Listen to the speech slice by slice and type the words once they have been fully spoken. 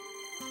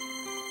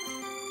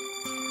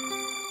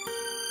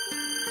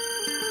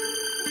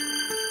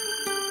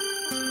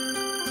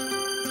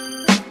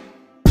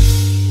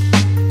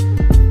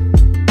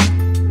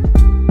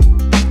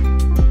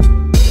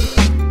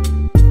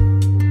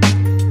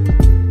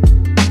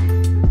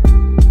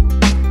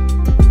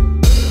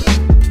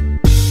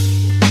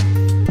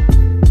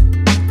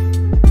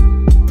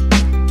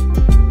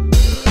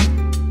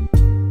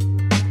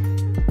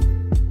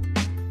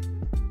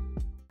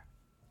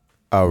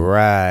All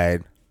right.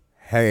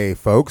 Hey,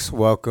 folks.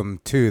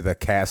 Welcome to the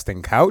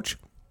Casting Couch.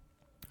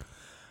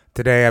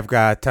 Today I've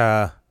got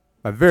my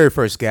very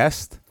first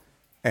guest,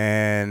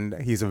 and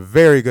he's a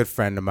very good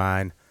friend of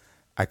mine.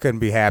 I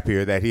couldn't be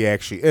happier that he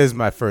actually is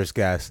my first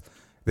guest.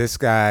 This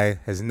guy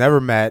has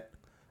never met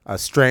a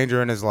stranger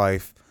in his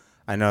life.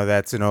 I know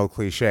that's an old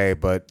cliche,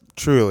 but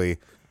truly,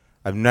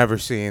 I've never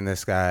seen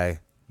this guy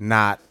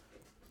not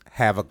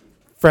have a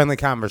friendly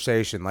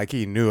conversation like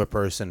he knew a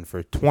person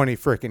for 20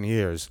 freaking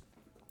years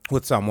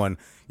with someone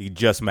he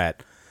just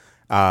met.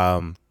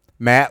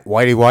 Matt,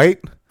 Whitey White.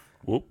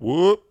 Whoop,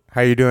 whoop.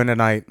 How you doing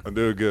tonight? I'm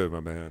doing good,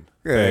 my man.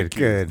 Good,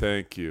 good.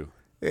 Thank you.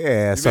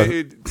 Yeah,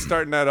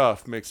 Starting that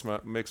off makes my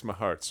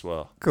heart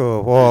swell.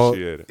 Cool. Well,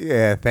 appreciate it.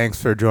 Yeah, thanks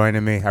for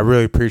joining me. I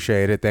really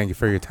appreciate it. Thank you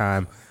for your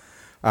time.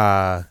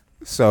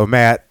 So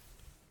Matt,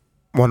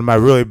 one of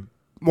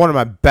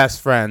my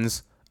best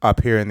friends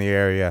up here in the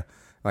area.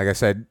 Like I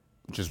said,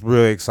 just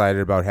really excited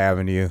about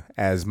having you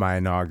as my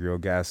inaugural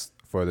guest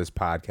for this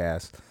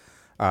podcast.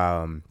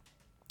 Why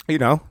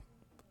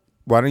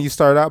don't you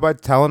start out by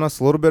telling us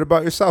a little bit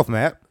about yourself,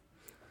 Matt?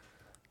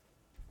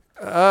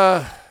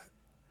 So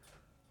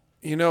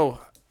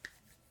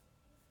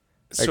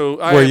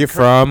where you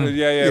from?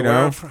 Yeah. You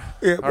know?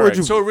 All right.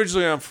 So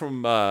originally I'm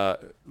from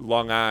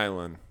Long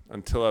Island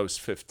until I was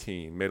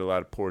 15. Made a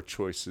lot of poor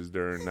choices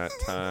during that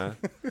time.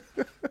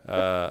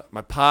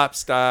 My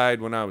pops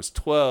died when I was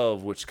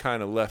 12, which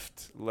kind of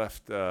left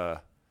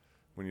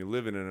when you're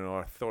living in an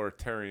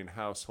authoritarian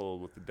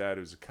household with the dad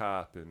who's a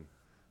cop, and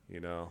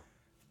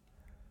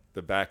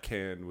the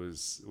backhand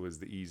was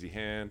the easy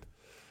hand.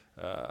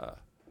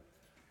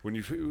 When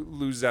you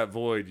lose that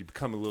void, you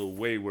become a little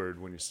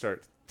wayward when you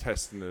start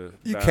testing the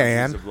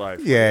boundaries of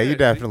life. Yeah, you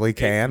definitely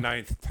can.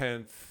 9th,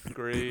 10th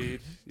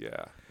grade,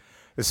 yeah.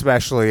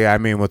 Especially,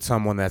 with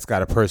someone that's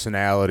got a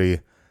personality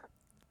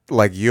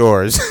like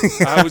yours.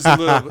 I was a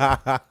little,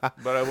 but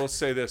I will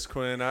say this,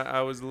 Quinn.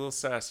 I was a little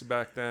sassy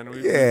back then.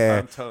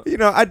 I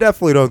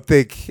definitely don't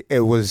think it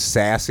was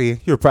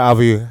sassy. You're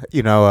probably,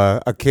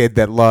 a kid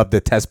that loved to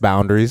test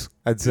boundaries,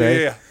 I'd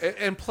say. Yeah.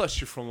 And plus,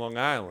 you're from Long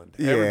Island.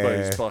 Yeah.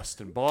 Everybody's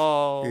busting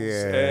balls.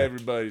 Yeah.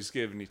 Everybody's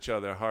giving each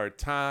other a hard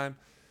time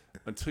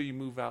until you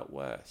move out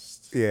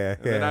west. Yeah.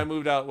 And then I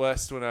moved out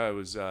west when I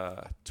was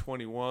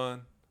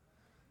 21.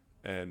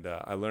 And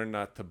I learned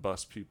not to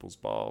bust people's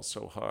balls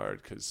so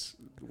hard because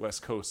the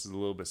West Coast is a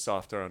little bit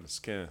softer on the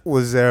skin.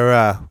 Is there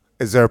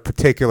a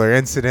particular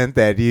incident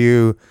that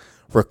you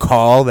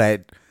recall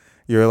that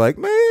you're like,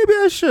 maybe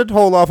I should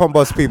hold off on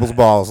bust people's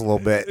balls a little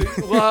bit?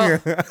 Well,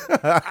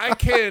 I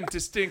can't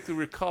distinctly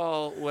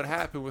recall what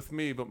happened with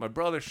me, but my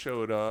brother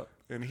showed up,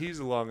 and he's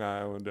a Long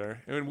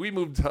Islander. And we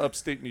moved to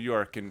upstate New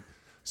York, and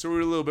so we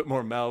were a little bit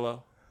more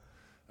mellow,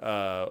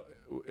 and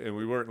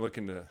we weren't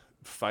looking to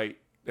fight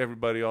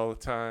everybody all the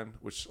time,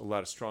 which a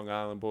lot of Strong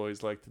Island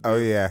boys like to do. Oh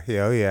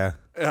yeah.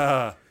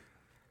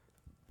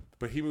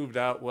 But he moved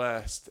out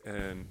west,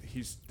 and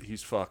he's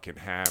fucking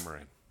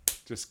hammering,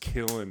 just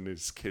killing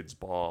his kids'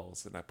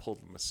 balls. And I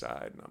pulled him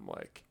aside, and I'm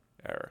like,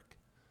 Eric,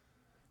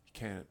 you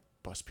can't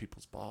bust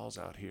people's balls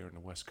out here in the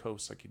West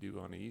Coast like you do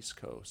on the East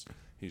Coast.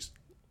 He's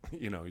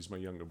my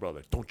younger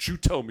brother. Don't you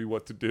tell me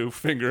what to do.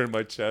 Finger in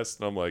my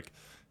chest, and I'm like,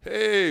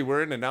 hey,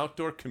 we're in an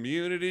outdoor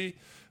community.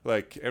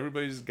 Like,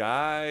 everybody's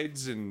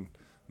guides and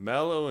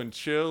mellow and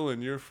chill,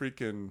 and you're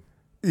freaking...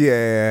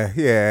 Yeah.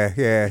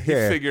 He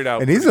figured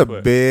out. And he's a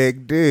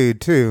big dude,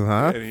 too,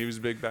 huh? And he was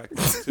big back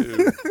then,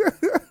 too.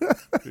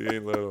 He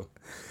ain't little.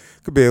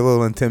 Could be a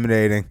little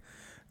intimidating.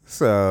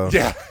 So...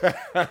 Yeah.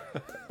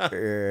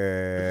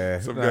 Yeah.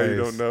 Some guy you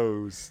don't know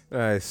who's...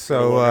 Nice.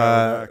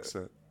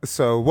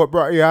 So, what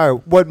brought you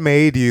out? What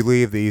made you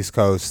leave the East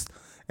Coast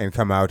and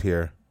come out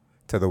here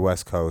to the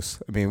West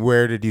Coast?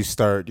 Where did you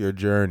start your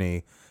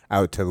journey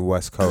out to the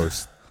West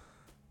Coast?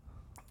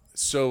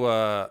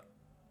 So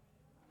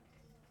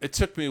it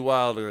took me a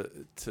while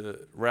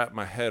to wrap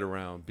my head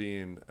around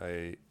being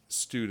a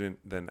student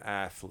then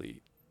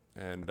athlete,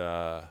 and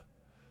I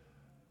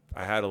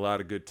had a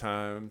lot of good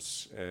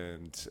times,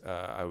 and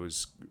I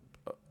was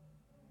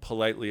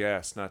politely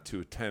asked not to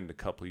attend a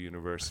couple of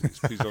universities.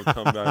 Please don't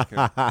come back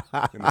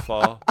in the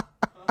fall,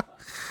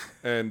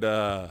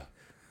 and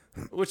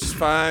which is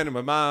fine. And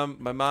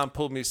my mom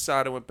pulled me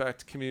aside. I went back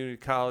to community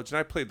college, and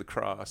I played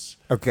lacrosse.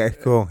 Okay,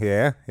 cool.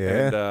 Yeah.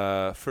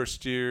 And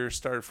first year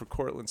started for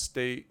Cortland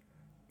State.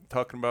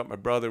 Talking about my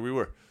brother, we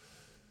were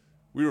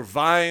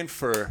vying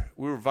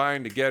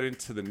to get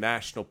into the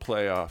national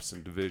playoffs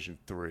in Division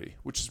III,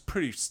 which is a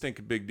pretty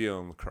stinking big deal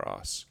in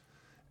lacrosse.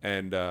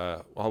 And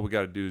all we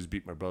got to do is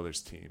beat my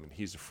brother's team, and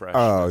he's a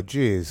freshman. Oh,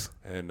 jeez.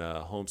 And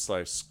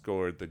Homeslife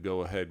scored the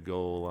go-ahead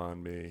goal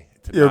on me.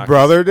 Your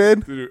brother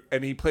did?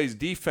 And he plays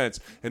defense,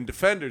 and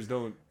defenders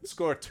don't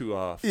score too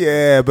often.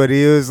 Yeah, but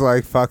he was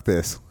like, fuck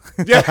this.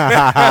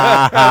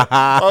 Yeah.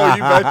 Oh,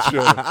 you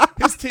betcha.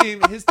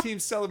 His team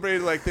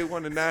celebrated like they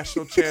won a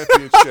national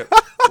championship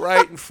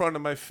right in front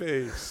of my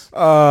face.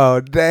 Oh,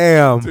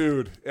 damn.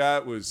 Dude,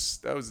 that was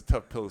a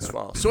tough pill to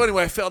swallow. So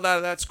anyway, I fell out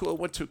of that school,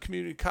 went to a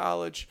community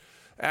college.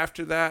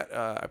 After that,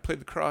 I played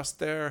lacrosse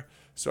there.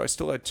 So I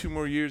still had 2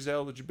 more years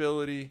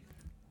eligibility.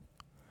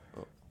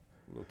 Oh, a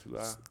little too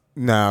loud.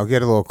 No,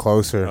 get a little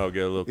closer. Oh,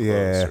 get a little closer.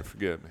 Yeah.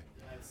 Forgive me.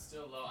 Yeah, it's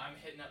still low. I'm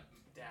hitting up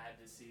Dad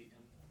to see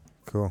him.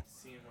 Cool.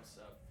 Seeing what's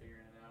up,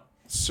 figuring it out.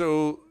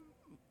 So,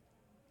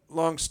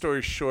 long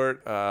story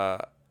short,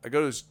 I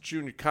go to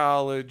junior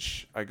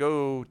college. I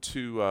go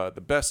to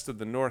the best of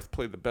the North,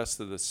 play the best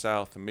of the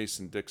South. The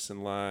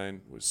Mason-Dixon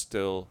line was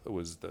the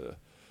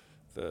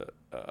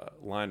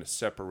line of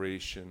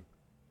separation.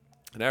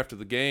 And after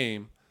the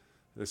game,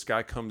 this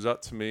guy comes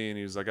up to me and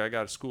he was like, "I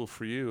got a school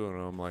for you."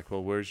 And I'm like,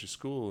 "Well, where's your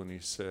school?" And he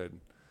said,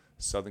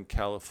 "Southern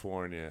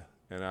California."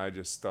 And I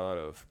just thought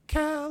of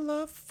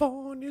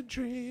California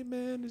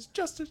dreaming is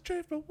just a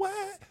dream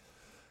away.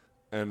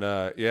 And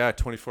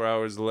 24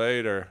 hours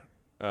later,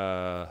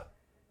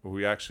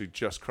 we actually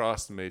just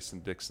crossed the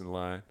Mason-Dixon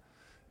line.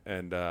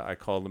 And I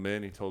called him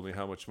in. He told me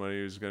how much money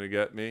he was going to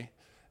get me.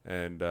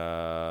 And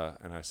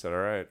I said, all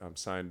right, I'm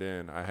signed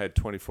in. I had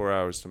 24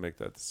 hours to make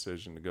that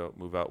decision to go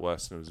move out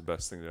west, and it was the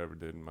best thing that I ever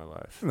did in my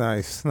life.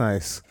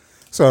 Nice.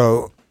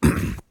 So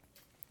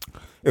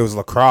it was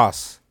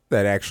lacrosse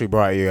that actually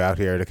brought you out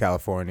here to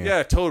California.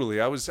 Yeah,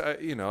 totally. I was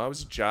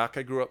a jock.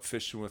 I grew up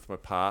fishing with my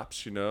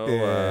pops.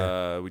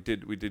 Yeah. We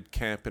did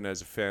camping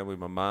as a family.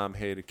 My mom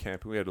hated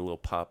camping. We had a little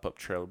pop-up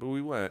trailer, but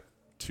we went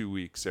 2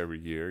 weeks every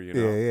year.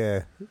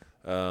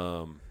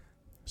 Yeah.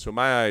 So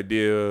my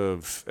idea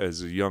of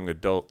as a young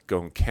adult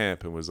going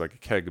camping was like a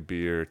keg of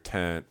beer,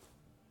 tent,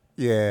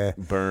 Yeah.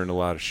 burn a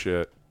lot of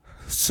shit.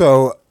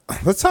 So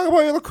let's talk about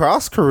your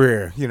lacrosse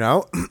career.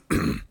 I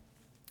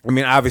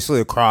mean, obviously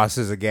lacrosse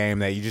is a game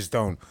that you just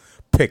don't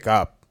pick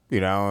up,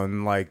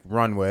 and like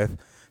run with,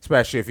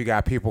 especially if you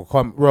got people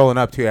rolling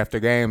up to you after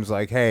games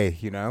like, hey,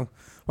 why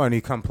don't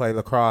you come play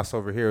lacrosse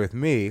over here with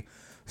me?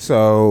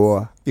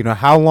 So,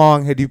 how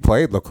long had you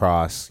played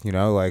lacrosse?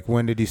 Like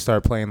when did you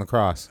start playing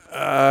lacrosse?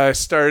 I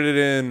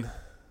started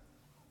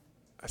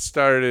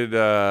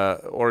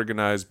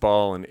organized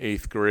ball in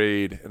 8th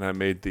grade, and I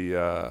made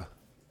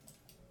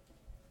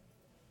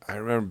I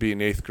remember being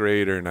 8th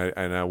grader,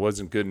 and I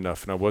wasn't good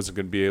enough, and I wasn't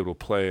going to be able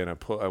to play, and I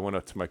went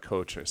up to my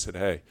coach, and I said,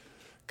 hey,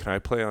 can I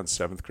play on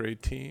 7th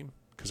grade team?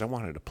 Because I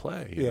wanted to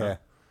play, you know?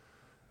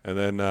 And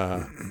then,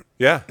 I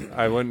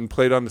went and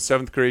played on the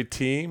 7th grade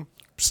team,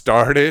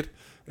 started,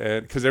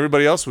 and because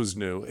everybody else was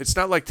new. It's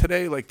not like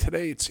today. Like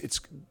today, it's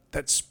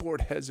that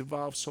sport has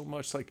evolved so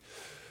much. Like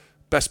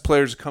best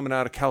players are coming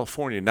out of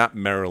California, not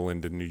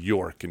Maryland and New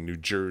York and New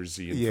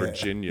Jersey and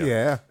Virginia.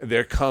 Yeah,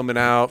 they're coming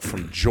out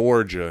from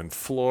Georgia and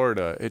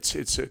Florida. It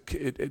is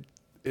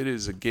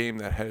a game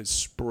that has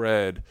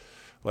spread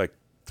like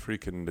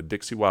freaking the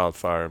Dixie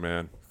wildfire,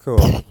 man.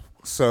 Cool.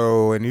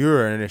 So when you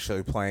were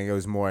initially playing, it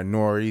was more a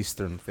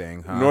northeastern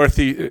thing, huh?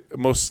 Northeast,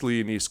 mostly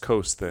an East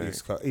Coast thing.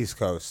 East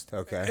Coast,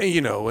 okay.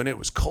 And, it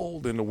was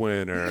cold in the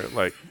winter,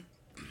 like,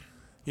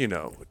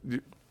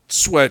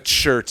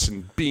 sweatshirts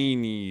and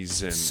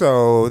beanies. And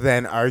so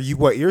then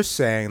what you're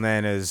saying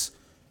then is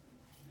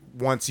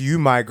once you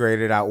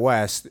migrated out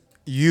west,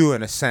 you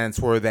in a sense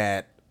was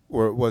that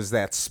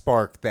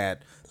spark,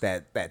 that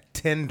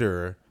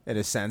tinder in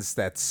a sense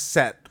that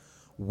set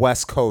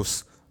West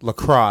Coast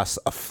lacrosse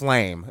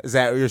aflame. Is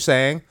that what you're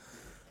saying?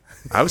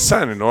 I was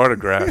signing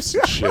autographs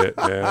and shit,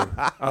 man.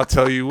 I'll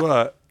tell you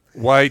what.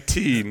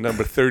 Whitey,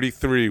 number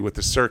 33 with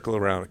the circle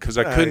around it. Because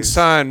I couldn't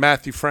sign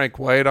Matthew Frank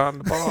White on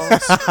the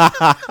balls.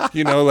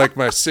 Like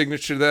my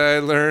signature that I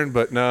learned.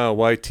 But no,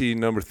 Whitey,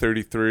 number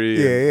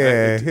 33.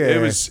 Yeah.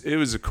 It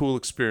was a cool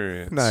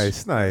experience.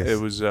 Nice.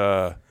 It was.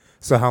 So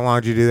how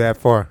long did you do that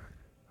for?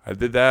 I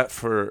did that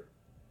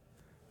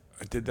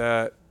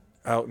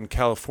out in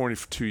California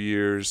for 2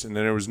 years, and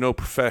then there was no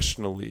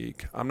professional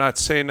league. I'm not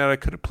saying that I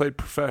could have played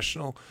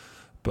professional,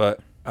 but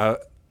I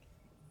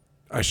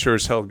sure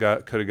as hell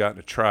could have gotten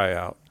a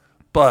tryout.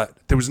 But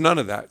there was none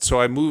of that.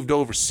 So I moved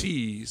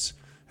overseas,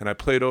 and I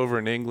played over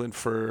in England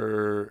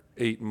for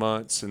 8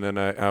 months, and then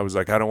I was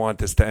like, I don't want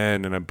this to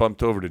end. And I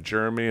bumped over to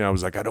Germany, and I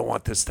was like, I don't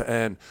want this to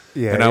end.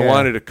 I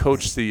wanted to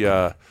coach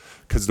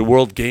because the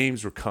World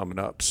Games were coming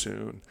up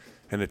soon,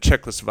 and the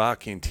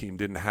Czechoslovakian team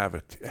didn't have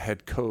a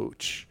head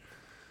coach.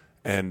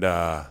 And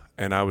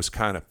I was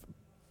kind of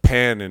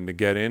panning to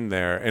get in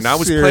there, and I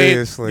was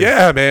Seriously? playing.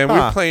 Yeah, man, we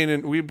were playing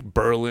in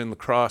Berlin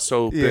Lacrosse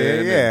Open.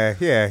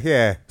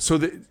 Yeah. So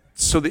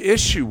the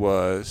issue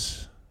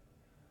was,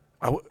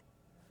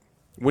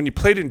 when you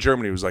played in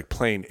Germany, it was like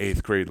playing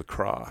 8th grade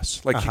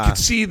lacrosse. Like you could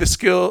see the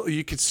skill,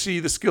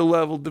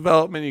 level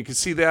development, you could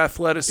see the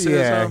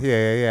athleticism.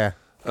 Yeah.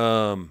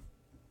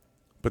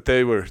 But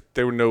they were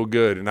no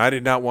good, and I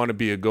did not want to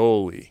be a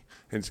goalie,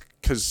 and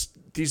because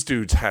these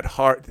dudes had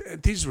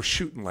these were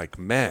shooting like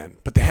men,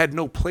 but they had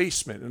no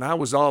placement. And I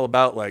was all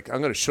about like,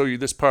 I'm going to show you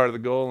this part of the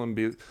goal and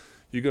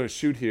you're going to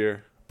shoot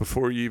here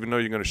before you even know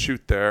you're going to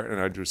shoot there.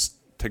 And I just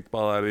take the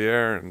ball out of the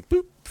air and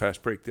boop,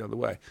 fast break the other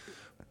way.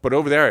 But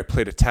over there, I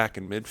played attack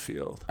and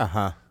midfield,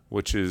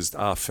 which is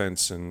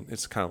offense, and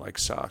it's kind of like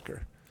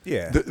soccer.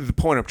 Yeah. The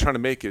point I'm trying to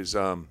make is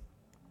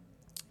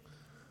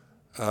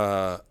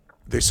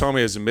they saw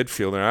me as a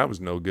midfielder. I was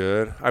no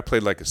good. I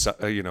played like a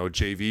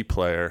JV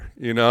player,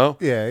 Yeah,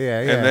 yeah, yeah.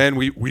 And then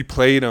we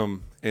played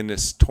them in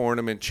this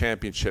tournament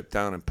championship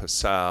down in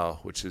Passau,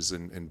 which is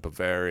in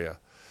Bavaria.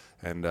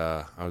 And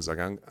I was like,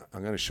 I'm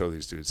going to show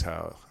these dudes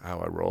how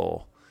I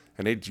roll.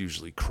 And they'd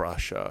usually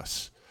crush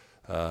us.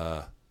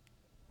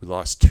 We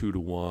lost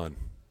 2-1.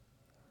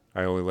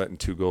 I only let in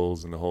 2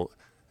 goals in the whole.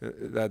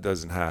 That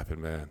doesn't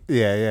happen, man.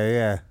 Yeah, yeah,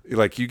 yeah.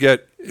 Like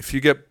if you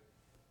get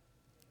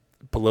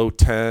below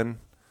 10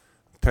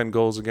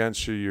 goals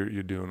against you,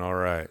 you're doing all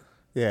right.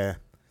 Yeah.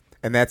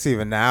 And that's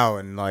even now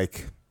in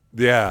like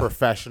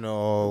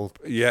professional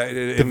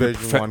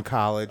Division 1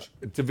 college.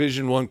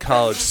 Division 1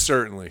 college,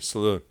 certainly.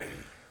 Salute.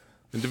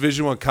 In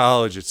Division 1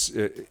 college,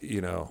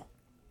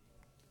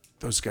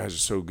 those guys are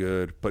so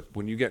good. But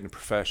when you get into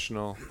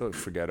professional,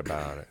 forget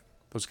about it.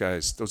 Those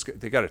guys,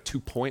 they got a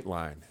 2-point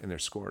line, and they're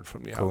scoring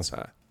from the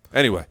outside.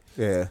 Anyway,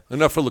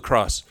 enough for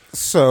lacrosse.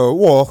 So,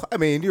 well, I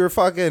mean, you're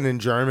fucking in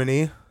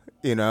Germany.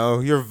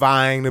 You're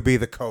vying to be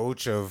the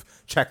coach of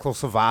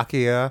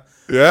Czechoslovakia.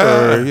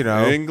 Yeah,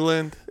 or,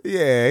 England.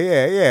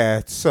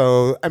 Yeah.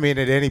 So, I mean,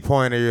 at any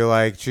point are you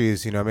like,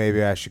 geez,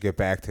 maybe I should get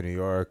back to New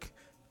York,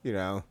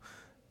 No.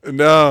 I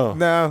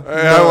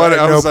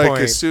was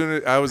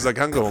like, I was like,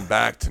 I'm going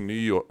back to New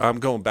York. I'm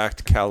going back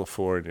to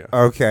California.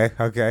 Okay,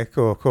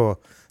 cool.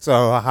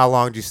 So, how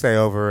long did you stay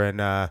over in,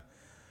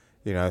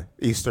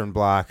 Eastern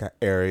Bloc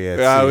area?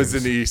 Yeah, I was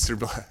in the Eastern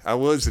Bloc. I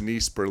was in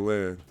East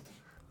Berlin.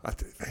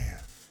 Man,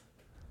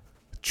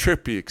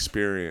 trippy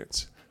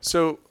experience.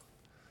 So,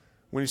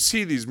 when you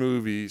see these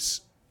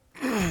movies,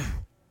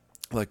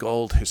 like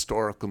old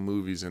historical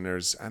movies, and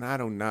I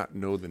do not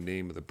know the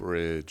name of the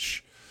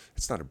bridge.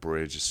 It's not a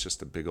bridge. It's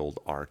just a big old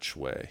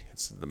archway.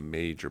 It's the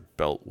major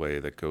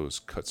beltway that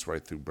cuts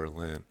right through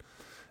Berlin,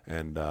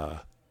 and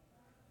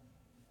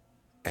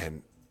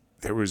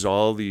there was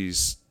all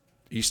these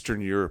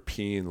Eastern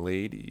European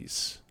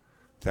ladies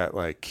that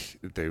like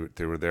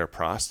they were there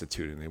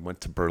prostituting. They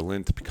went to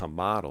Berlin to become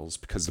models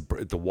because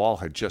the wall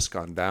had just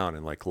gone down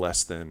in like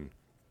less than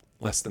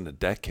a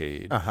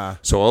decade.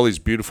 So all these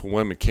beautiful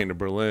women came to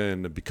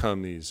Berlin to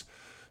become these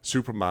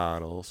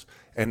supermodels,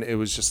 and it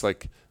was just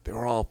like they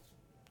were all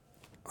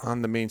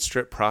on the main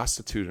strip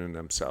prostituting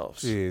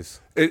themselves.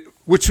 Jeez.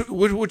 Which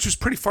was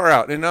pretty far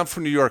out. And I'm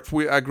from New York.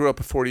 I grew up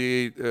at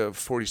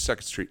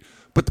 42nd Street.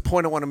 But the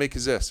point I want to make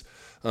is this.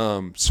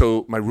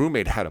 So my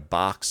roommate had a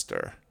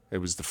Boxster. It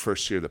was the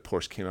first year that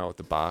Porsche came out with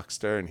the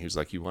Boxster, and he was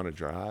like, "You want to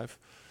drive?"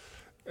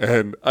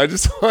 And I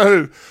just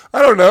wanted,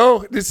 I don't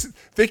know.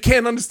 They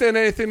can't understand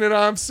anything that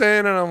I'm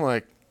saying, and I'm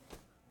like,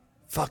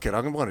 fuck it.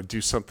 I want to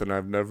do something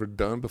I've never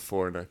done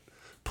before. And I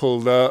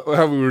pulled up.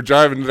 We were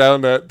driving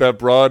down that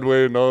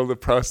Broadway, and all the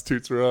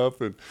prostitutes were up,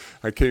 and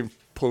I came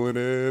pulling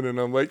in, and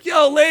I'm like,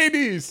 "Yo,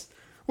 ladies,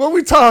 what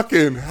we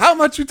talking? How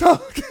much we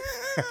talking?"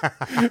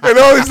 And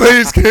all these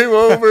ladies came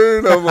over,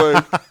 and I'm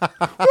like,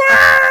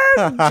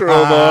 "What?"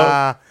 Drove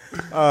off.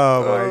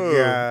 Oh my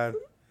God.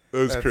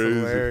 That's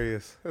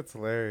crazy. That's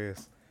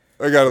hilarious.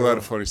 I got a lot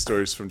of funny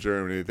stories from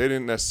Germany. They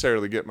didn't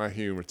necessarily get my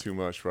humor too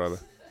much, brother.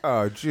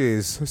 Oh,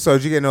 jeez. So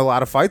did you get into a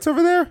lot of fights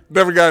over there?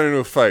 Never got into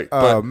a fight.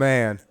 Oh,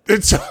 man.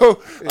 And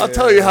so I'll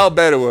tell you how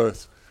bad it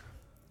was.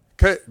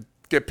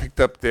 Get picked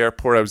up at the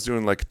airport. I was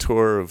doing like a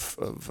tour of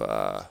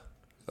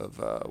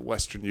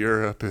Western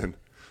Europe, and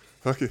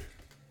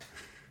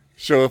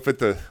show up at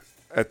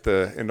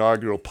the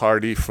inaugural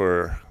party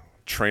for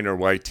trainer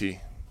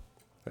Whitey.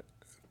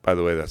 By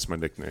the way, that's my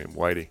nickname,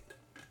 Whitey.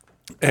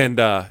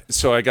 And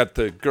so I got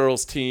the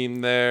girls'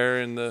 team there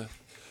and the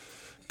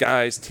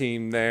guys'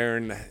 team there,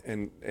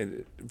 and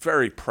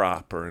very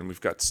proper. And we've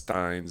got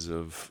steins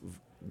of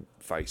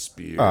Weiss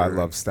beer. Oh, I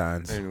love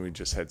steins. And we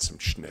just had some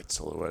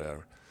schnitzel or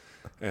whatever.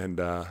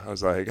 And I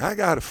was like, I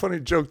got a funny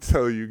joke to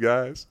tell you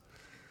guys.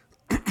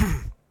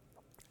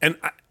 And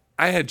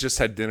I had just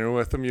had dinner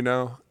with them, and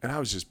I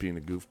was just being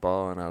a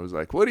goofball. And I was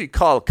like, "What do you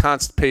call a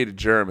constipated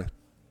German?"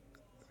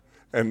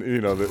 And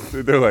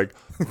they're like,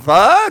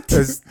 "What?"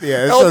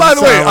 Oh, by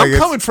the way, I'm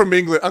coming from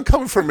England. I'm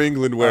coming from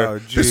England, where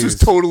this is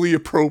totally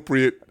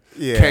appropriate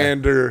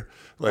candor.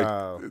 Like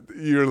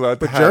you're allowed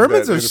to. But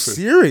Germans are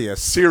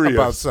serious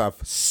about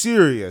stuff.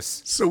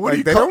 Serious. So what do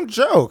you they don't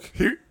joke.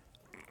 Here,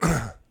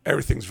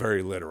 everything's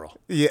very literal.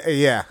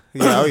 Yeah.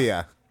 Oh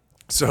yeah.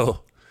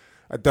 So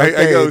don't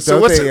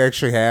they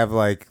actually have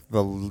like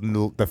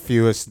the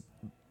fewest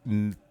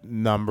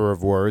number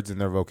of words in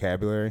their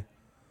vocabulary?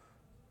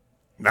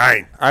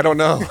 9. I don't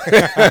know.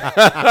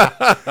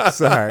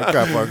 Sorry.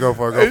 Go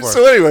for it.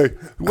 So anyway,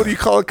 what do you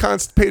call a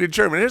constipated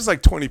German? There's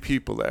like 20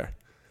 people there.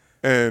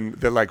 And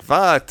they're like,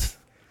 "What?"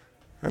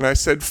 And I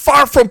said,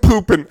 "Far from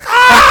pooping."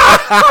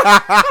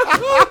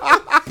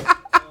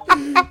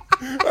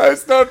 I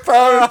start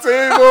pounding the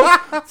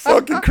table.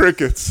 Fucking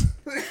crickets.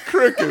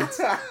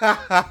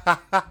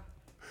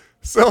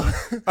 So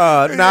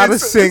not a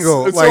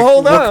single. So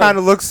hold on. What kind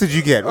of looks did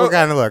you get? What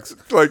kind of looks?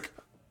 Like,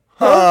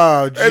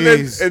 oh,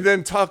 jeez. And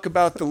then talk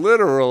about the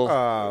literal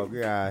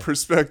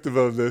perspective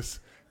of this.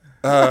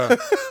 The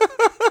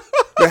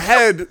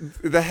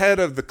head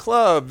of the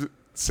club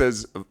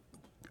says,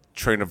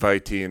 trainer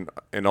Whitey, and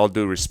in all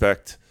due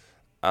respect,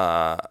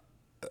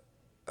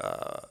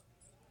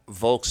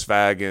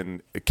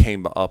 Volkswagen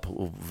came up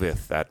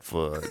with that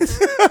word.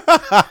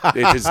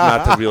 It is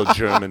not a real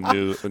German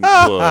word.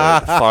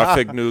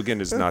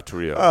 Fahrvergnügen is not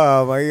real.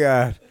 Oh my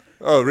God.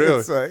 Oh, really?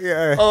 It's,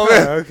 yeah. Oh,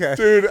 man. Okay.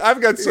 Dude, I've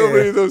got so Yeah.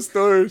 many of those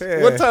stories.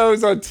 Yeah. One time I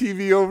was on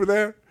TV over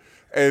there,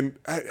 and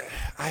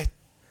I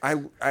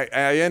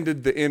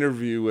ended the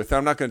interview with,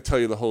 I'm not going to tell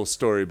you the whole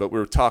story, but we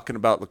were talking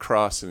about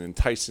lacrosse and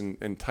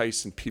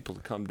enticing people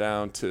to come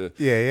down to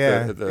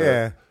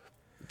the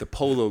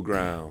polo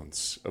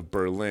grounds of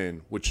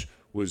Berlin, which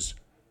was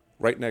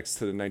right next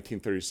to the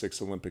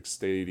 1936 Olympic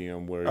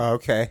Stadium where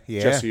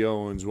Jesse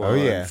Owens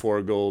won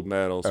 4 gold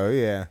medals. Oh,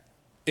 yeah.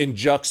 In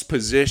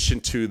juxtaposition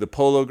to the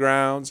polo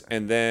grounds,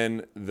 and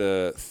then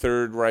the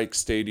Third Reich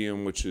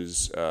Stadium, which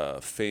is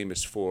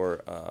famous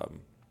for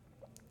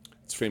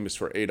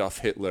Adolf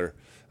Hitler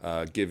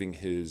giving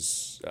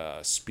his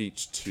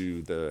speech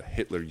to the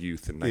Hitler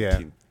Youth in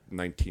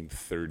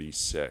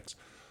 1936.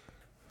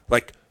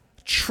 Like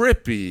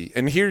trippy,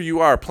 and here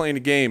you are playing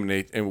a game,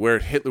 and where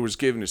Hitler was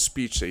giving his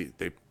speech, they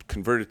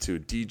converted to a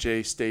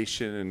DJ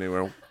station, and they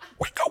were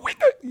wicka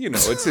wicka. You know,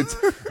 it's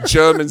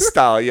German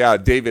style. Yeah,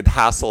 David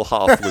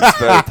Hasselhoff was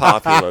very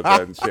popular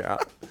then. Yeah.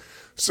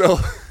 So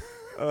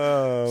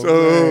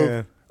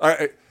Man. all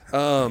right.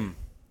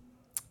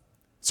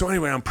 So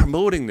anyway, I'm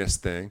promoting this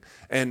thing,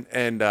 and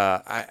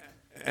I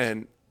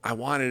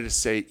wanted to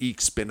say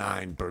 "Ich bin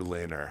ein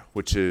Berliner,"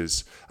 which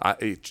is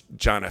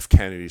John F.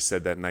 Kennedy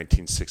said that in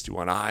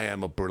 1961. I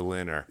am a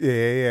Berliner.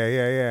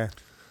 Yeah.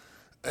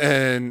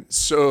 And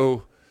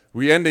so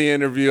we end the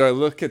interview. I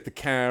look at the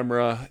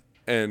camera,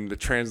 and the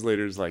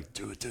translator's like,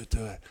 "Do it."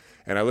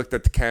 And I looked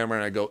at the camera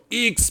and I go,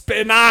 "Ich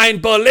bin ein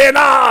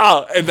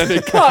Berliner," and then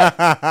they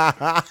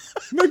cut.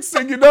 Next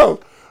thing you know,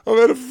 I'm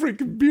at a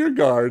freaking beer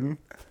garden.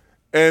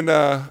 And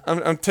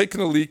I'm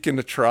taking a leak in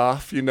the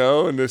trough, you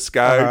know, and this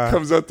guy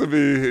comes up to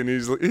me and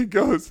he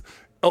goes,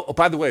 oh,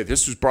 by the way,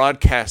 this was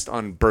broadcast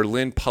on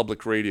Berlin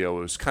Public Radio.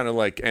 It was kind of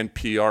like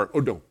NPR. Oh,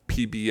 no,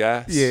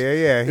 PBS.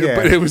 Yeah.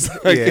 But it was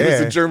like it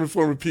was a German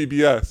form of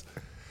PBS.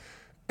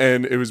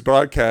 And it was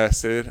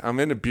broadcasted. I'm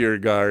in a beer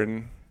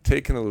garden,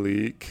 taking a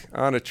leak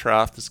on a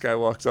trough. This guy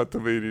walks up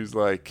to me and he's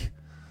like,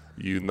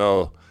 you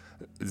know,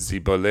 the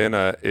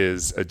Berliner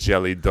is a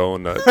jelly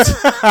donut.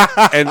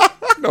 And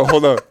no,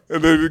 hold on.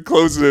 And then he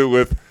closes it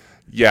with,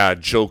 yeah,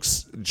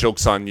 jokes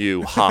on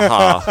you. Ha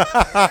ha.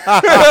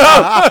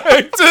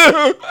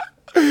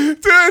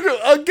 Dude,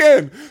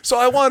 again. So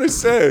I want to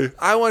say,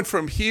 I went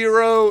from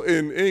hero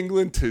in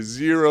England to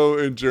 0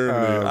 in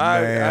Germany.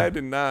 I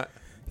did not.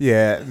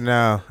 Yeah,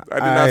 no. I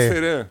did not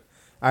fit in.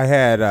 I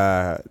had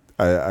a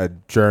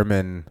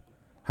German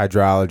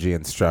hydrology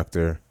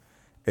instructor,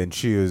 and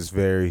she was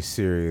very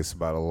serious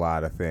about a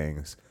lot of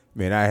things. I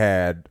mean, I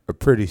had a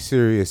pretty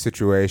serious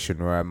situation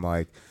where I'm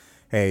like,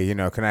 hey, you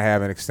know, can I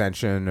have an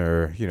extension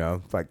or, you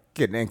know, like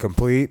getting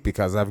incomplete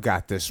because I've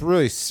got this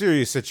really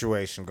serious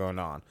situation going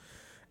on.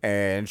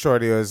 And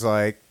Shorty was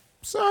like,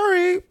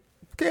 sorry,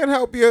 can't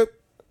help you.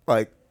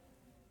 Like,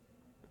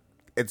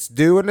 it's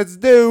due and it's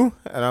due.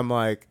 And I'm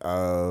like,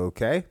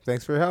 okay,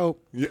 thanks for your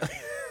help. Yeah.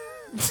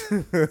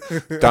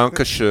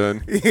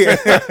 Dankeschön.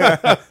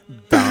 Yeah.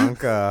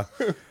 Danke.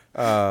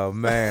 Oh,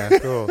 man,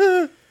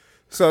 cool.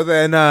 So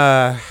then,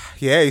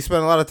 you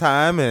spend a lot of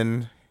time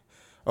in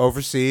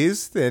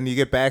overseas. Then you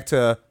get back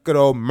to good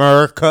old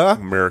America.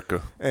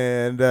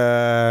 And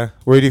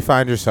where do you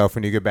find yourself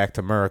when you get back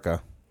to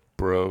America?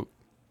 Broke.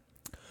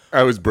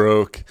 I was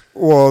broke.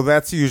 Well,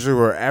 that's usually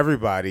where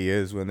everybody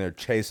is when they're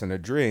chasing a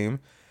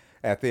dream.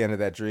 At the end of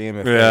that dream.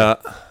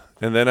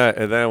 And then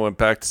I went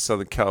back to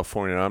Southern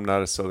California. I'm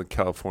not a Southern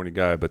California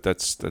guy, but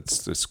that's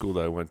the school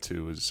that I went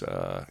to was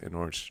in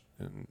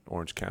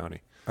Orange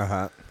County.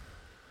 Uh-huh.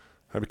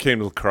 I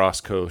became a lacrosse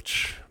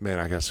coach. Man,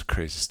 I got some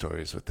crazy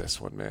stories with this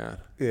one, man.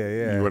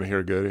 Yeah. You want to hear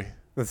a goodie?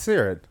 Let's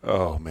hear it.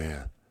 Oh,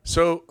 man.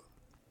 So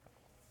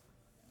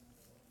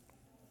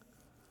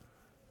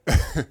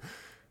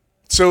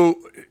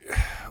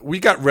we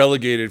got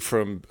relegated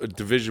from a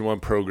Division I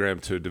program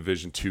to a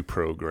Division II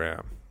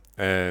program.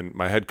 And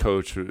my head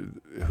coach,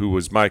 who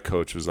was my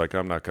coach, was like,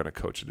 I'm not going to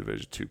coach a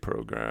Division II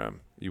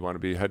program. You want to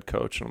be a head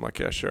coach? And I'm like,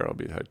 yeah, sure, I'll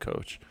be the head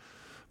coach.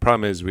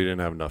 Problem is we didn't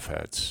have enough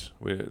heads.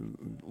 We had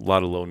a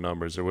lot of low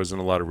numbers. There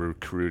wasn't a lot of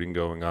recruiting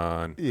going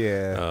on.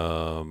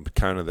 Yeah.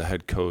 Kind of the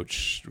head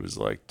coach was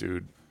like,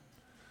 dude,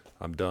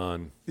 I'm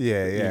done.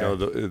 Yeah. You know,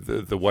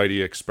 the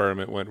Whitey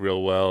experiment went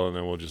real well, and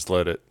then we'll just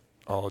let it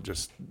all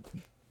just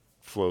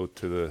float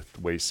to the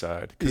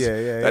wayside.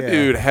 That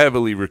dude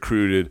heavily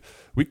recruited.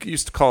 We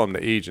used to call him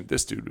the agent.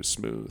 This dude was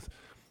smooth.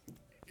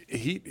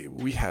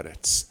 We had a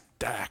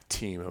stacked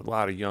team, a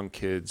lot of young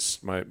kids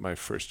my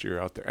first year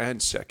out there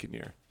and second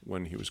year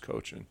when he was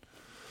coaching.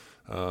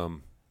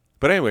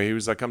 But anyway, he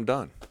was like, I'm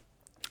done.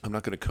 I'm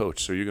not going to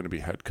coach, so you're going to be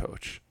head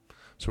coach.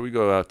 So we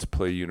go out to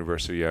play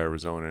University of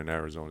Arizona and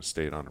Arizona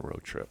State on a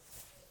road trip.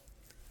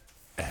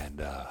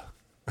 And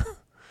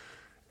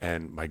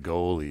and my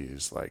goalie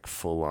is like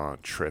full on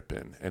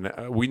tripping. And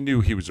we knew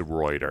he was a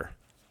Reuter.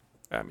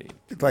 I mean,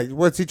 Like,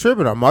 what's he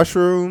tripping on?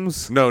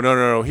 Mushrooms?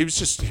 no. He was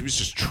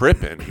just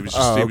tripping. He was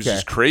just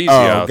Okay. crazy Oh,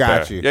 out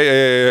got there.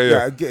 you.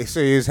 Yeah. Okay,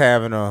 so he was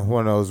having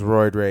one of those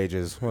roid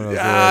rages. One of those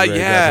roid rage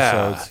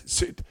episodes.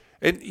 So,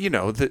 and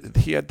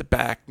he had the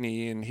back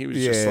knee, and he was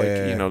just like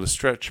the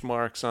stretch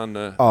marks on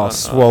the All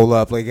swole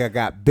up like I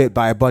got bit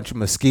by a bunch of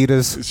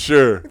mosquitoes.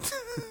 Sure.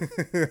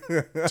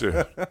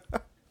 Dude.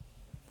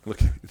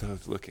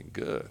 Looking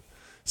good.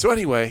 So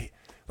anyway,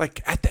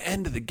 like at the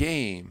end of the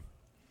game,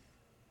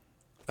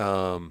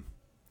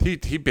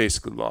 he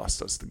basically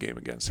lost us the game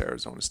against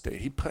Arizona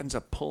State. He ends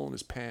up pulling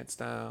his pants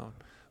down,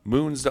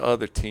 moons the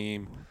other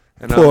team,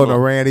 and Pulling a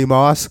Randy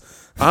Moss.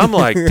 I'm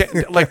like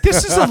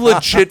this is a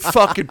legit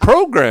fucking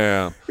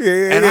program.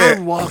 And I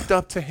walked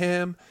up to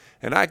him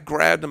and I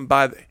grabbed him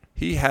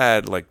he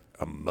had like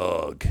a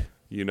mug,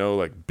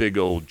 like big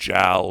old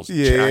jowls. I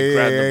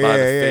grabbed him by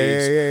the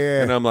face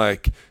and I'm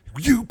like,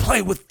 you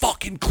play with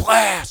fucking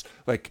class.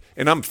 Like,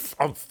 and I'm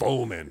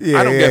foaming.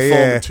 I don't get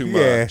foaming too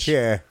much.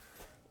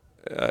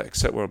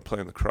 Except when I'm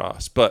playing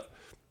lacrosse. But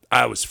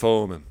I was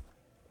foaming.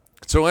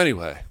 So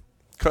anyway,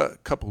 a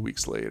couple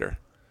weeks later,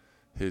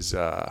 his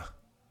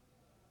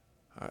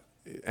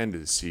end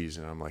of the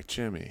season, I'm like,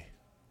 Jimmy,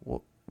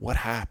 what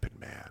happened,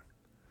 man?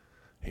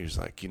 He was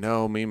like,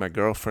 me and my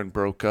girlfriend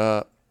broke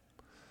up,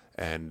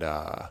 and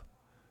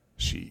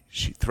she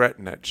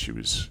threatened that she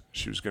was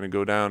going to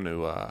go down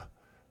to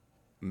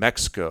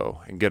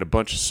Mexico and get a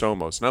bunch of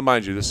somos. Now,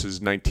 mind you, this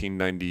is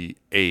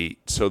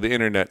 1998, so the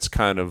internet's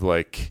kind of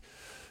like,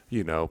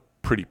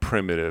 pretty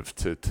primitive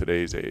to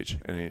today's age.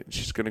 And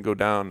she's going to go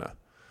down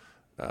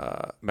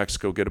to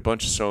Mexico, get a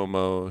bunch of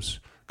somos,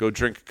 go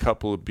drink a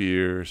couple of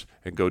beers,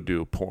 and go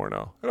do a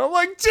porno. And I'm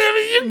like,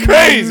 Jimmy, you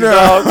crazy,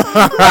 dog.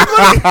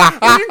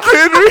 Are you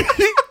kidding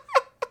me?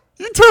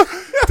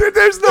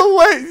 There's no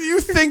way you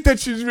think that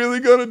she's really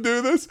gonna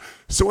do this.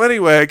 So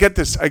anyway, I get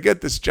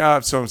this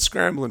job. So I'm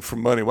scrambling for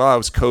money. While I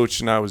was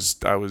coaching, I was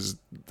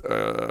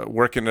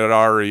working at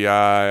REI.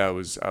 I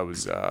was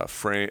a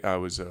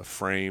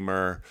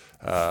framer.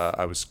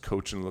 I was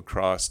coaching the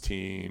lacrosse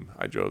team.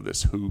 I drove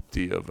this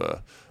hoopty of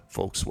a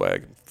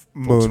Volkswagen.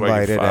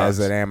 Moonlighted as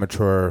an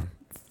amateur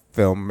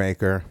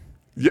filmmaker.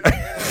 Yeah.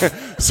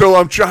 So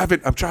I'm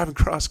driving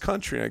cross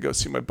country, and I go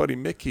see my buddy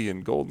Mickey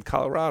in Golden,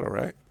 Colorado,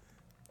 right?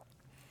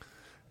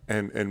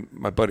 And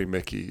my buddy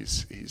Mickey,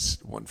 he's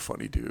one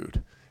funny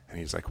dude, and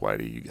he's like,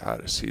 Whitey, you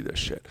gotta see this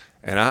shit.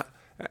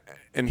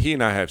 And he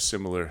and I have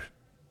similar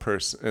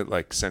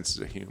senses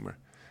of humor.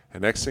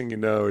 And next thing you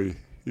know,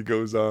 he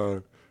goes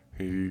on,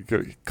 he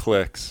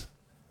clicks.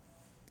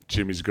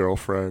 Jimmy's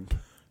girlfriend.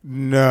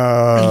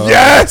 No.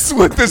 Yes,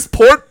 with this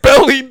pork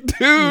belly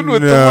dude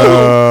with the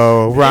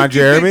little Ron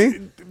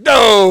Jeremy.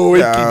 No,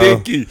 Inky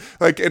Dinky.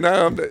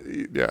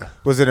 Yeah.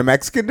 Was it a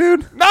Mexican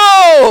dude? No,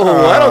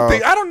 I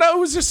don't know. It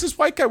was just this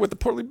white guy with the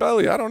portly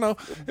belly. I don't know.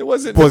 It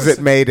wasn't. Was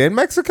it made in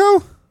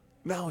Mexico?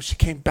 No, she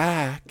came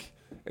back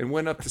and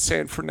went up to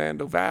San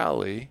Fernando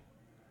Valley.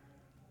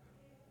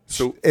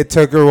 So it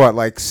took her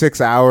like 6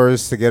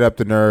 hours to get up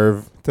the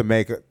nerve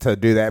to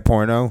do that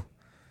porno.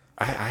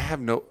 I have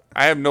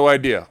no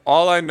idea.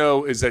 All I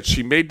know is that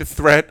she made the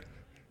threat,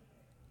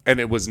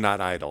 and it was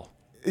not idle.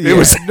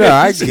 Yeah,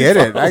 I get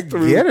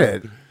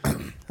it.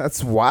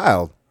 That's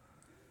wild.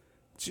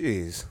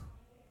 Jeez.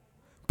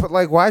 But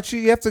why'd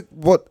you have to?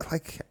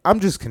 I'm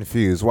just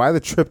confused. Why the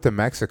trip to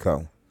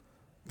Mexico?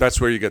 That's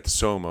where you get the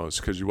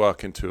somos, because you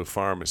walk into a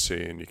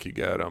pharmacy and you can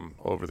get them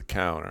over the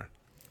counter.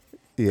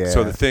 Yeah.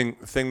 So the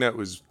thing that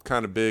was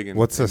kind of big in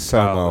what's a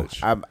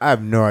somo? I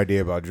have no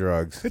idea about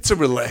drugs. It's a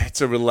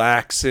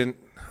relaxant.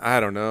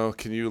 I don't know.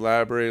 Can you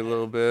elaborate a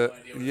little bit?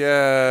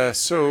 Yeah.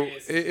 So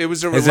it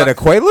was a. Is it a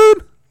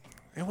Quaalude?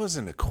 It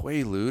wasn't a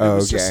Quaalude. Oh, it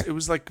was just. It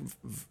was like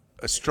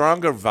a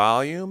stronger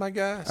volume, I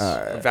guess.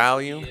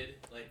 Volume.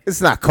 It's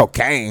not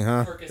cocaine,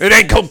 huh? It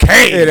ain't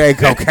cocaine. It ain't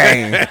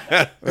cocaine.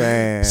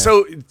 Man.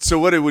 So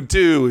what it would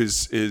do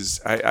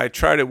is I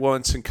tried it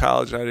once in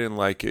college. I didn't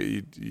like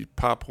it. You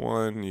pop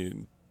one,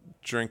 you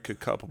drink a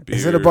couple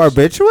beers. Is it a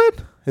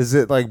barbiturate? Is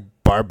it like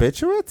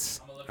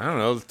barbiturates? I don't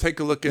know. Take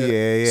a look at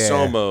yeah.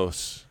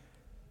 Somos.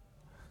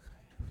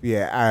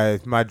 Yeah,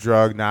 my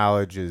drug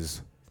knowledge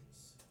is.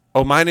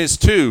 Oh, mine is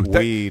too.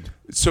 Weed.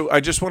 So I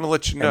just want to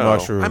let you know.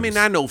 Mushrooms. I mean,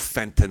 I know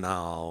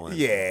fentanyl.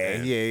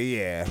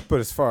 Yeah. But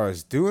as far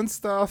as doing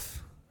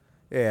stuff,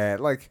 yeah,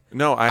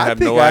 no, I have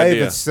think no I idea.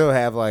 even still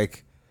have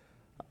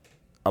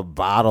a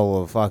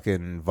bottle of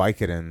fucking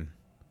Vicodin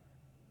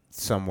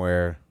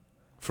somewhere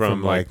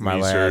from my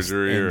last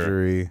surgery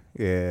injury.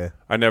 Yeah,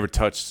 I never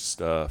touched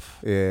stuff.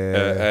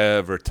 Yeah,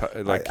 ever.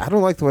 I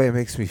don't like the way it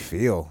makes me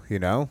feel.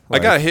 I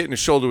got hit in the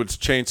shoulder with a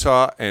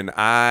chainsaw, and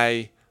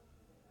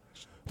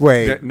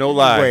Wait. No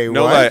lie. Wait,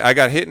 no what? lie. I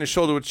got hit in the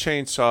shoulder with a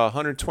chainsaw,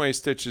 120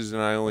 stitches,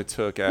 and I only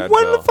took Advil.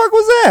 When the fuck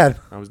was that?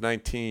 I was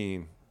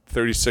 19.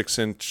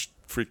 36-inch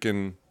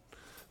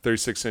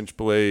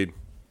blade.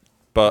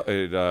 But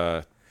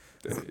it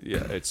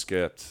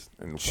skipped.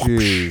 And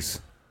jeez.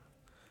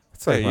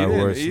 It's like my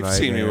worst You've nightmare.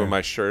 seen me with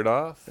my shirt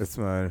off. It's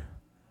my.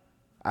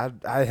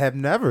 I have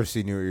never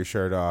seen you with your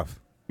shirt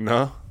off.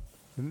 No?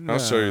 I'll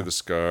show you the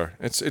scar.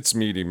 It's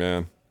meaty,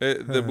 man.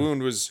 The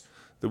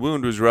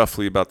wound was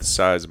roughly about the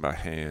size of my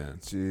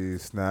hand.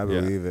 Jeez, no, I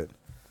believe it.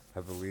 I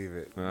believe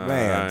it. I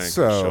Man, ain't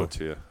so gonna show it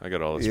to you. I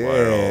got all this wire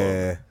all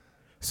over.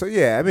 So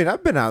yeah, I mean,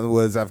 I've been out in the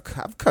woods. I've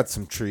cut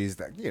some trees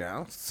that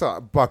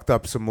bucked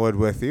up some wood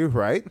with you,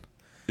 right?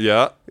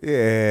 Yeah.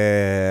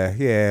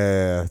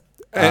 Yeah.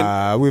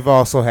 And We've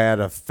also had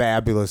a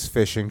fabulous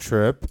fishing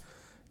trip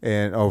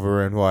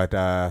over in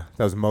that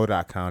was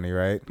Modoc County,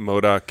 right?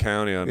 Modoc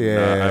County.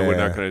 We're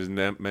not going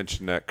to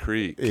mention that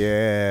creek.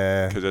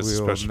 Yeah, because that's a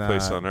special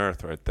place on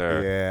earth right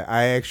there. Yeah,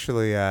 I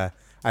actually I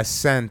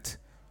sent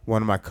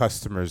one of my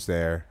customers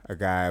there, a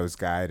guy I was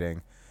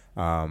guiding.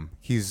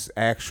 He's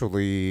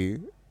actually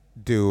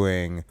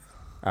doing,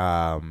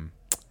 I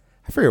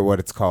forget what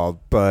it's called,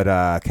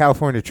 but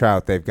California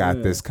Trout, they've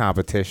got this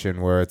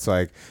competition where it's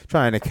like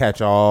trying to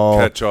catch all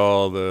the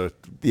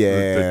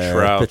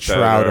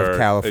trout of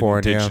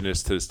California,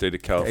 indigenous to the state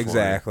of California.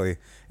 Exactly.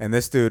 And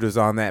this dude was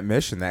on that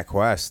mission, that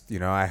quest.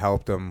 I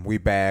helped him. We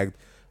bagged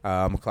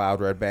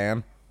McLeod Red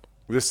Band.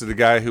 This is the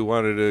guy who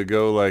wanted to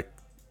go like,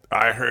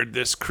 I heard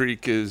this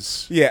creek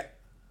is. Yeah,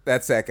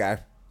 that's that guy.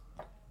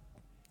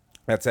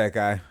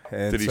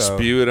 And did he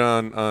spew it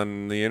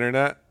on the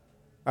internet?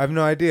 I have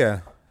no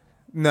idea.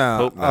 No.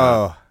 Hope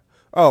not.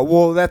 Oh,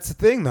 well, that's the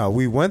thing, though.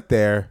 We went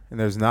there, and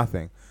there's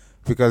nothing.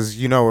 Because,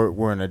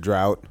 we're in a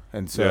drought,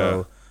 and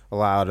so a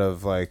lot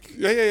of,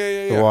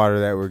 the water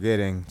that we're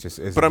getting just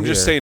isn't But I'm here.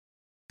 just saying,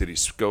 did he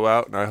go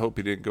out? And I hope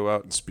he didn't go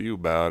out and spew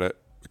about it.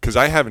 Because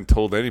I haven't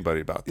told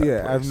anybody about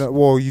that place.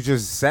 Well, you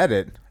just said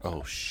it.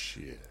 Oh,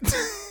 shit.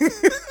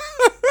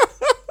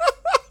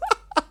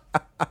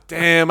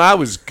 Damn, I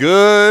was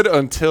good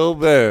until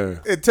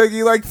then. It took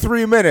you like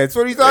 3 minutes.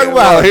 What are you talking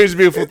Well, about? here's the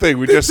beautiful thing.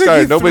 We just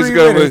started. Nobody's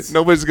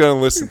gonna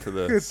listen to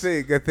this.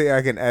 Good thing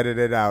I can edit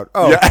it out.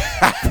 Oh,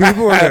 yeah.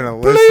 People are gonna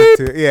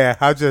listen to it. Yeah,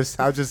 I'll just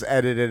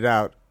edit it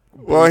out.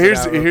 Well,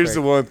 here's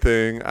the one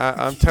thing.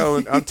 I'm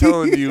telling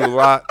you a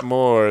lot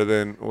more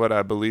than what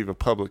I believe a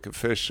public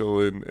official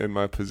in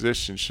my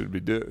position should be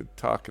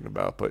talking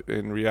about. But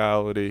in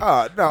reality,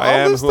 no, I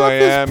am who I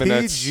am, and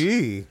that's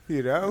PG.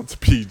 It's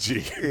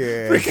PG.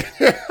 Yeah,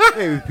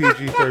 maybe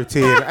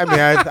PG-13. I mean,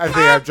 I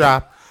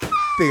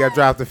think I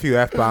dropped a few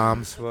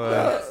F-bombs.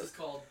 This is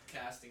called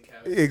casting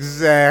couch.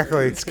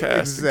 Exactly. It's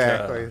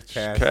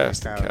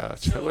casting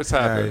couch. What's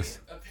happening? Nice.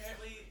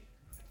 Apparently,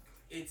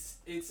 it's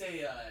a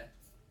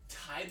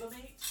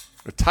Tibamate.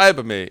 A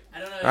Tibamate.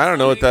 I don't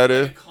know what that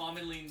is. A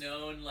commonly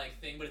known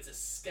thing, but it's a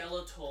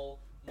skeletal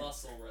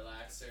muscle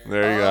relaxer.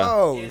 There you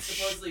go. And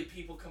supposedly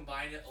people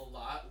combine it a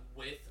lot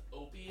with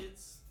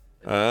opiates.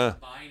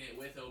 Combine it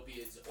with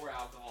opiates or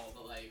alcohol,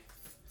 but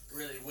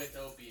really with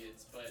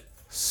opiates. But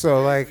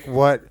so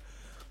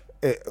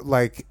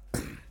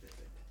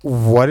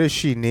what does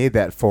she need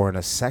that for in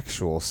a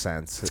sexual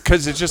sense?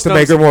 Because it just to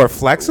make her more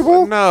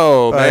flexible.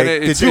 No, man.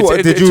 Did you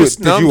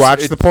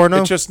watch the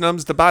porno? It just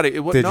numbs the body.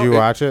 Did you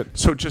watch it?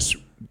 So just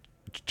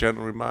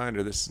general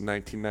reminder. This is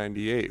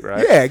 1998,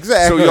 right? Yeah,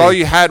 exactly. So all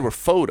you had were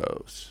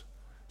photos.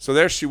 So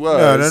there she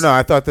was. No.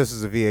 I thought this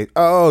was a V8.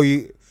 Oh,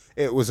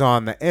 it was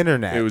on the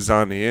internet. It was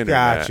on the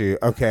internet. Got you.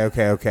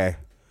 Okay.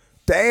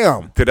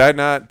 Damn. Did I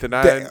not? Did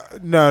I?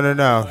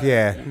 No.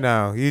 Yeah,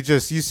 no. You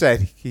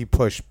said he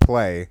pushed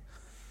play.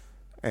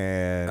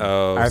 And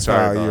I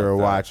thought you were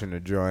watching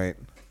a joint.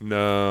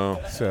 No,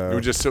 so we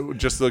were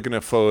just looking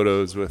at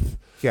photos with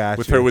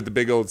her with the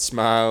big old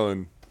smile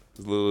and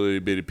the little itty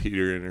bitty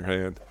Peter in her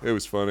hand. It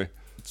was funny.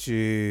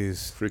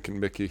 Jeez, freaking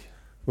Mickey.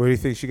 What do you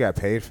think she got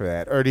paid for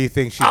that, or do you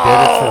think she did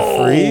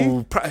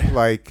it for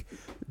free?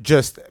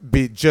 Just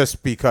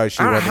because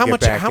she wanted to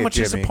get back at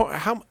Jimmy.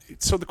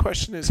 So the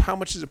question is, how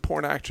much is a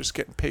porn actress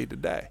getting paid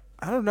today?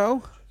 I don't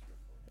know.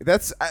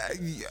 That's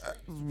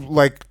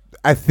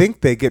I think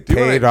they get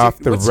paid off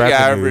the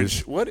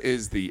revenues. What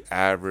is the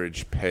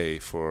average pay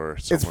for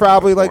someone it's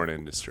probably in the porn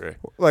industry?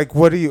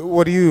 What is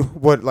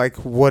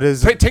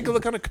Take a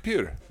look on a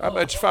computer. I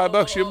bet you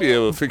 $5 you'll be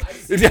able to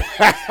figure.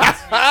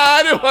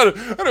 I don't want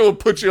to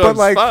put you on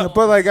the spot.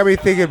 But I mean,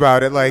 thinking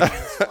about it,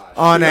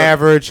 on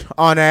average, shorty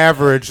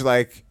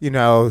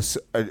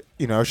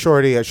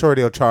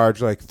will charge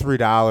 $3,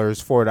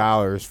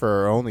 $4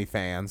 for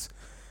OnlyFans.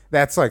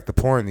 That's the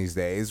porn these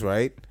days,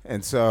 right?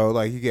 And so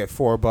you get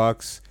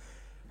 $4.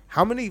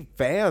 How many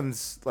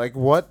fans?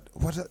 What?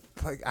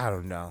 I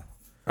don't know.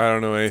 I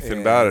don't know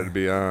anything about it, to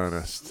be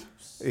honest.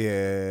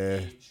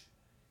 Yeah.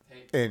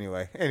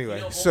 Anyway.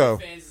 So.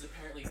 OnlyFans is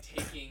apparently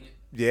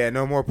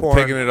no more porn.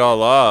 Taking it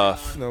all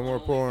off. No more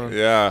porn.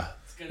 Yeah.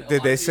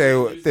 Did they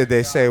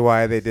say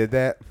why they did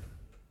that?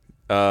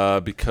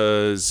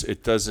 Because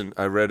it doesn't.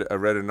 I read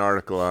an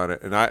article on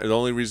it, and the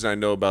only reason I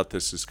know about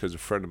this is because a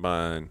friend of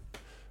mine.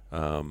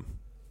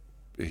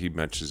 He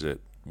mentions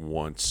it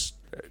once.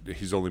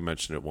 He's only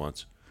mentioned it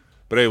once.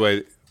 But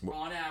anyway,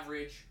 on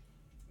average,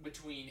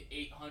 between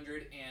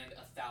 $800 and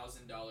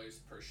 $1,000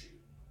 per shoot.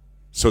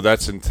 So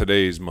that's in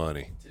today's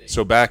money.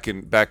 So back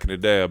in the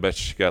day, I bet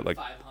she got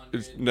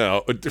 $500.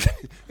 No,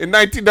 in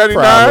 1999,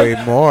 probably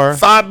more.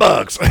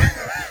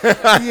 $5.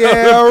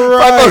 Yeah, My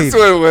right. looks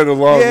went a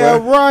long Yeah,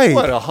 way. right.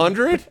 What,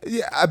 100?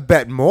 Yeah, I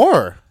bet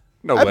more.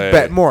 No I way.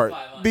 bet more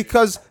 500.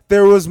 because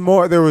there was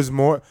more. There was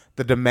more.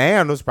 The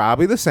demand was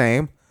probably the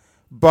same,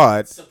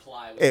 but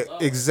Supply was lower.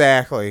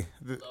 exactly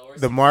Lower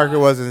the market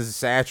supply. wasn't as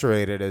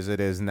saturated as it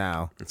is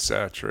now. It's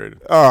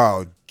saturated.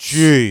 Oh,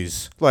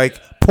 jeez! Like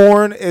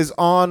porn is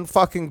on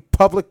fucking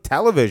public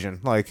television.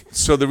 Like,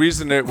 So the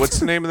reason that, what's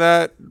the name of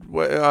that?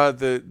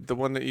 The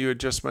one that you had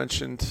just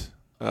mentioned?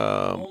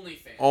 OnlyFans.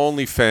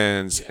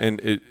 OnlyFans,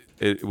 and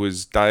it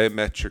was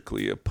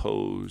diametrically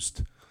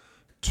opposed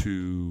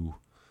to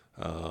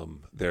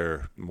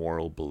their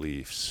moral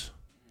beliefs,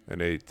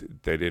 and they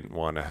didn't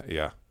want to.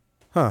 Yeah,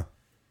 huh?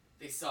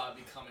 They saw it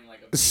becoming like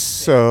a big it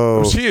So,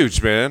 was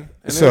huge, man.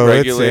 And so they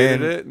it's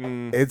regulated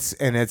in it,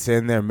 and it's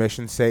in their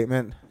mission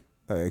statement.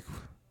 Like,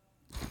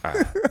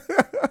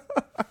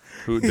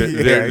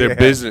 their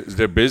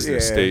business yeah,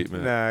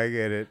 statement. Nah, I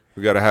get it.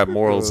 We got to have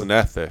morals Cool. and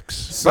ethics.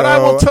 So- But I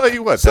will tell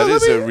you what, so that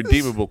let is a me-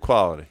 redeemable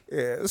quality.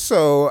 Yeah,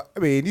 so I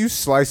mean, you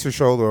slice your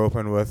shoulder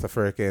open with a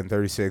freaking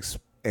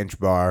 36-inch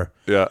bar,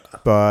 Yeah.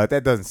 but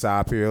that doesn't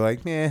stop you. You're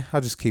like,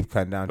 I'll just keep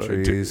cutting down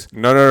trees.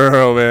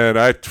 No,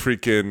 man.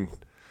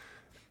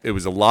 It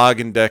was a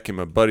logging deck in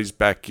my buddy's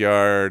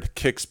backyard,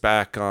 kicks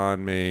back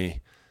on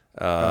me.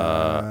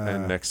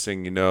 And next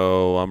thing you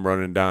know, I'm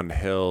running down the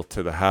hill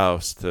to the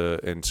house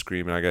and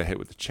screaming. I got hit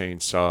with a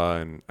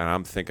chainsaw, and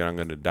I'm thinking I'm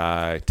going to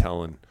die,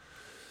 telling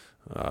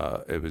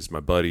it was my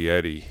buddy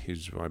Eddie.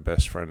 He's my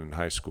best friend in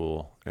high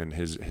school, and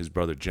his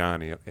brother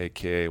Johnny,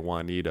 a.k.a.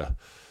 Juanita.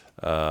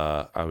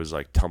 I was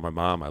like, tell my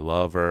mom I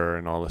love her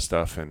and all this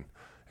stuff, and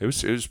it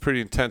was a pretty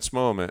intense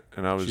moment.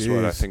 And I was,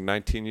 I think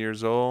 19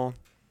 years old.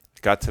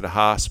 Got to the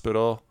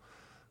hospital,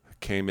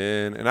 came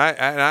in, and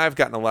I've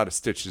gotten a lot of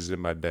stitches in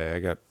my day. I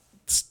got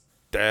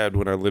stabbed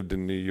when I lived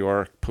in New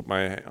York, put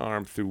my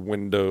arm through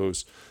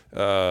windows.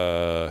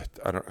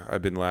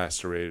 I've been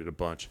lacerated a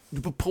bunch.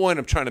 The point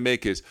I'm trying to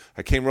make is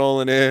I came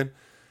rolling in.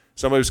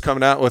 Somebody was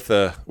coming out with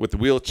the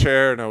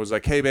wheelchair, and I was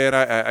like, hey, man,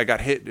 I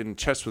got hit in the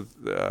chest with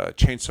a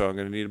chainsaw. I'm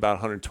going to need about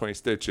 120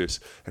 stitches.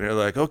 And they're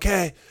like,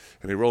 okay.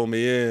 And they roll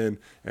me in,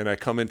 and I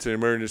come into the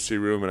emergency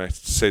room, and I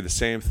say the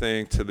same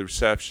thing to the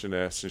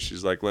receptionist, and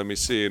she's like, let me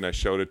see. And I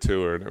showed it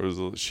to her, and it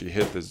was she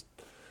hit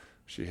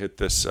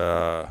this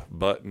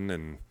button,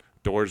 and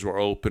doors were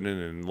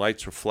opening, and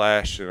lights were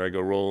flashing, and I go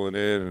rolling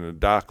in, and the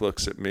doc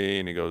looks at me,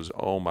 and he goes,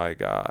 oh, my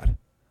God.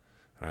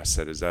 And I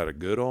said, is that a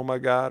good oh, my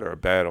God, or a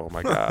bad oh,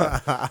 my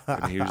God?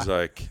 And he was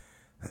like,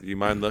 do you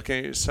mind looking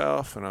at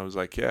yourself? And I was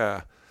like,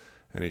 yeah.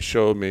 And he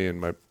showed me, and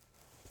my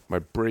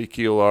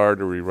brachial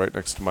artery right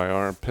next to my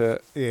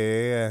armpit.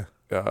 Yeah.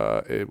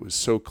 It was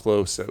so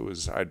close that it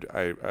was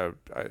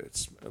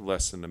it's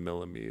less than a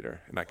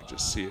millimeter, and I could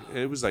just see it.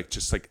 It was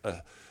just like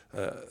a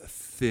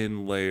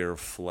thin layer of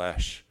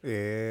flesh.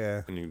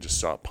 Yeah. And you just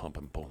saw it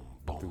pumping, boom,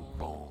 boom,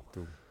 boom.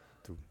 Doom.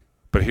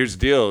 But here's the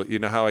deal. You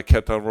know how I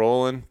kept on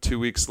rolling? 2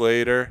 weeks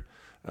later,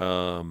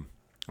 I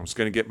was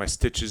going to get my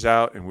stitches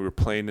out, and we were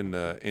playing in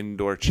the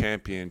indoor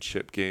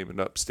championship game in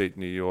upstate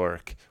New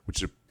York,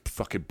 which is a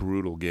fucking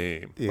brutal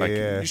game.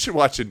 Yeah. You should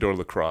watch indoor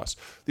lacrosse.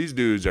 These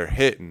dudes are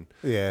hitting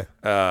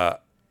and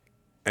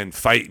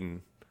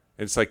fighting.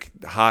 It's like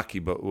hockey,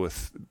 but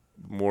with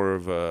more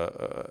of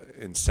a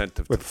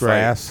incentive With to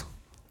grass. fight.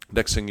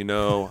 Next thing you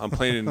know, I'm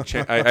playing in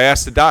I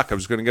asked the doc. I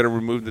was going to get her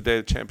removed the day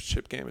of the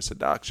championship game. I said,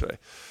 Doc,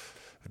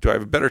 do I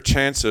have a better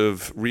chance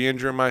of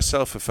re-injuring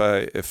myself if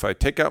I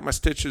take out my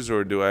stitches,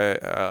 or do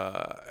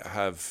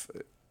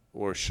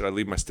or should I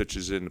leave my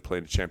stitches in to play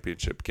in the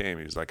championship game?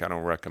 He was like, I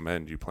don't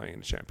recommend you playing in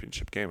the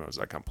championship game. I was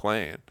like, I'm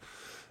playing.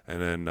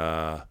 And then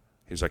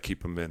he was like,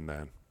 keep them in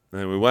then.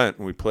 And then we went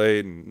and we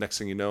played, and next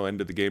thing you know, end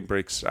of the game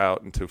breaks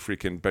out into a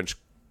freaking bench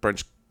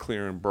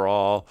clearing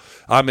brawl.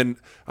 I'm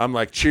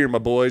like cheering my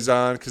boys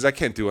on because I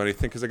can't do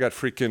anything because I got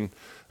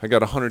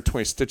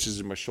 120 stitches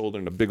in my shoulder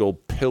and a big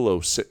old pillow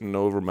sitting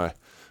over my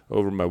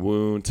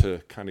wound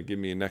to kind of give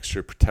me an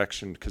extra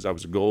protection because I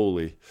was a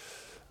goalie.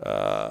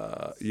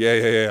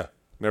 Yeah.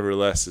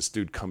 Nevertheless, this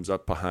dude comes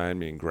up behind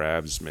me and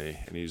grabs me,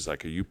 and he's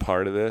like, are you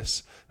part of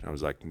this? And I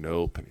was like,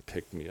 nope. And he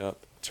picked me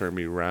up, turned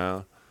me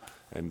around,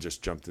 and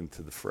just jumped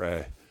into the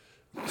fray.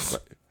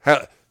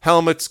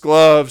 Helmets,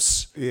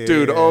 gloves,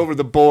 dude, over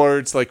the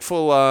boards, like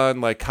full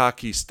on, like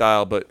hockey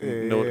style, but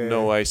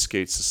no ice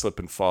skates to slip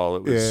and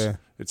fall.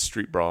 It's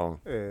street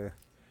brawling. Yeah.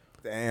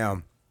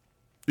 Damn.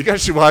 You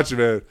guys should watch it,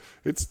 man.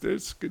 It's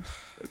good.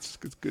 It's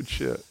good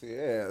shit.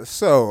 Yeah.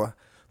 So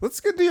let's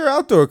get to your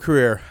outdoor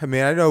career. I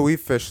mean, I know we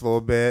fished a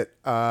little bit.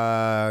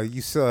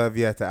 You still have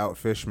yet to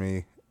outfish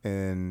me.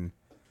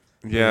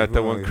 At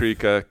that one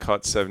creek, I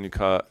caught 7.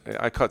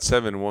 I caught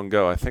 7 in one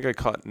go. I think I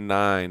caught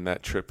 9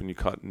 that trip, and you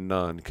caught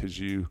none because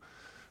you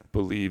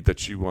believed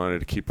that you wanted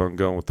to keep on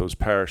going with those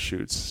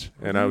parachutes.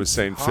 And I was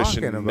saying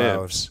fishing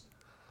nibs.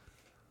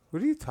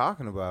 What are you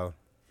talking about?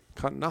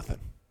 Caught nothing.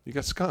 You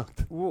got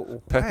skunked.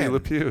 Pepe Le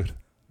Pew.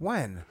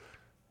 When?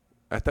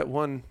 At that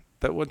one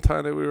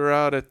time that we were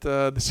out at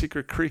the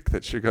secret creek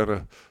that you're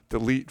gonna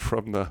delete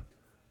from the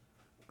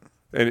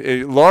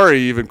And Laurie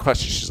even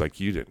questioned. She's like,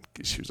 "You didn't?"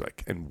 She was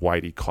like, "And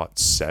Whitey caught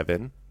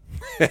 7."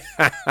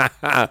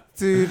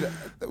 Dude,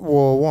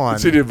 well, one,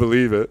 She didn't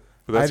believe it.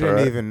 But I that's didn't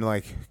all right. even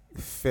like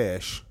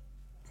fish,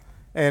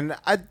 and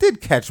I did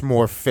catch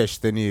more fish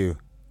than you.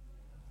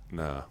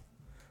 No.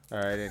 All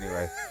right,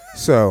 anyway.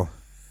 So,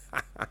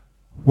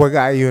 what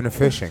got you into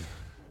fishing?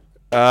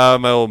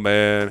 My old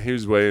man, he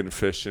was way into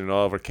fishing.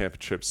 All of our camping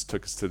trips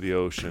took us to the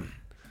ocean.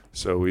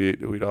 So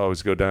we'd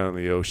always go down in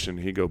the ocean.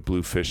 He'd go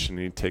blue fishing.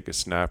 He'd take us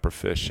snapper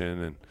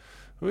fishing. And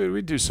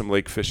we'd do some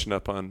lake fishing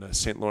up on the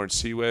St. Lawrence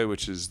Seaway,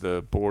 which is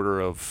the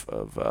border of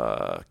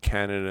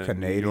Canada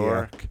and New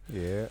York.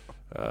 Yeah.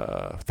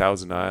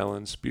 Thousand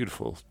Islands.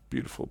 Beautiful,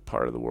 beautiful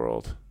part of the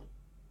world.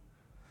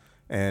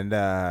 And,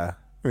 I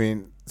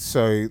mean,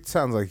 so it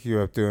sounds like you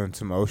were up doing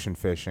some ocean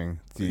fishing.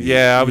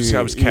 I was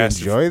you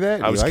casting. enjoy that?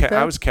 You like that?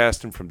 I was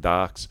casting from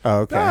docks. Oh,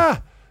 okay.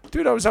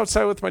 Dude, I was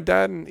outside with my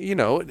dad, and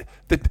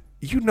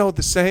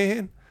the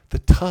saying, the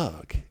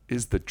tug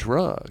is the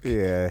drug.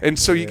 Yeah. And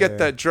so you get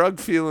that drug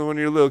feeling when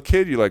you're a little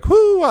kid. You're like,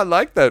 whoo, I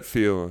like that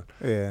feeling.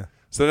 Yeah.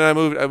 So then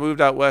I moved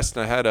out west,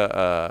 and I had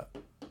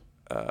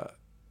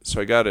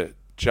so I got a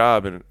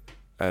job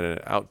at an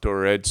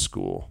outdoor ed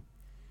school,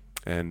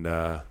 and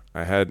I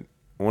had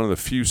one of the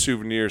few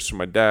souvenirs from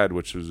my dad,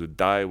 which was a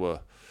Daiwa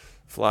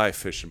fly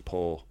fishing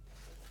pole.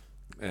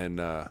 And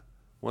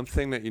one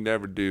thing that you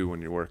never do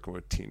when you're working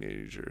with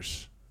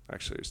teenagers,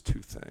 actually, there's 2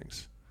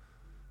 things.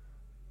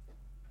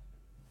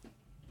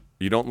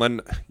 You don't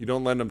lend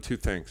them 2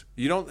 things.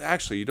 You don't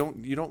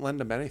lend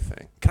them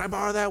anything. Can I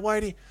borrow that,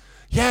 Whitey?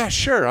 Yeah,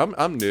 sure.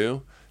 I'm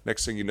new.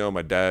 Next thing you know,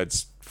 my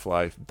dad's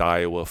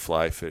Daiwa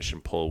fly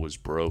fishing pole was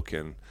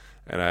broken.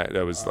 And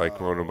that was like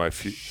one of my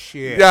few.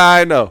 Shit. Yeah,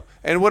 I know.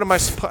 And what am I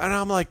supposed? And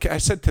I'm like, I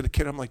said to the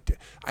kid, I'm like,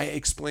 I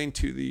explained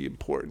to the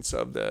importance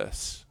of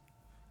this.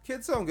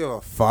 Kids don't give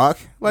a fuck.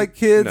 Like,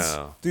 kids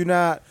No. do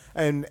not.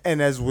 And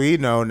as we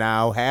know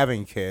now,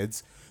 having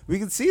kids, we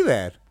can see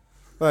that.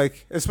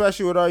 Like,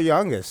 especially with our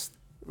youngest.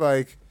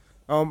 Like,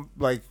 Oh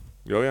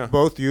yeah.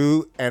 both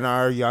you and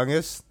our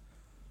youngest,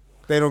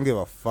 they don't give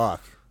a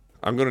fuck.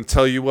 I'm gonna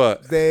tell you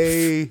what.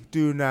 They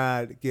do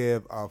not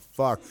give a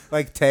fuck.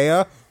 Like,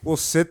 Taya will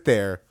sit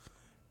there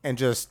and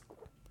just,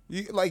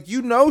 she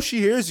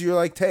hears you. You're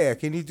like, Taya,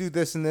 can you do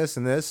this and this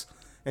and this?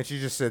 And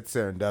she just sits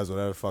there and does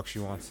whatever the fuck she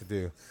wants to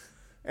do.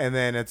 And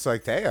then it's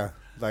like, Taya,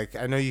 like,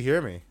 I know you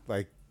hear me.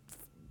 Like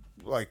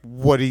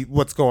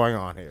what's going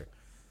on here?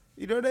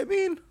 You know what I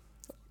mean?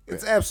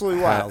 It's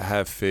absolutely wild.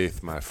 Have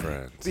faith, my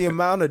friend. The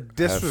amount of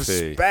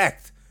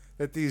disrespect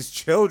that these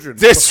children.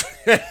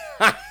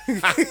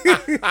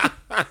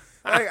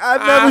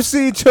 I've never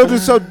seen children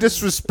so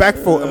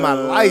disrespectful in my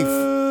life,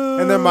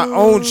 and they're my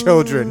own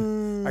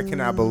children. I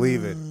cannot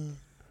believe it.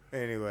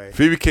 Anyway,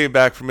 Phoebe came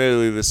back from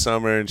Italy this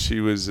summer, and she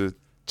was a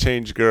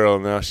changed girl.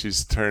 Now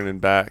she's turning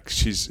back.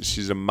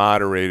 She's a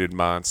moderated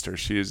monster.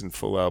 She isn't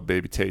full out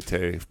baby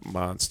Tay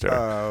monster.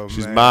 Oh,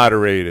 she's man.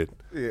 moderated.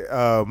 Yeah,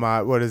 oh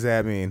my! What does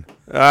that mean?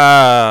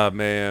 Ah,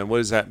 man, what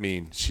does that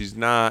mean? She's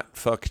not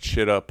fucking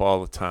shit up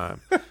all the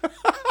time.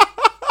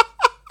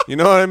 You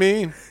know what I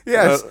mean?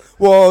 Yes.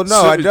 Well,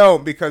 no, I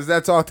don't, because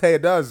that's all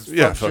Taya does.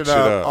 Yeah, fuck shit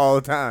up all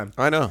the time.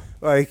 I know.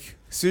 Like,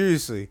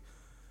 seriously,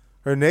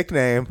 her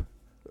nickname,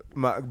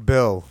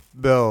 Bill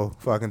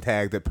fucking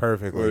tagged it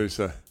perfectly. What do you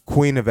say?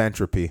 Queen of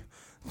Entropy.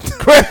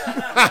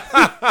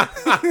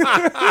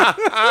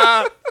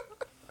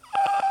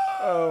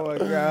 Oh my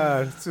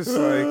god! It's just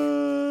like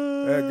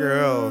that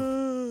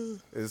girl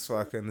is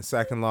fucking the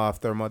second law of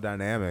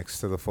thermodynamics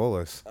to the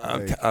fullest.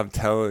 I'm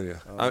telling you,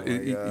 Oh my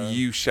God.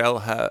 you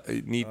shall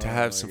need to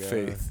have some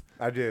faith.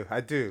 I do,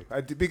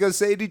 because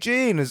Sadie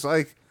Jean is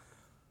like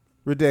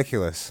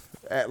ridiculous.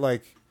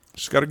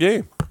 She's got a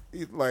game.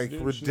 Like She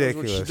knows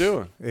ridiculous. what she's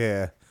doing.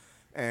 Yeah,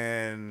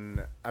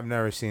 and I've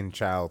never seen a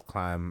child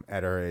climb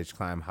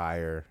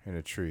higher in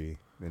a tree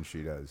than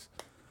she does.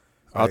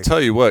 I'll Like,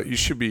 tell you what, you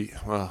should be.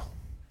 Well,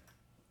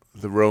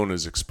 the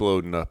Rona's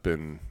exploding up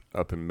in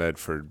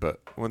Medford,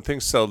 but when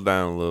things settle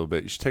down a little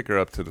bit, you should take her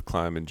up to the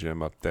climbing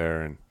gym up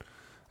there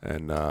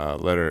and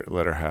let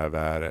her have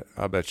at it.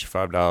 I'll bet you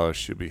 $5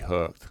 she'll be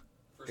hooked.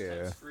 First Yeah.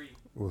 time's free.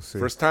 We'll see.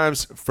 First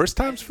time's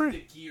Renting free.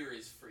 The gear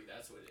is free.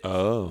 That's what it is.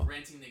 Oh.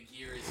 Renting the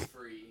gear is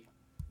free.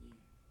 You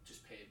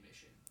just pay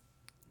admission.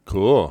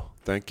 Cool.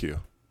 Thank you.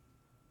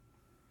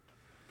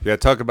 Yeah,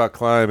 talk about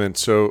climbing.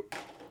 So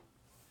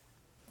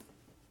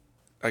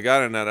I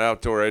got in that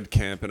outdoor ed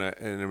camp, and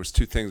there was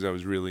 2 things I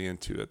was really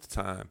into at the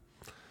time.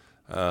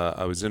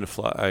 I was into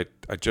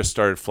I just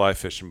started fly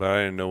fishing, but I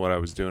didn't know what I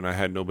was doing. I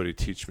had nobody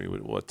teach me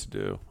what to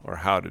do or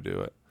how to do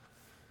it.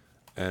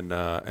 And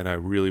I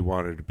really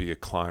wanted to be a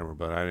climber,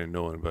 but I didn't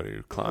know anybody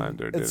who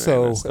climbed or did any of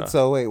that stuff.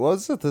 So wait, what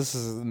is it? This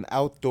is an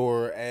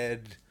outdoor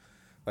ed,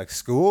 like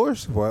school or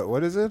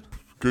what is it?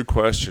 Good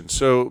question.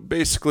 So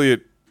basically,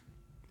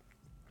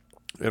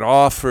 it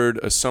offered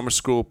a summer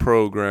school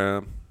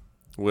program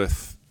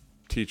with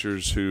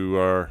teachers who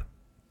are,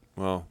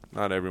 well,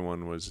 not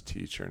everyone was a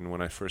teacher. And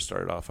when I first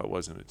started off, I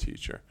wasn't a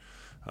teacher.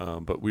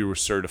 But we were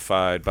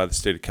certified by the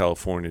state of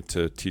California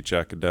to teach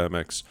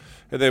academics.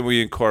 And then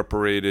we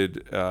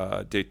incorporated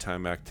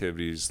daytime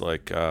activities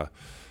like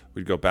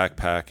we'd go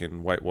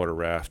backpacking, whitewater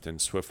rafting,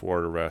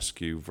 swiftwater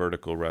rescue,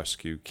 vertical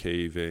rescue,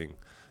 caving.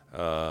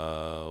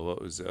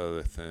 What was the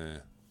other thing?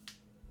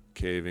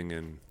 Caving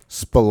and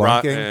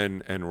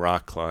spelunking and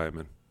rock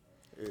climbing.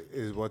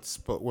 is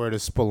where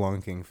does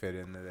spelunking fit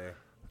in today?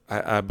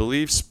 I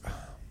believe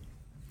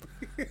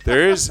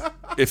there is.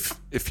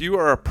 If you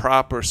are a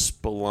proper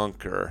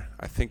spelunker,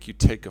 I think you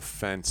take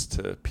offense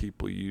to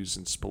people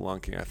using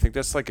spelunking. I think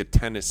that's like a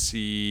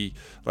Tennessee,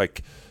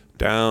 like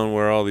down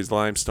where all these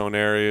limestone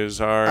areas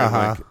are. Uh-huh.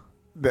 Like,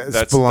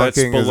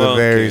 Spelunking is a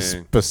very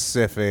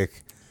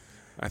specific.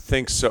 I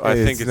think so.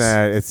 I think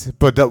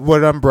But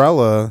what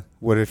umbrella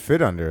would it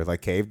fit under?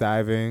 Like cave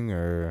diving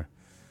or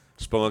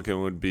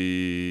spelunking would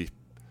be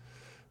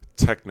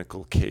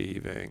technical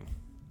caving.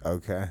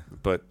 Okay.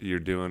 But you're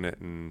doing it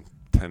in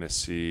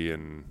Tennessee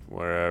and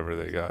wherever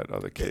they got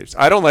other caves.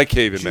 I don't like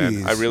caving,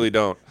 man. I really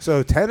don't.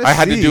 So Tennessee, I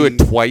had to do it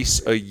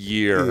twice a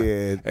year.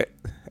 Yeah.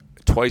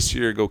 Twice a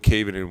year, go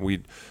caving, and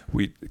we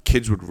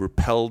kids would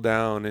rappel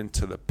down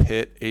into the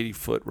pit,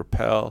 80-foot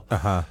rappel.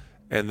 Uh-huh.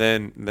 And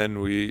then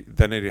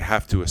they'd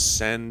have to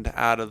ascend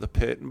out of the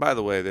pit. And by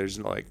the way, there's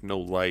like no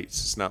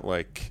lights. It's not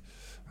like,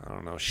 I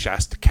don't know,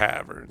 Shasta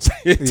Caverns.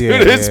 It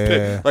is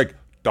pit, like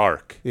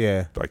dark.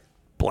 Yeah. Like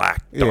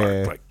black,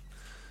 dark. Like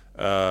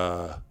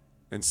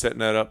and setting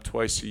that up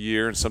twice a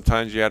year. And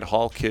sometimes you had to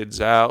haul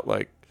kids out.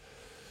 Like,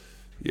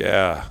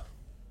 yeah,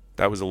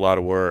 that was a lot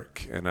of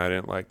work, and I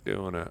didn't like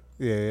doing it.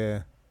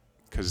 Yeah.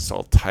 Because it's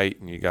all tight,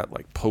 and you got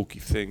like pokey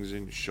things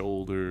in your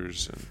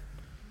shoulders. And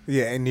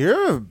yeah, and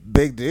you're a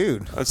big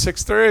dude. I'm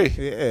 6'3".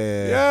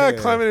 Yeah.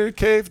 Climbing in a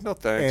cave, no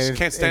thanks. And,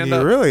 Can't stand and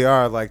up. You really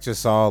are like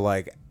just all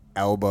like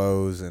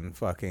elbows and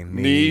fucking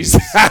knees.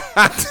 Like,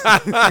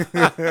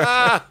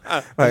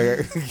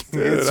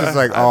 it's just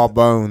like all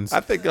bones. I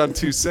think I'm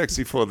too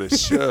sexy for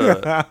this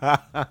shit.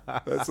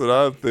 That's what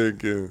I'm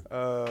thinking.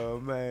 Oh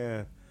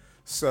man.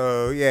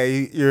 So yeah,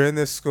 you're in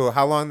this school.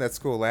 How long that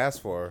school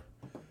last for?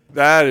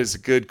 That is a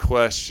good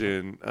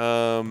question.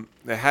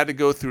 They had to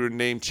go through a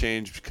name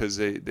change because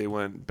they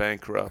went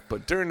bankrupt.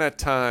 But during that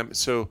time,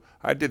 so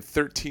I did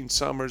 13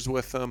 summers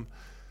with them,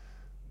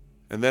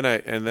 and then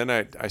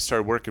I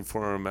started working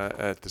for them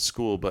at the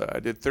school. But I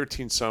did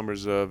 13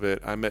 summers of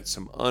it. I met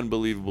some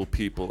unbelievable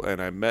people,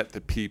 and I met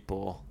the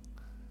people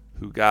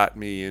who got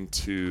me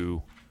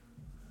into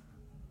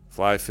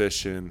fly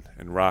fishing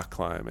and rock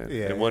climbing.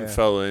 Yeah, and one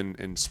fella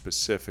in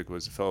specific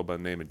was a fellow by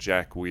the name of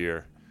Jack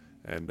Weir.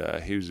 And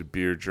he was a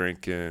beer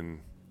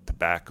drinking,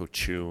 tobacco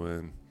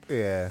chewing,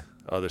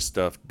 other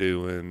stuff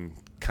doing,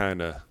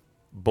 kind of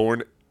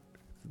born.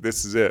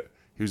 This is it.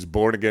 He was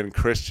born again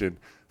Christian,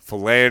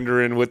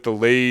 philandering with the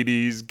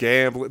ladies,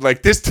 gambling.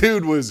 Like, this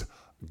dude was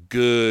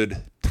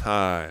good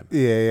time.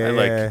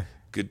 Yeah.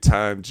 Good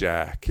time,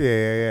 Jack.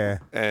 Yeah.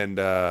 And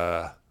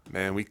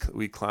man,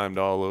 we climbed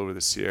all over the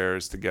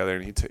Sierras together,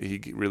 and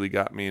he really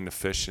got me into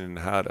fishing and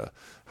how to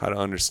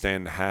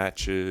understand the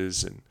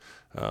hatches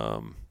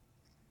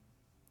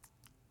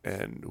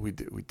and we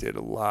did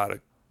a lot of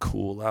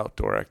cool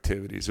outdoor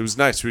activities. It was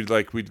nice.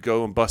 We'd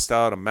go and bust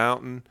out a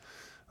mountain,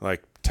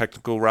 like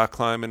technical rock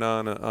climbing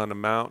on a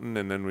mountain,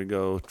 and then we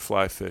go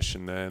fly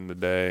fishing the end of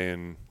the day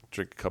and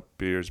drink a couple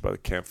beers by the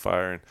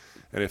campfire.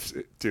 And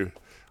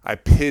I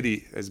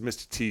pity, as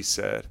Mr. T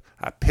said,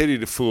 I pity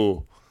the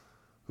fool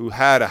who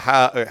had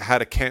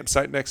a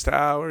campsite next to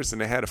ours, and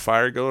they had a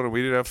fire going, and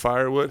we didn't have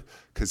firewood,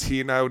 because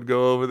he and I would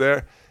go over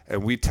there.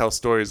 And we tell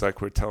stories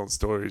like we're telling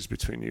stories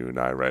between you and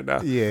I right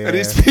now. Yeah. And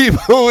these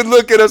people would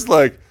look at us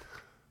like,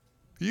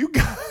 you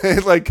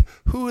guys, like,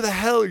 who the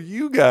hell are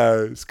you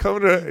guys?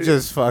 Coming to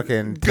just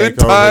fucking good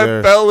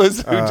time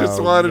fellas who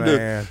just wanted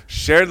to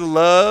share the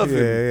love.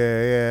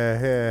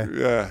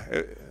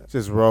 Yeah.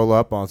 Just roll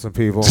up on some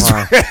people,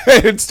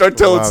 and start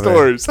telling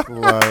stories.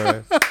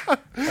 Love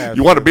it.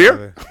 You want a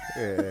beer?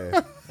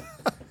 Yeah.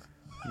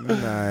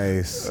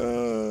 Nice.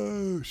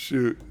 Oh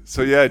shoot!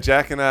 So yeah,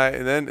 Jack and I,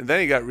 and then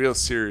he got real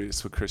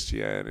serious with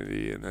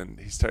Christianity, and then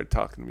he started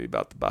talking to me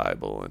about the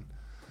Bible and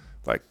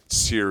like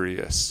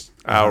serious,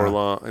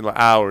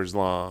 hours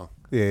long.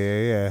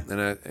 Yeah.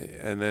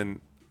 And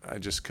then I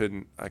just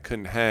couldn't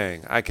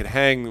hang. I could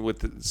hang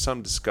with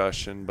some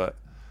discussion, but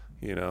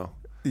you know.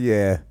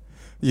 Yeah.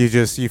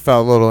 You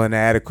felt a little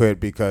inadequate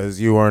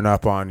because you weren't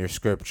up on your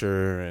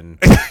scripture and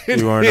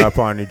you weren't up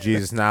on your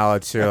Jesus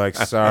knowledge. So you're like,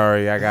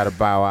 sorry, I got to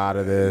bow out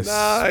of this.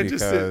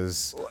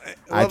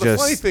 The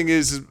funny thing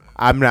is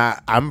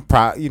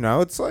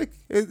it's like,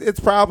 it's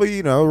probably,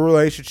 a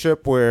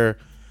relationship where,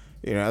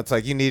 it's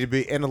like you need to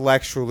be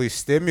intellectually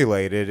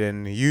stimulated,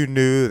 and you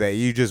knew that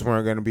you just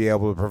weren't going to be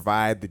able to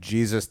provide the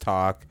Jesus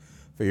talk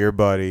for your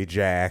buddy,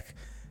 Jack,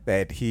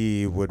 that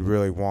he would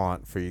really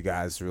want for you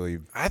guys to really.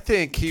 I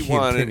think he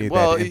wanted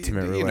that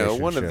intimate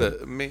relationship. One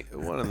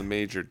of the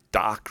major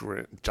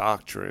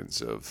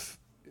doctrines of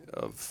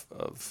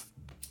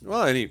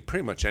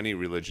pretty much any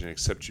religion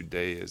except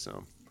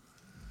Judaism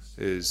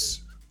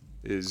is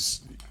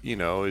is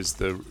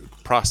the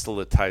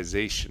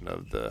proselytization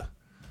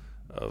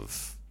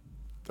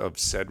of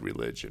said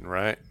religion,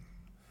 right?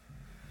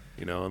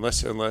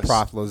 Unless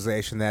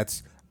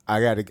Proselytization.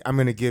 I'm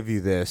going to give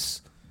you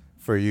this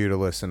for you to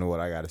listen to what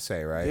I got to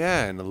say, right?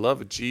 yeah, and the love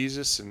of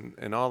Jesus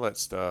and all that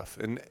stuff,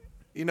 and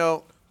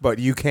But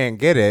you can't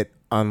get it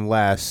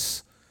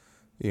unless,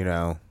 you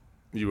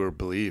were a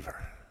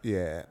believer.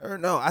 Yeah, or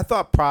no, I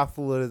thought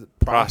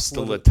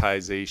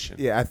Proselytization.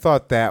 Yeah, I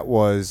thought that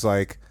was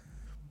like,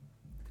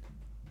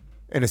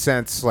 in a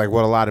sense, like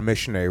what a lot of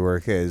missionary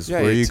work is,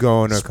 Yeah, where you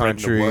go in a spreading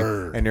the country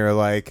word. and you're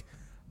like,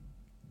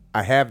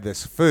 I have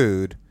this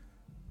food,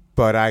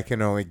 but I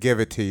can only give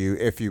it to you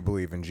if you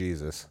believe in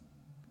Jesus.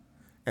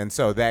 And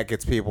so that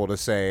gets people to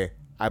say,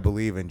 I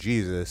believe in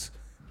Jesus,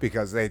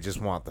 because they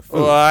just want the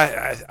food.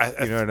 Well,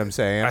 you know what I'm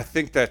saying? I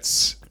think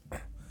that's...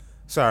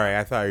 Sorry,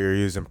 I thought you were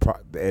using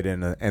it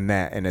in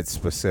its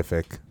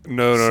specific.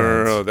 No.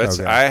 sense. That's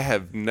Okay. I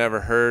have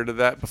never heard of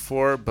that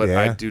before, but Yeah.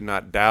 I do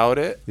not doubt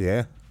it.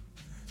 Yeah,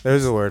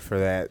 there's a word for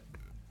that.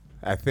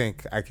 I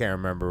can't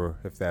remember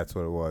if that's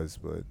what it was,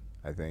 but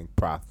I think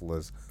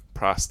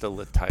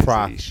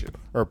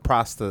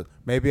Proselytization.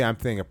 Maybe I'm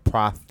thinking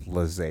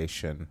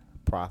proselytization.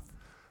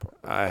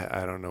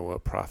 I don't know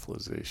what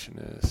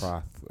proselytization is.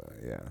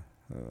 Yeah.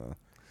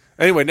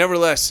 Anyway,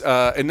 nevertheless,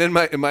 and then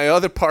my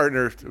other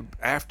partner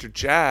after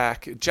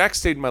Jack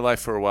stayed in my life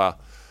for a while,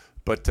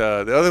 but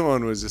the other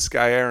one was this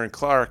guy Aaron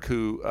Clark,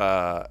 who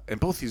and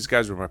both these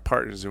guys were my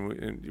partners,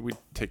 and we'd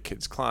take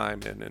kids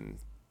climbing and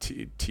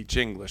teach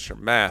English or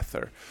math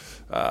or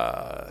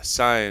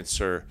science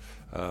or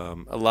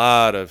a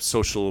lot of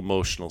social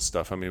emotional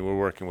stuff. I mean, we're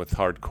working with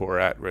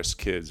hardcore at-risk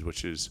kids,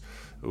 which is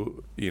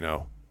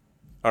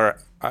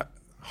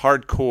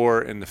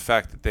hardcore in the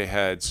fact that they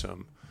had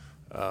some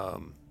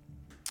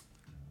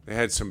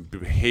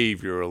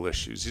behavioral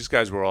issues. These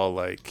guys were all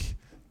like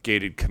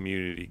gated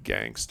community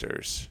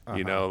gangsters,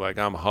 like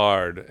I'm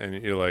hard,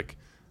 and you're like,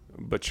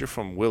 but you're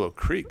from Willow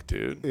Creek,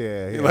 dude.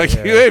 You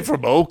ain't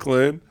from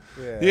Oakland.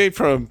 Yeah. You ain't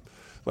from,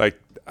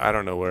 like, I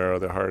don't know where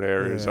other hard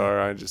areas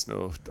are. I just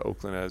know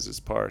Oakland has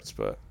its parts,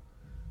 but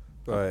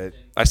I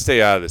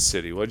stay out of the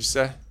city. What'd you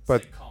say?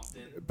 But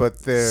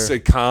they're Say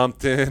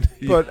Compton.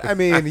 But I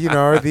mean,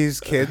 are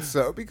these kids?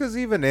 Because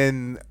even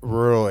in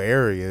rural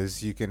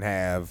areas, you can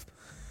have,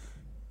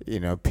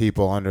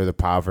 people under the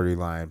poverty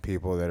line,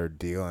 people that are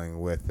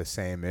dealing with the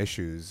same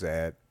issues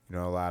that a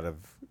lot of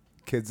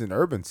kids in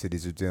urban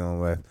cities are dealing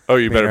with. Oh,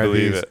 you better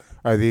believe it.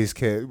 Are these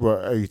kids?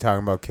 Are you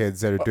talking about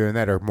kids that are doing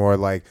that, or more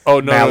like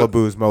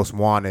Malibu's Most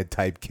Wanted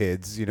type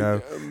kids?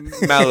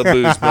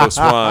 Malibu's Most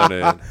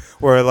Wanted,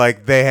 where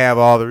like they have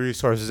all the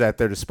resources at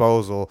their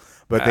disposal,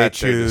 but they At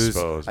their choose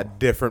disposal. a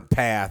different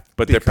path.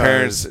 but their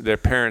parents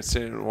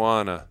didn't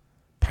want to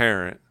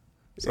parent,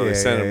 so they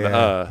sent them to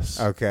us.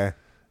 Okay.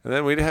 And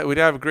then we'd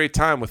have a great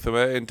time with them.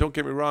 And don't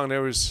get me wrong,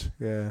 there was,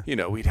 Yeah.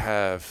 we'd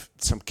have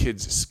some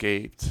kids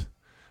escaped.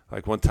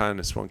 Like one time,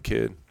 this one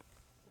kid,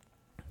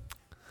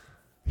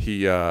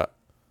 he wanted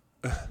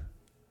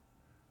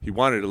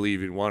to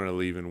leave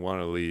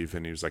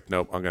and he was like,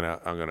 nope, I'm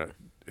gonna.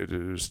 It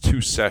was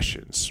 2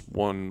 sessions,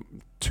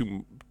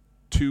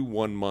 two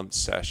 1 month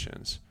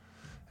sessions,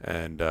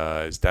 and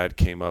his dad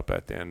came up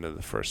at the end of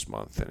the first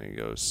month and he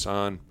goes,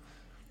 son,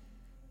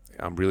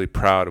 I'm really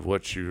proud of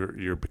what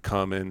you're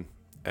becoming,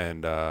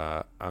 and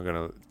I'm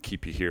gonna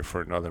keep you here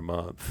for another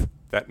month.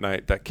 That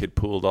night, that kid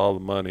pooled all the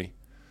money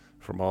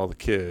from all the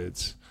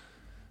kids,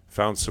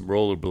 found some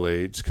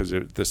rollerblades, because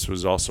this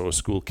was also a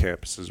school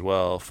campus as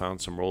well,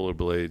 found some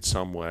rollerblades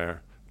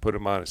somewhere, put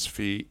him on his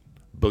feet,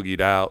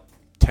 boogied out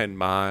 10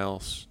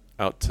 miles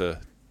out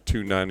to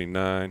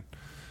 299,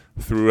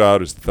 threw out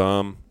his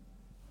thumb,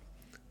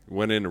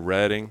 went into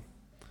Reading,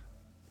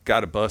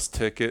 got a bus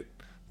ticket,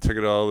 took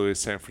it all the way to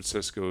San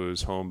Francisco. He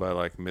was home by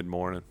like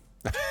mid-morning.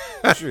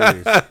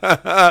 Jeez.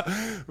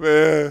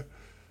 Man,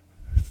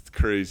 it's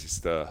crazy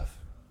stuff.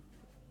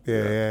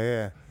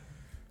 Yeah.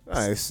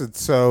 Nice.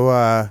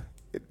 So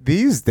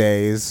these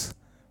days,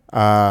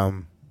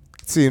 it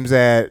seems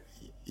that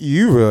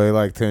you really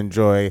like to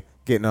enjoy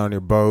getting on your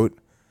boat,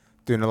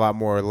 doing a lot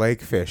more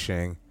lake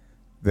fishing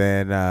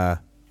than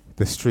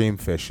the stream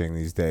fishing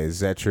these days. Is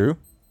that true?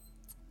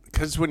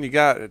 Because when you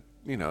got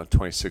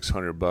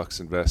 $2,600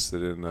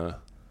 invested in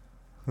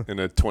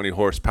a 20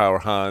 horsepower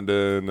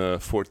Honda and a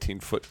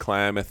 14-foot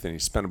Klamath, and you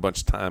spend a bunch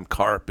of time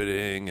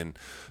carpeting and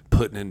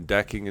putting in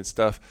decking and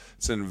stuff,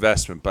 it's an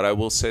investment. But I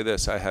will say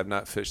this: I have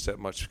not fished that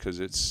much because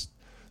this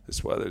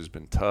weather's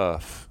been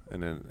tough,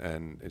 and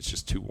it's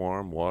just too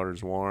warm.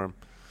 Water's warm.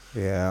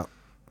 Yeah.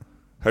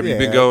 Have you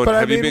been going? But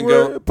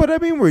I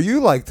mean, where you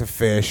like to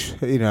fish,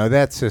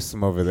 that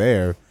system over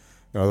there,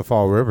 the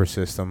Fall River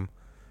system.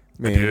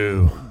 I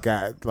do.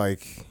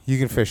 You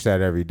can fish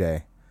that every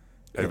day.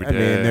 Every I day.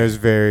 mean, there's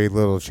very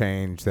little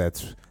change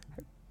that's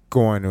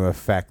going to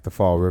affect the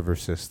Fall River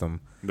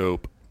system.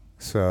 Nope.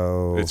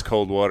 So it's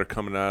cold water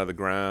coming out of the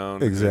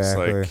ground.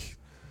 Exactly.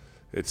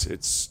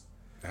 It's.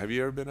 Have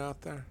you ever been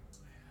out there?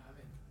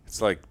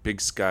 It's like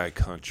big sky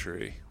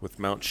country with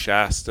Mount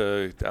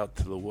Shasta out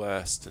to the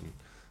west, and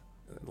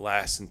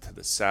Lassen to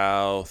the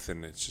south,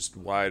 and it's just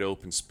wide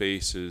open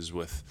spaces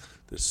with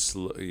this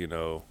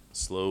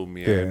slow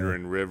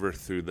meandering river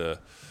through the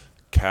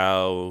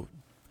cow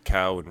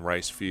and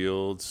rice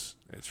fields.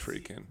 It's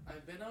freaking.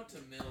 I've been out to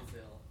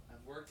Millville.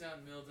 I've worked out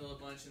in Millville a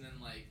bunch, and then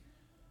like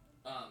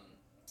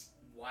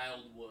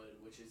Wildwood,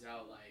 which is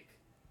out like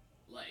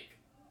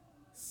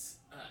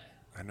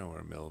I know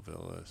where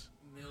Millville is.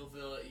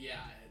 Millville, yeah,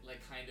 like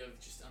kind of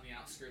just on the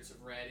outskirts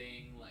of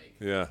Reading, like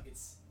yeah.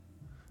 It's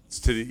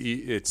to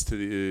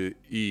the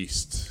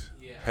east.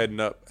 Yeah.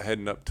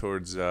 Heading up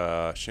towards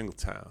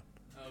Shingletown.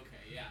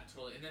 Okay, yeah,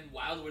 totally. And then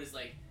Wildwood is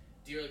like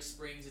Deer Lake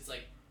Springs. It's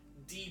like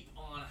deep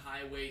on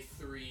Highway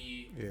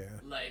 3. Yeah.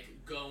 Like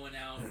going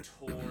out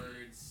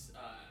towards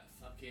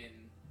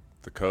fucking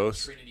the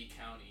coast. Trinity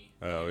County.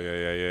 Oh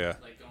yeah.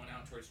 Like going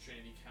out towards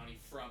Trinity County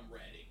from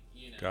Reading.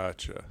 You know.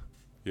 Gotcha.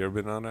 You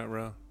ever been on that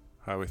road?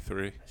 Highway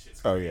 3? That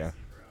shit's Oh crazy, yeah.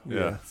 bro.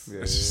 Yeah.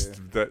 It's just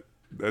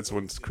that's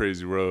one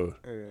crazy road.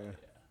 Yeah.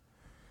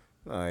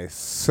 Nice.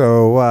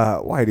 So,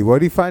 Whitey, what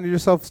do you find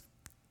yourself?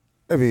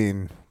 I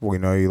mean, we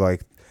know you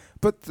like,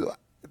 but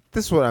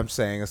this is what I'm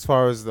saying. As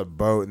far as the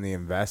boat and the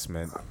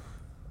investment,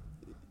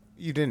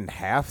 you didn't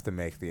have to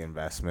make the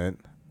investment.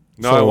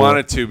 No, So, I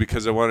wanted to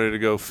because I wanted to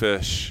go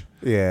fish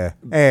Yeah,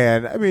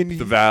 and I mean,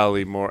 the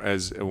valley more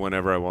as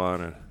whenever I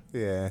wanted.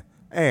 yeah,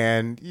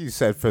 and you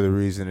said for the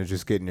reason of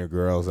just getting your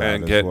girls out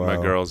And as getting well.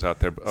 my girls out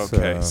there.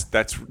 Okay, So-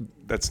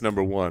 that's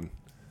number one.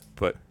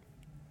 But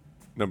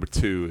number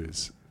 2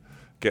 is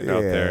getting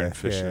out there and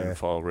fishing in the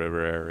Fall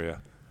River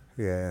area.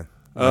 Yeah.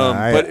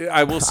 But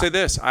I will say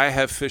this. I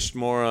have fished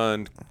more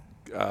on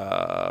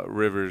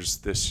rivers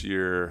this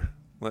year.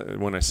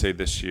 When I say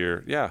this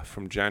year,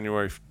 from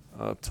January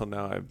up till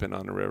now, I've been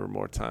on the river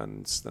more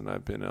times than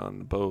I've been on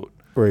the boat.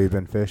 Where you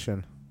been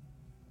fishing?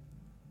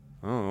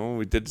 Oh,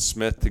 we did the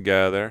Smith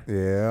together.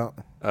 Yeah.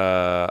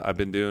 I've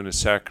been doing a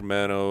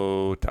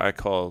Sacramento. I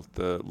call it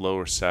the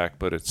lower Sac,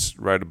 but it's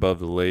right above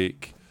the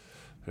lake.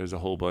 There's a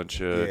whole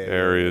bunch of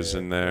areas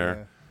in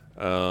there.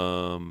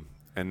 Yeah.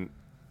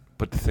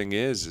 But the thing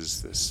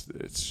is this.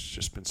 It's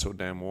just been so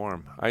damn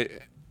warm.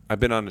 I've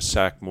been on the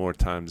Sac more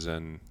times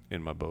than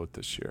in my boat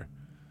this year.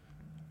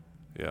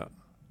 Yeah.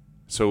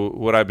 So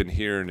what I've been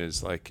hearing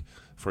is, like,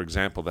 for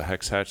example, the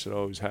hex hatch that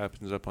always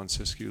happens up on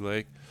Siskiyou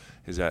Lake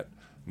is that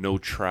no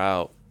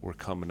trout were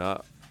coming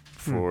up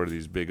for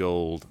these big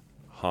old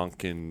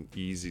honking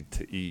easy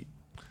to eat.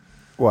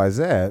 Why is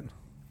that?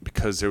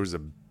 Because there was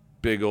a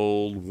big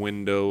old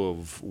window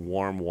of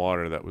warm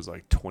water that was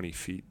like 20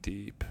 feet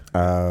deep.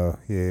 Oh,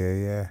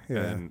 yeah.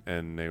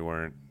 And they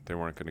weren't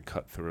going to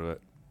cut through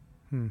it.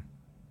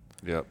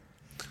 Yep.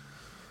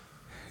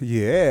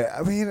 Yeah,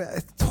 I mean,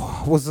 I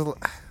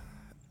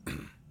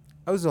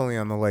was only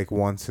on the lake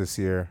once this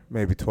year,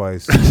 maybe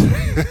twice.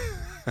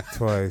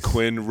 Twice.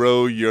 Quinn,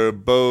 row your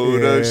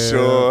boat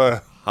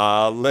ashore.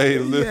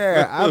 Hallelujah.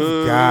 Yeah,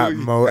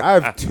 I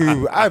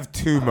have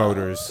two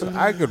motors.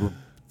 I could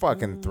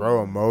fucking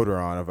throw a motor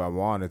on if I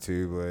wanted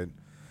to, but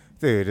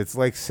dude, it's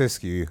Lake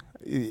Siskiyou.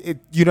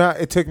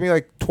 It took me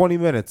like 20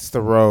 minutes to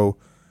row.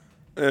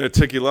 And it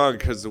took you long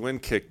because the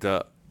wind kicked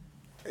up.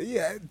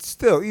 Yeah,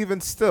 even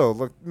still,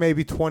 look,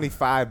 maybe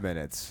 25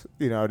 minutes,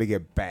 to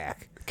get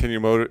back. Do your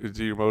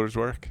motors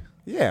work?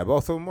 Yeah,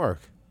 both of them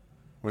work.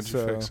 When'd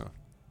you fix them?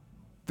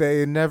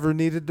 They never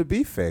needed to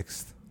be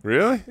fixed.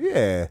 Really?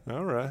 Yeah.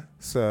 All right.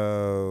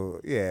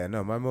 So, yeah,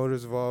 no, my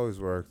motors have always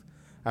worked.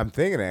 I'm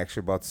thinking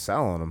actually about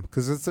selling them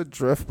because it's a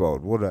drift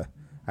boat.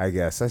 I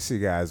guess I see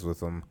guys with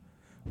them.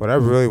 What I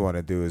really want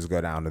to do is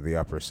go down to the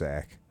upper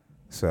Sac.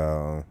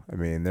 So, I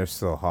mean, there's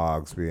still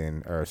hogs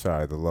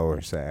the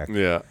lower Sac.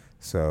 Yeah.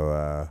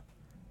 So,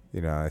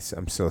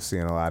 I'm still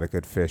seeing a lot of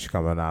good fish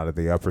coming out of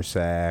the upper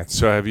Sac.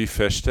 So have you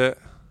fished it?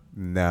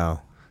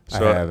 No,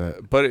 so, I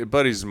haven't.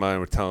 Buddies of mine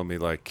were telling me,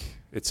 like,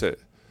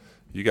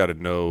 you got to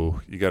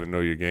know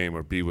your game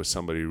or be with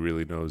somebody who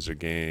really knows their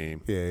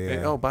game. Yeah.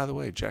 And, oh, by the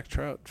way, Jack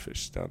Trout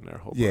fishes down there a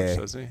whole bunch,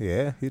 doesn't he?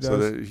 Yeah, he does. So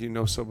that you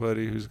know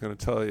somebody who's going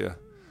to tell you.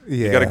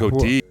 Yeah. You got to go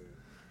deep.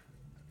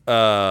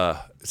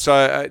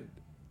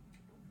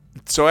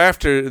 So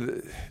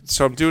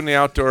I'm doing the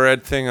outdoor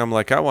ed thing. I'm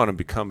like, I want to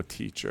become a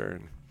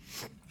teacher.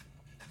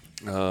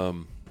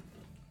 And,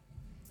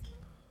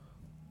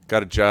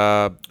 got a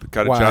job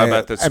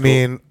at that school. I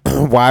mean,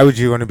 why would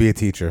you want to be a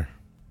teacher?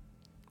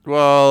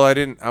 Well,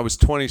 I was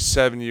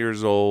 27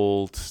 years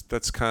old.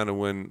 That's kind of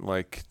when,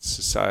 like,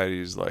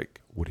 society is like,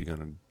 what are you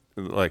going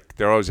to, like,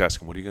 they're always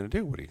asking, what are you going to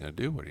do? What are you going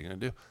to do? What are you going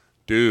to do?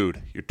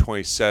 Dude, you're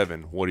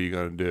 27. What are you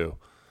going to do?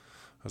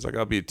 I was like,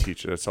 I'll be a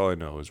teacher. That's all I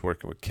know is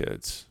working with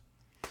kids.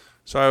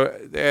 So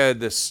they had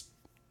this.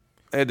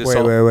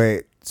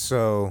 Wait.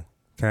 So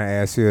can I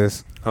ask you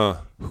this? Huh?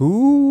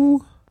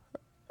 Who?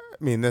 I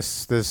mean,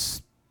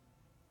 this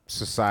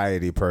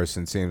society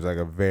person seems like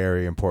a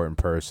very important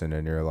person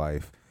in your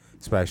life,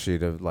 especially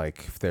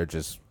if they're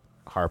just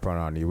harping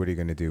on you. What are you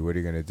gonna do? What are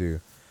you gonna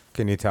do?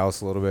 Can you tell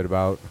us a little bit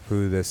about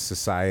who this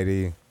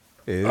society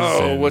is?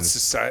 Oh, what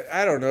society?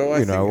 I don't know.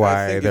 I think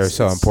why they're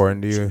so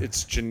important to you.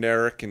 It's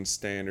generic and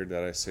standard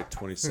that I say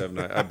 27.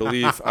 I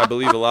believe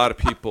a lot of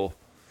people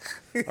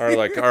are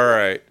like, all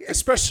right,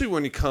 especially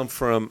when you come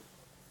from.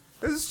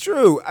 This is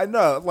true. I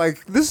know.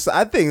 Like this,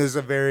 I think this is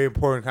a very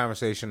important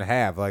conversation to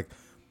have. Like,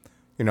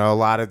 a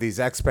lot of these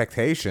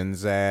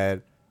expectations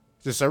that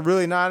just are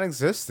really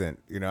non-existent.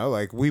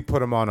 Like we put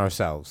them on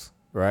ourselves,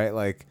 right?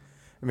 Like,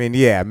 I mean,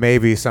 yeah,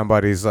 maybe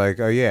somebody's like,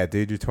 oh yeah,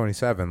 dude, you're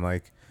 27.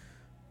 Like,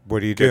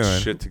 what are you Get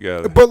doing? shit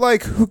together. But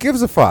like, who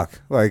gives a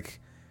fuck? Like,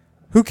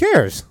 who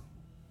cares?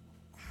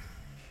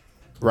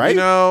 Right?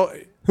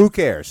 Who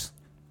cares?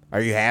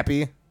 Are you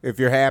happy? If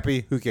you're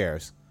happy, who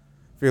cares?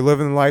 If you're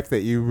living the life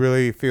that you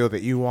really feel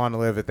that you want to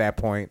live at that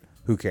point,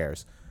 who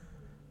cares?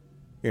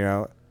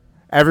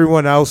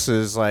 Everyone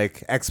else's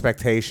like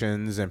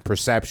expectations and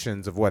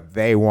perceptions of what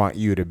they want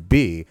you to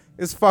be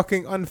is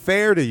fucking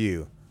unfair to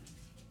you.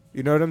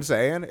 You know what I'm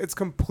saying? It's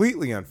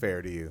completely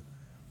unfair to you.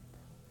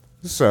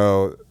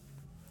 So,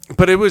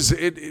 but it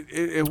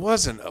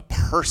wasn't a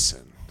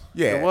person.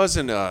 Yeah, it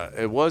wasn't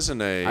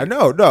a. I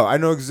know. No, I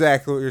know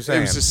exactly what you're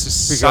saying. It was a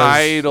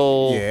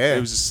societal. Yeah. It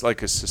was just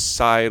like a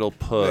societal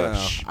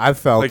push. I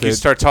felt like you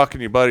start talking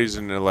to your buddies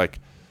and they're like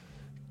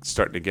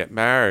starting to get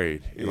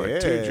married. You're like,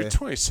 dude, you're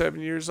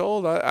 27 years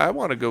old. I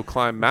want to go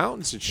climb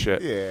mountains and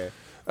shit. Yeah.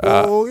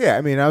 Well, yeah.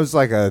 I mean, I was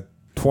like a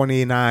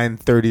 29,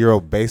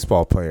 30-year-old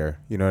baseball player.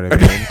 You know what I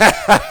mean?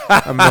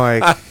 I'm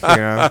like,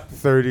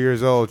 30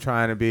 years old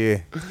trying to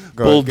be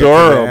Bull get to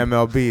Durham. the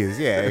MLBs.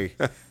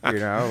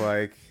 Yeah.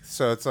 Like,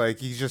 so it's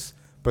like you just,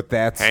 but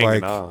that's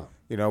hanging like, on.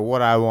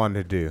 What I want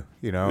to do.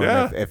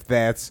 Yeah. And if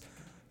that's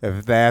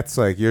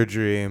like your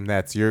dream,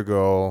 that's your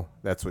goal,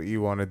 that's what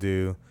you want to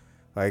do.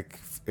 Like,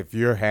 if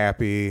you're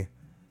happy,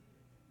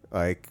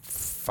 like,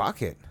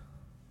 fuck it.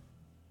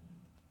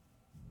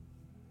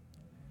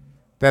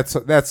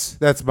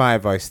 That's my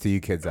advice to you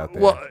kids out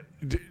there. Well,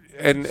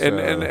 and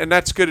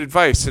that's good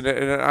advice. And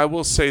I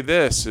will say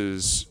this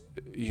is,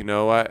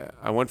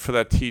 I went for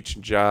that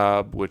teaching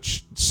job,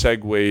 which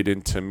segued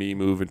into me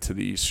moving to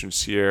the Eastern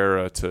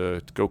Sierra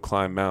to go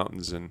climb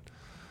mountains, and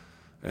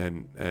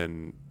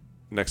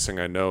next thing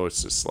I know,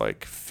 it's just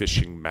like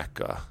fishing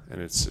mecca,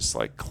 and it's just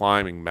like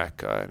climbing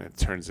mecca, and it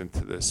turns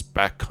into this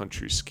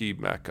backcountry ski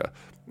mecca.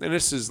 And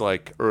this is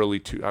like I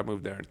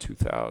moved there in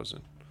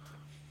 2000,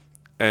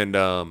 and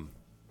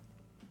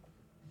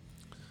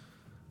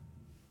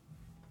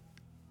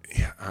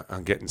yeah,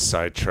 I'm getting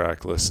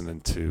sidetracked listening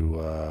to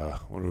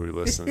what are we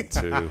listening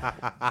to?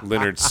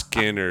 Leonard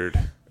Skinner,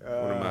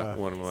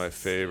 one of my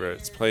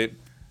favorites. Play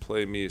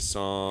me a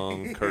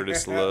song,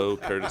 Curtis Lowe.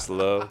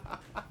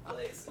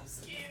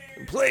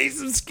 Play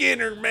some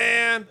Skinner,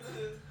 man.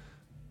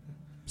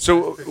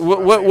 So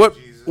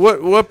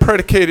what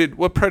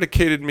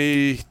predicated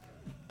me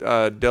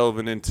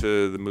delving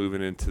into the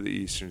moving into the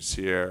Eastern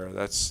Sierra?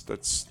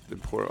 That's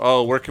important.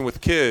 Oh, working with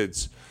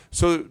kids.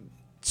 So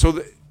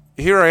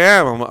here I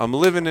am. I'm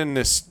living in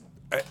this.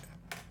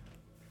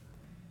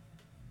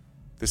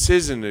 This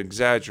isn't an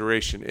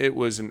exaggeration. It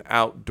was an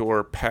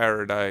outdoor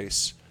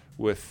paradise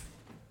with.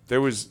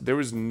 There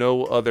was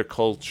no other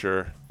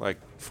culture. Like,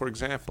 for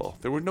example,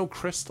 there were no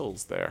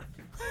crystals there.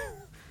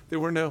 there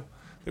was no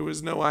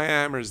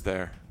Iamers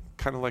there.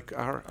 Kind of like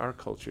our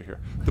culture here.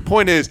 The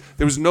point is,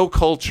 there was no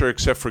culture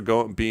except for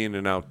being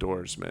an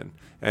outdoorsman,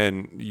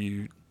 and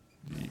you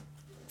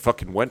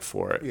fucking went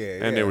for it. Yeah,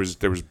 and there was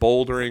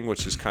bouldering,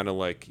 which is kind of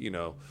like,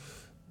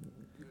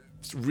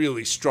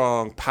 really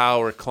strong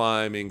power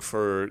climbing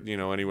for,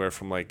 anywhere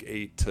from like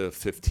 8 to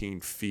 15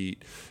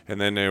 feet.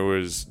 And then there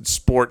was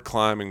sport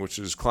climbing, which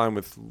is climb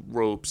with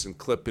ropes and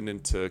clipping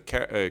into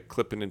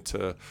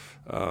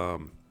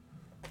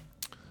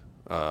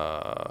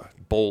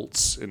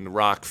bolts in the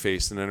rock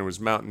face. And then there was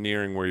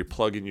mountaineering, where you're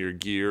plugging your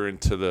gear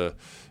into the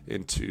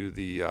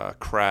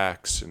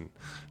cracks. And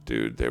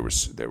dude, there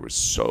was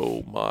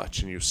so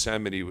much. And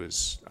Yosemite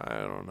was, I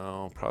don't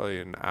know, probably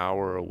an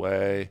hour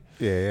away.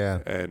 Yeah.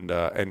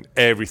 And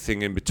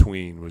everything in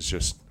between was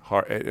just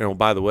hard.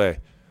 By the way,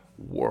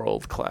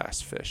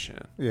 world-class fishing.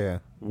 Yeah.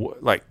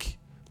 Like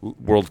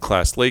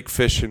world-class lake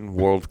fishing,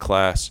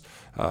 world-class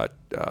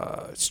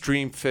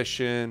stream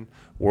fishing,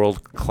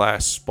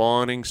 world-class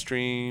spawning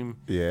stream.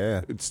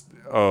 Yeah. It's,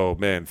 oh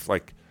man,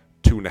 like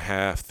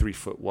 2.5, 3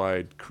 foot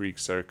wide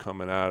creeks that are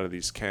coming out of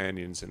these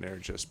canyons, and they're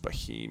just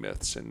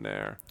behemoths in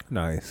there.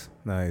 Nice.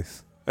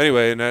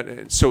 Anyway,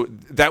 so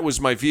that was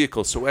my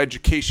vehicle. So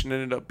education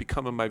ended up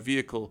becoming my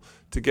vehicle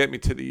to get me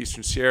to the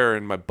Eastern Sierra.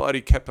 And my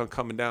buddy kept on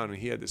coming down, and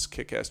he had this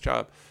kick-ass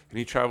job. And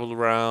he traveled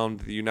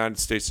around the United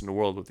States and the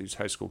world with these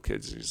high school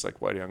kids. And he's like,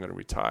 Whitey, I'm going to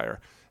retire.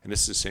 And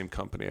this is the same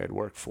company I'd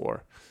worked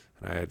for.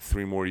 And I had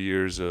 3 more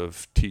years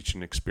of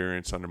teaching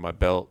experience under my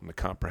belt in the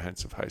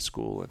comprehensive high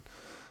school. And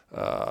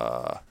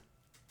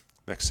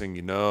next thing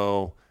you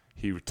know,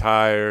 he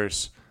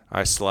retires.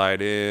 I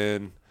slide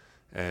in.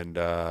 And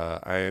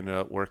I ended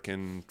up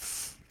working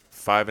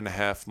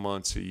 5.5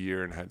 months a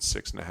year and had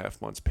 6.5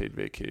 months paid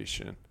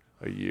vacation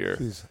a year.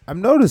 Jeez.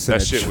 I'm noticing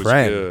that a shit trend. was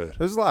good.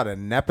 There's a lot of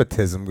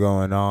nepotism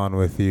going on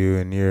with you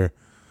and your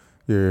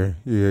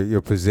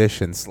your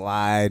position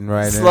sliding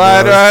right in.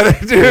 Slide right,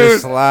 dude.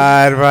 Just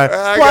slide right.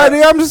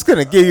 Whitey, I'm just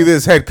gonna give you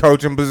this head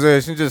coaching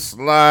position. Just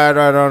slide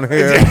right on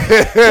here.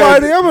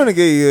 Whitey, I'm gonna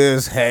give you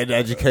this head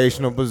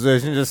educational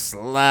position. Just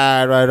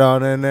slide right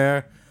on in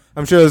there.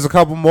 I'm sure there's a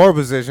couple more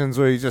positions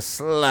where you just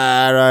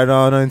slide right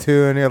on into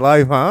in your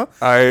life, huh?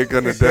 I ain't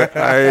gonna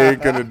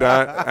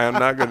die. I'm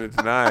not gonna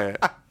deny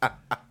it.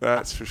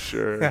 That's for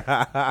sure.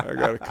 I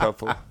got a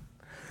couple.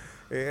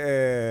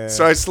 Yeah.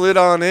 So I slid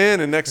on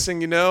in, and next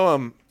thing you know,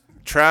 I'm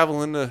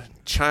traveling to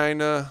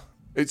China.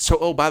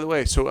 By the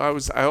way,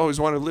 I always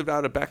wanted to live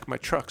out of the back of my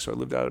truck, so I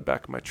lived out of the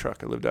back of my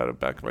truck. I lived out of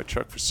the back of my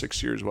truck for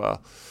 6 years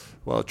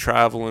while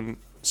traveling.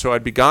 So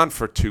I'd be gone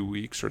for 2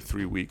 weeks or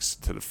 3 weeks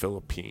to the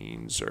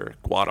Philippines or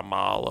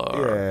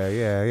Guatemala.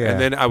 Yeah. And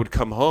then I would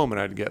come home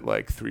and I'd get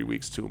like 3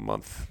 weeks to a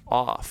month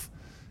off.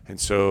 And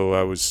so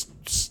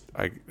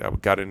I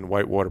got into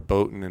whitewater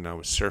boating, and I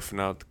was surfing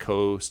out the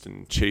coast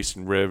and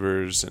chasing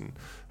rivers and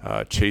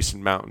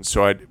chasing mountains.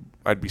 So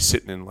I'd be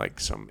sitting in like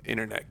some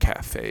internet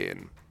cafe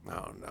in, I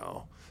don't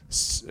know,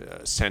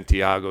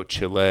 Santiago,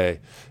 Chile,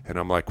 and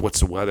I'm like, what's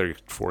the weather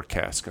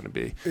forecast going to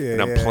be?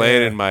 And I'm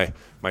planning my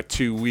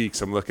 2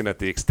 weeks. I'm looking at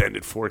the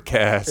extended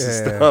forecast and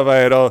stuff. I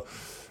had all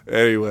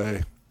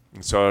anyway.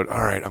 And so,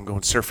 all right, I'm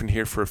going surfing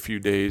here for a few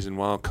days, and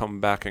while I'm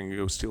coming back, I can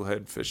go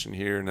steelhead fishing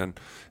here, and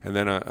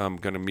then I'm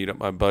going to meet up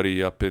my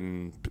buddy up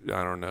in,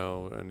 I don't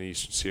know, in the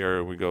Eastern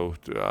Sierra. We go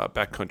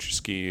backcountry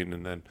skiing,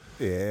 and then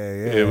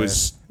it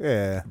was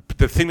the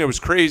thing that was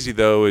crazy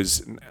though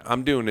is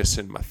I'm doing this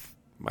in my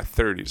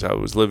 30s. I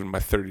was living my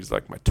 30s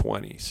like my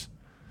 20s,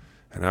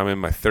 and I'm in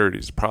my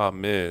 30s. The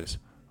problem is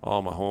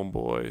all my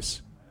homeboys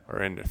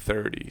are in their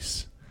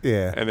 30s.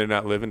 Yeah, and they're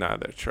not living out of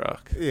their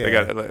truck.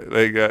 Yeah,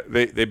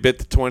 they bit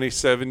the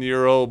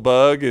 27-year-old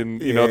bug, and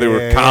they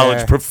were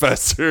college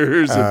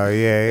professors.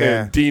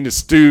 And dean of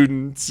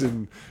students,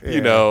 and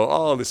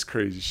all this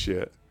crazy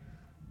shit.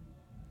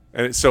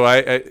 And so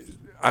I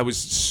was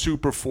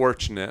super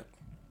fortunate.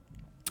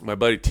 My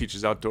buddy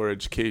teaches outdoor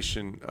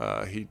education.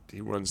 He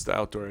runs the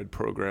outdoor ed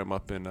program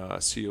up in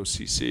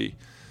COCC,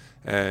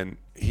 and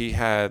he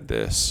had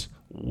this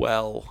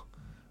well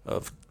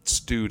of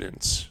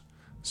students.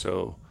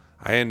 So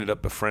I ended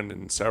up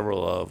befriending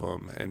several of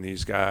them, and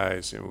these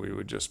guys, and we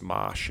would just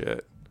mosh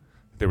it.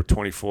 They were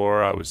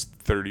 24. I was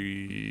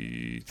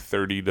 30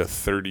 to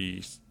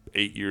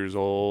 38 years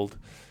old,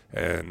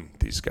 and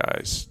these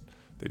guys,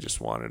 they just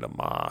wanted to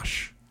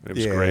mosh. It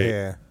was great.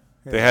 Yeah.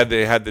 They had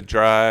the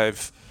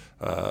drive,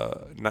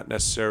 not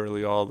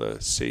necessarily all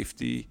the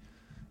safety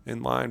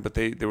in line, but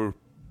they were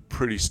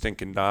pretty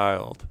stinking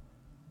dialed.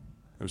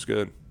 It was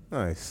good.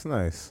 Nice.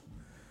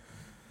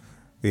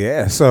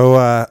 Yeah.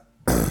 So,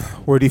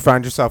 where do you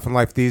find yourself in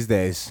life these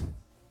days?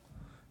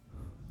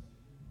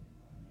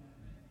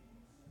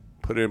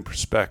 Put it in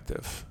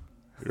perspective,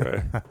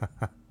 right?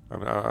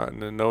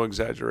 No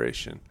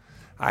exaggeration.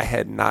 I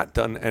had not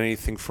done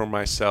anything for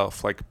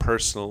myself, like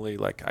personally,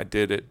 like I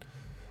did it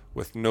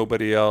with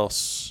nobody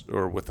else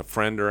or with a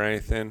friend or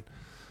anything,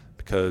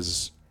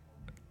 because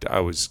I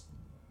was,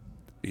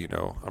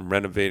 I'm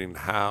renovating the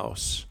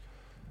house.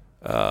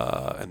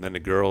 And then the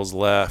girls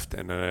left,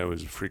 and then I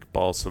was freak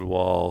balls to the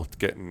wall,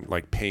 getting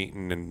like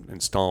painting and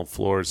installing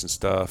floors and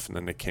stuff. And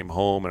then they came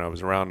home, and I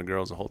was around the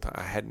girls the whole time.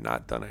 I had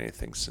not done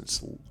anything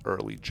since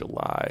early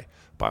July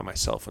by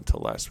myself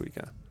until last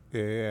weekend.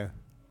 Yeah.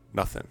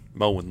 Nothing.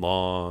 Mowing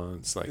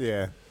lawns, like.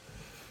 Yeah.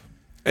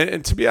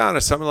 And to be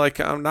honest, I'm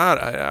not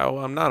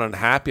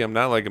unhappy. I'm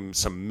not like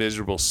some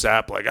miserable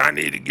sap. Like I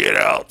need to get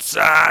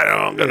outside.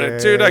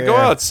 I go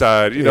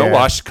outside.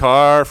 Wash the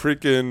car.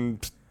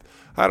 Freaking,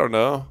 I don't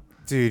know.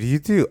 Dude, you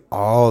do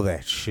all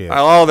that shit.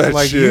 All that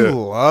like, shit. You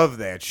love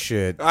that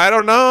shit. I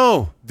don't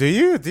know. Do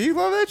you? Do you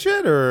love that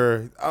shit?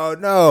 Or oh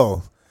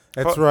no,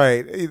 that's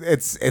right.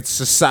 It's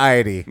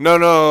society.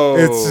 No.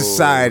 It's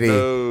society.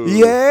 No.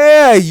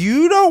 Yeah,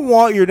 you don't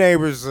want your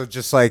neighbors to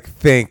just like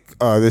think,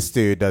 oh, this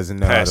dude doesn't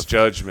know. Pass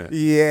judgment.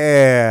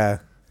 Yeah.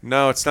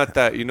 No, it's not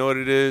that. You know what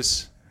it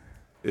is?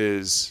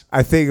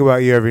 I think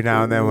about you every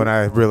now and then when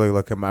I really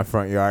look at my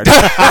front yard.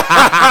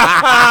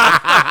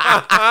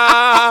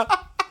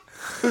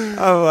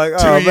 I'm like,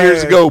 2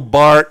 years ago,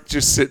 Bart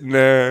just sitting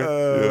there.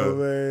 Oh,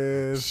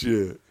 man.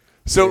 Shit.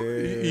 So,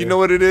 you know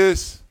what it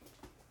is?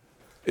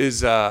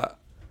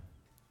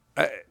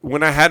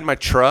 When I had my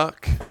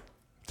truck,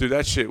 dude,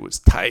 that shit was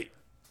tight.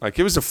 Like,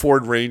 it was a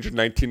Ford Ranger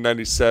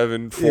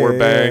 1997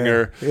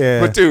 four-banger. Yeah.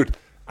 But, dude,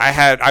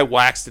 I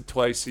waxed it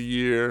twice a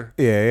year.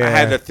 Yeah. I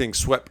had that thing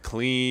swept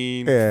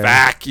clean,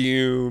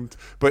 vacuumed.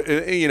 But,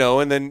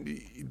 and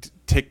then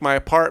take my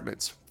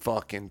apartments.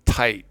 Fucking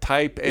tight,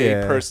 type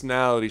A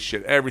personality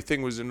shit.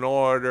 Everything was in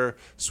order,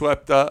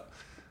 swept up.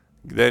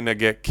 Then I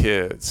get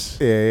kids.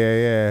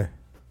 Yeah.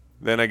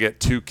 Then I get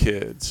 2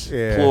 kids,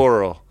 Yeah.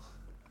 plural.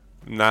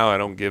 Now I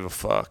don't give a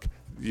fuck.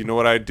 You know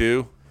what I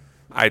do?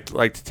 I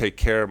like to take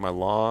care of my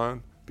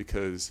lawn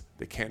because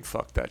they can't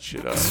fuck that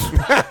shit up.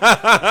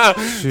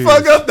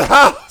 Fuck up the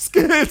house,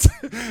 kids.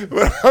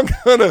 But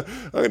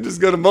I'm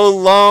just gonna mow the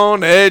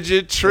lawn, edge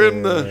it,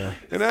 trim and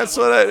that's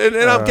what and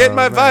I'm getting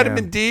my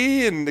vitamin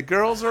D, and the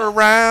girls are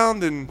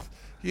around, and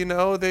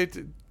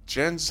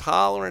Jen's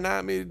hollering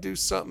at me to do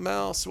something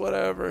else,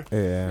 whatever.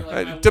 Yeah.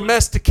 Like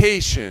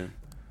domestication.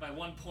 My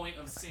 1 point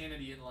of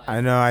sanity in life.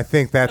 I know. I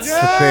think that's the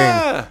thing.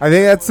 I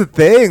think that's the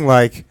thing.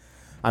 Like,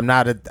 I'm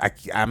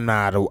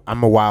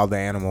a wild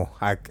animal.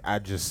 I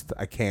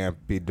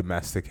can't be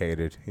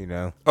domesticated,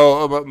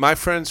 Oh, but my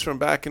friends from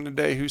back in the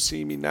day who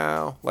see me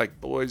now, like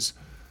boys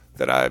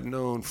that I've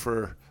known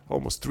for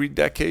almost 3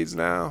 decades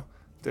now,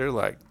 they're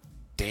like,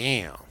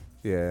 damn.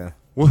 Yeah.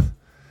 What?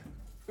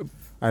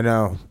 I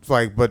know. It's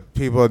like, but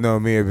people that know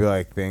me would be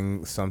like,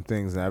 some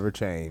things never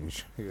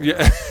change.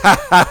 Yeah.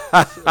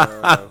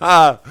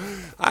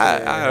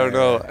 I don't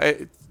know.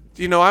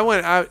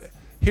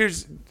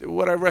 Here's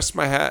what I rest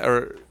my hat,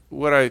 or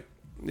what I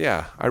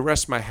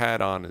rest my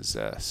hat on is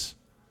this,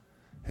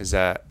 is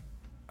that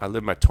I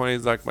lived my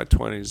 20s like my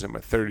 20s and my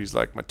 30s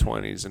like my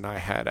 20s, and I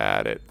had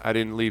at it. I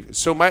didn't leave.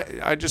 So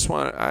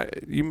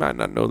you might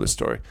not know the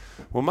story.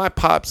 When my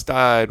pops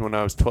died when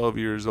I was 12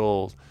 years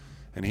old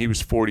and he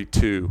was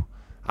 42,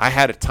 I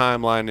had a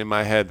timeline in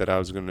my head that I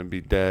was going to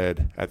be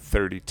dead at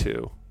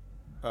 32.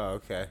 Oh,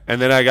 okay.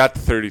 And then I got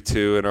to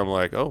 32, and I'm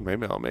like, oh,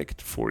 maybe I'll make it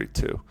to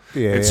 42.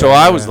 Yeah. And so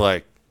I was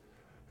like,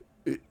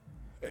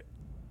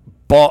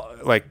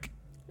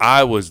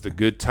 I was the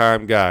good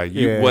time guy.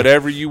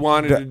 Whatever you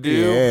wanted to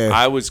do,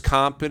 I was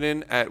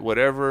competent at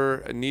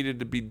whatever needed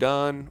to be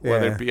done,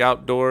 whether it be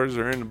outdoors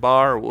or in the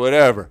bar or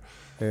whatever.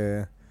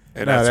 Yeah.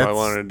 And that's what I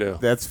wanted to do.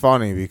 That's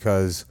funny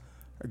because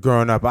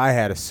growing up, I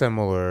had a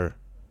similar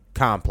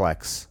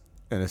complex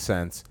in a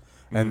sense,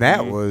 and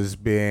that was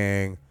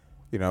being,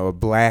 a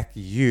black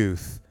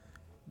youth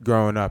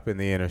growing up in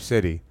the inner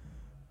city.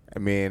 I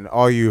mean,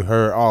 all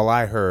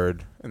I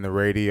heard in the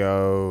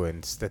radio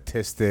and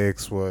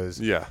statistics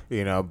was,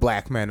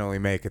 black men only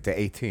make it to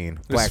 18.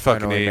 Black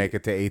men only make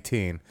it to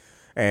 18.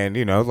 And,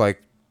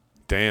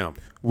 damn.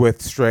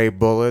 With stray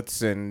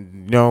bullets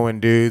and knowing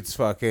dudes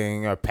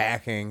fucking are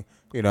packing,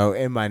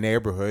 in my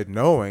neighborhood,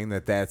 knowing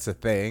that that's a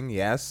thing,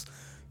 yes,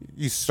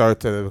 you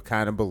start to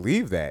kind of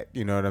believe that,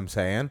 you know what I'm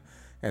saying?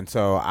 And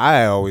so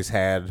I always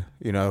had,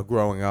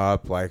 growing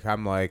up,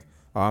 I'm like,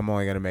 oh, I'm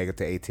only going to make it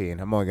to 18.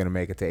 I'm only going to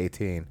make it to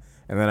 18.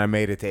 And then I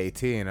made it to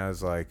 18. I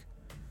was like,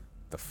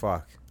 the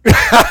fuck?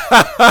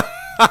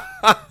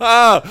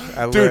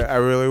 I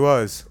really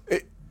was.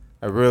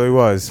 I really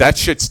was. That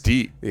shit's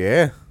deep.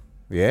 Yeah.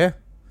 Yeah.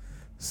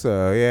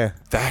 So, yeah.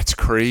 That's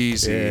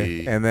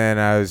crazy. Yeah. And then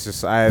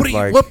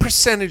what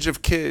percentage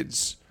of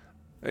kids,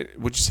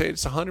 would you say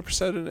it's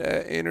 100%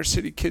 of inner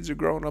city kids are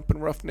growing up in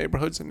rough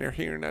neighborhoods, and they're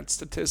hearing that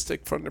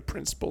statistic from their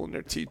principal and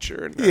their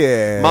teacher and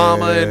their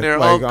mama and their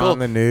uncle? On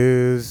the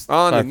news.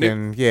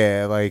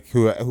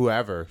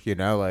 Whoever,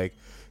 like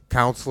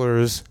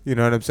counselors, you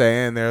know what I'm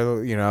saying?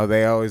 They're,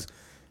 they always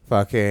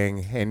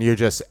fucking, and you're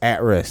just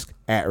at risk.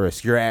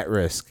 You're at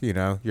risk,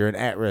 you're an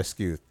at-risk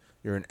youth.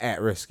 You're an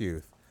at-risk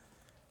youth.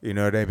 You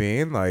know what I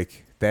mean?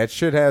 Like, that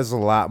shit has a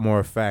lot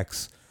more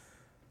effects,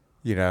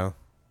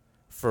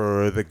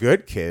 for the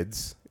good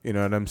kids, you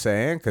know what I'm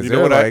saying? Because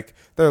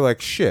they're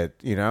like,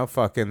 shit,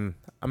 fucking,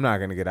 I'm not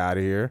gonna get out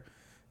of here,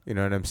 you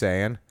know what I'm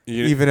saying?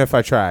 Even if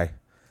I try.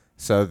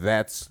 So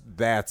that's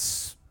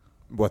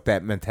what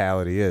that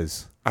mentality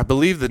is. I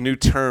believe the new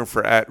term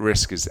for at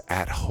risk is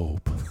at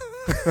hope.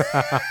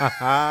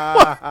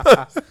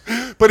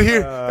 But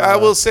here, I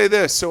will say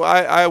this. So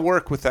I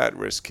work with at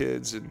risk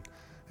kids, and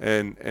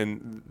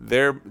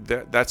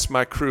that's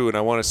my crew. And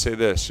I want to say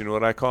this. You know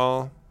what I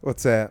call them?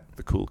 What's that?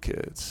 The cool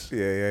kids.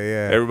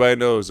 Yeah. Everybody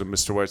knows I'm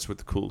Mr. White's with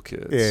the cool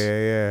kids.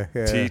 Yeah.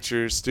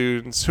 Teachers,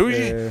 students.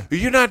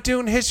 You're not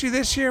doing history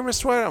this year,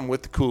 Mr. White? I'm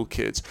with the cool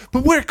kids.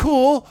 But we're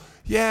cool.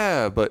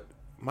 Yeah, but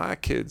my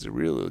kids are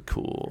really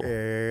cool.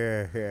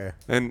 Yeah.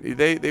 And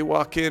they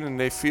walk in and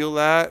they feel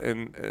that,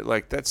 and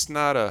that's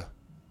not a.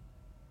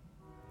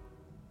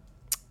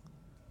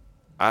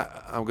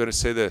 I'm going to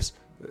say this.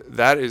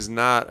 That is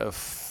not a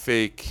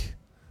fake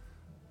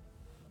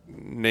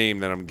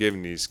name that I'm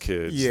giving these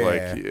kids.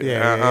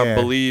 I'm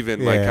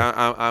believing.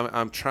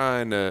 I'm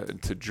trying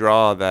to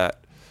draw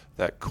that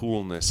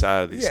coolness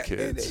out of these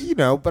kids.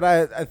 But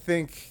I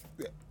think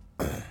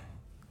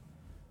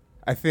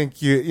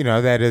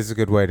that is a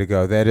good way to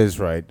go. That is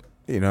right.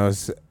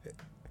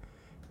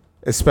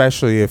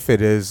 Especially if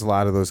it is a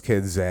lot of those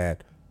kids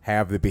that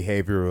have the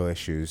behavioral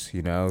issues.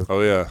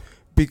 Oh yeah.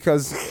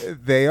 Because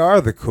they are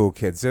the cool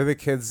kids. They're the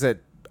kids that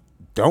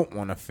don't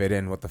want to fit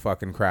in with the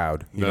fucking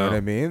crowd. You know what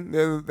I mean?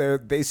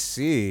 They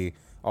see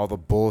all the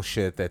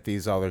bullshit that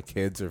these other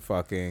kids are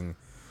fucking,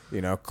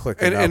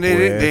 clicking and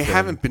they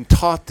haven't been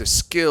taught the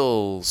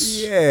skills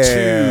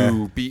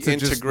to be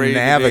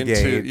integrated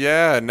into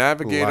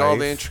navigate all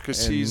the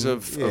intricacies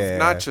of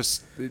not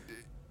just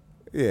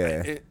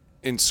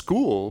in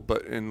school,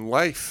 but in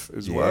life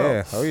as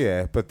well. Oh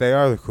yeah, but they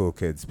are the cool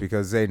kids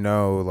because they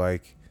know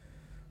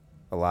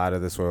a lot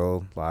of this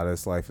world, a lot of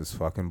this life is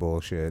fucking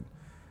bullshit.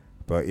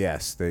 But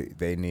yes,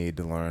 they need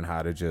to learn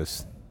how to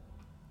just.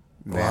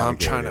 Well, I'm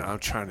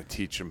navigate trying to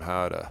teach them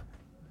how to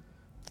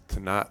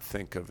not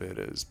think of it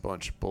as a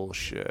bunch of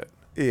bullshit.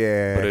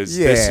 Yeah, But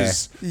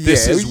this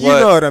is you what,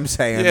 know what I'm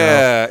saying.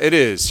 Yeah, it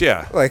is.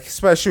 Yeah, like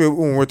especially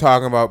when we're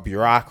talking about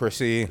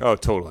bureaucracy. Oh,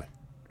 totally.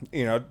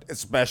 You know,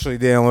 especially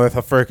dealing with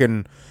a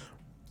freaking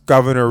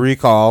governor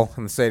recall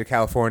in the state of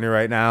California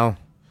right now.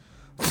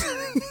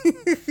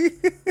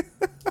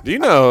 Do you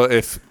know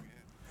if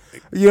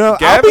You know,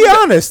 I'll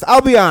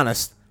be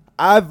honest.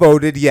 I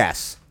voted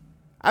yes.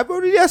 I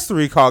voted yes to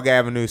recall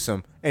Gavin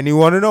Newsom, and you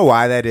want to know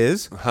why that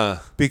is?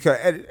 Because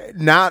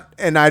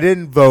I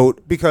didn't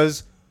vote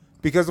because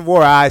of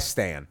where I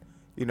stand.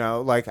 You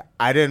know, like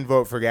I didn't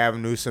vote for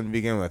Gavin Newsom to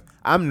begin with.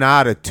 I'm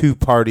not a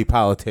two-party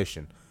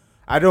politician.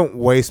 I don't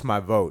waste my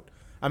vote.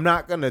 I'm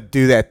not gonna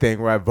do that thing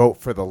where I vote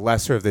for the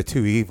lesser of the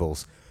two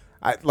evils.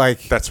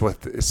 That's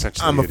what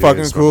essentially. I'm a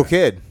fucking cool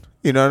kid.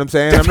 You know what I'm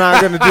saying? I'm not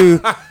gonna do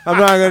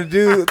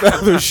the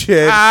other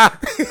shit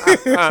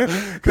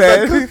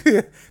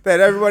that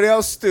everybody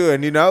else is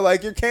doing. You know,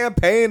 like you're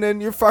campaigning,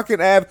 you're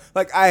fucking I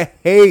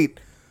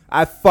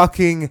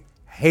fucking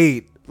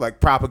hate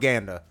like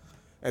propaganda.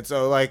 And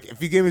so like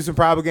if you give me some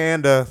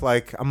propaganda,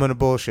 like I'm gonna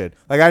bullshit.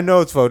 Like I know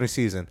it's voting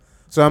season,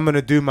 so I'm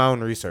gonna do my own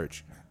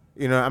research.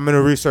 You know, I'm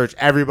gonna research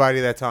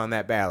everybody that's on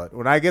that ballot.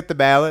 When I get the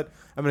ballot,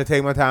 I'm gonna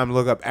take my time to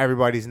look up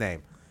everybody's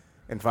name.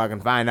 And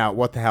fucking find out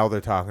what the hell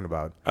they're talking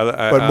about.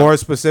 But more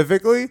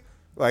specifically,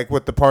 like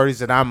with the parties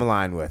that I'm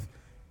aligned with.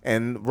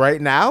 And right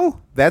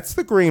now, that's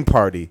the Green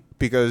Party.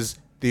 Because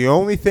the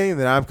only thing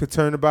that I'm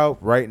concerned about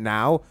right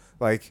now,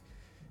 like,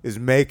 is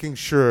making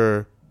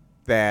sure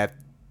that,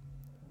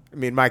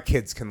 my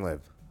kids can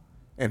live.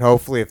 And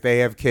hopefully if they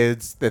have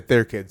kids, that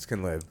their kids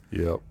can live.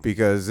 Yep.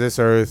 Because this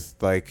earth,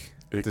 like,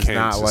 it does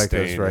not like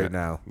us right it.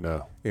 now.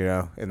 No. You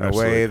know, in the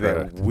Absolutely way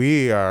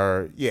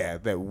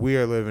correct. that we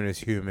are living as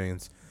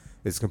humans.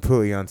 It's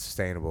completely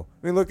unsustainable.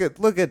 Look at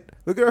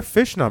our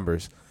fish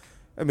numbers.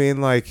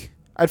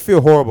 I'd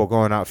feel horrible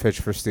going out fish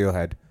for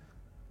steelhead,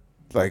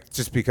 like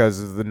just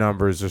because the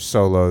numbers are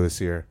so low this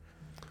year.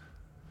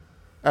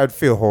 I'd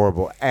feel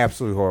horrible,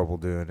 absolutely horrible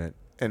doing it,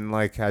 and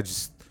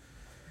it's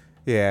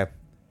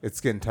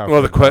getting tough.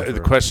 Well,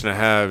 the question I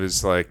have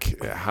is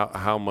like,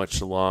 how much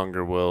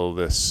longer will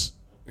this?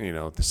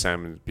 The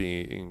salmon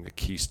being a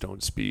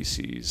keystone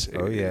species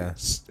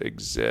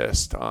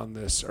exist on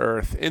this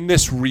earth, in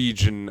this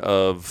region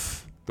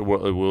of the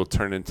world. It will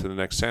turn into the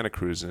next Santa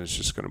Cruz, and it's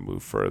just going to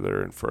move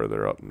further and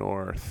further up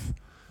north.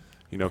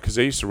 Because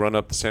they used to run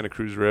up the Santa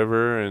Cruz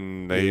River,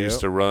 and they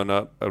used to run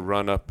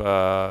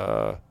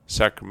up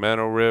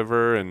Sacramento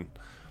River, and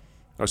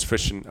I was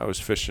fishing.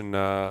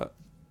 I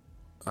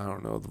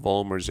don't know, the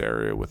Volmers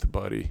area with a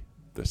buddy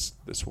this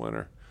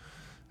winter.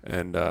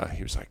 And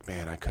he was like,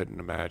 man, I couldn't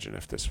imagine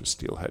if this was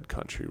steelhead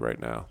country right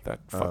now. That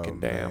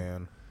fucking dam.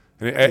 Man.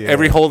 And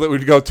every hole that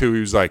we'd go to, he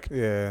was like,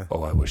 yeah.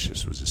 Oh, I wish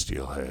this was a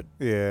steelhead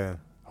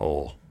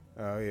hole.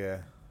 Oh, yeah.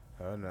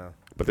 Oh, no.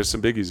 But there's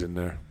some biggies in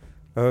there.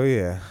 Oh,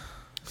 yeah.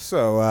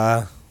 So,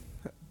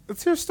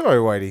 let's hear a story,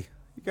 Whitey.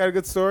 You got a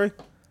good story?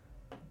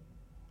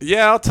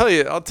 Yeah, I'll tell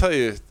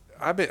you.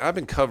 I've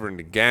been covering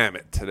the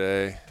gamut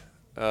today.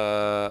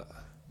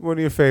 One of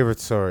your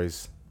favorite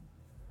stories?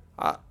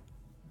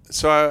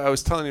 So I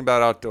was telling you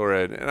about outdoor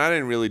ed, and I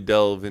didn't really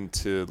delve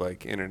into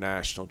like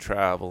international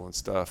travel and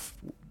stuff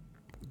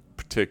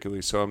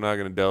particularly. So I'm not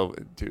going to delve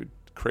into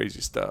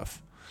crazy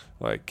stuff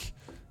like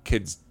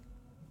kids.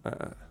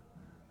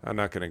 I'm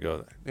not going to go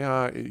there.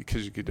 Yeah,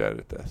 because you could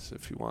edit this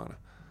if you want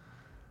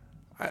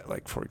to.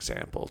 Like, for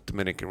example,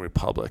 Dominican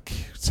Republic,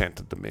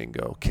 Santo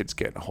Domingo, kids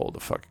getting a hold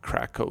of fucking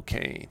crack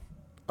cocaine.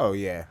 Oh,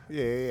 yeah.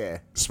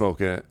 Yeah.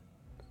 Smoking it.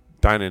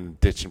 Dining and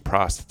ditching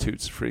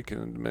prostitutes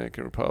freaking in the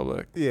Dominican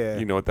Republic. Yeah.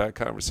 You know what that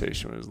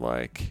conversation was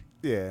like?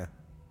 Yeah.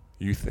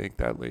 You think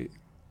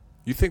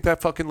that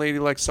fucking lady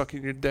likes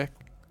sucking your dick?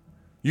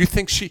 You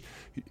think she...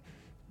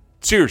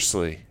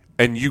 Seriously.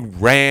 And you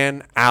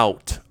ran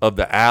out of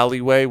the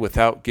alleyway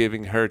without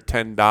giving her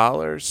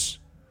 $10?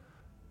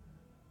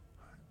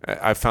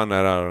 I found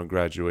that out on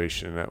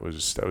graduation. That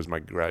was my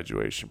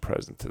graduation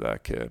present to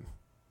that kid.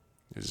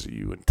 Is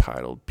you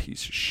entitled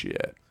piece of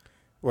shit.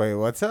 Wait,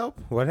 what's up?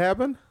 What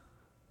happened?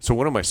 So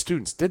one of my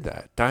students did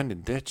that. Dined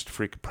and ditched a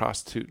freaking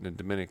prostitute in the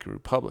Dominican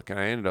Republic. And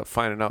I ended up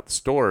finding out the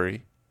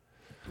story.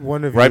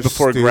 One of right your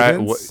before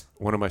students?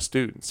 One of my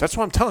students. That's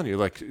what I'm telling you.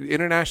 Like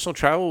international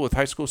travel with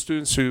high school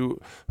students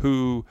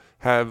who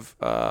have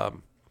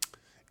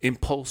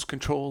impulse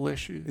control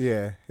issues.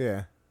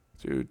 Yeah.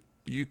 Dude,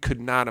 you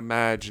could not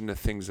imagine the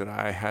things that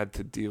I had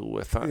to deal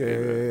with.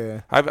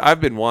 Yeah.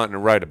 I've been wanting to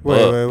write a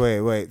book.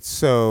 Wait.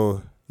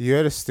 So you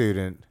had a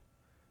student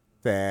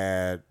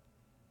that...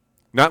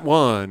 Not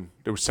one.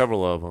 There were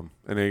several of them,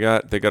 and they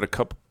got a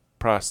couple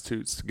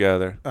prostitutes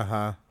together.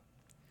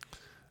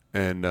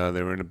 And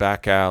they were in a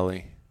back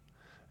alley,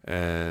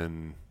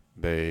 and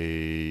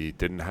they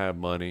didn't have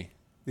money.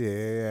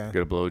 Yeah.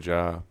 Get a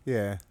blowjob.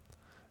 Yeah.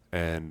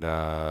 And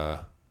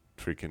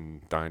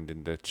freaking dined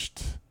and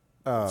ditched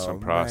some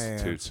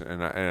prostitutes,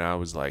 and I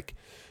was like,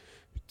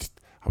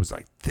 I was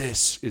like,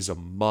 this is a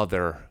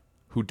mother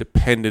who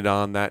depended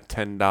on that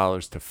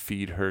 $10 to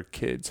feed her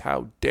kids.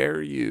 How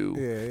dare you?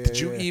 Did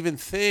you even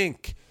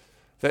think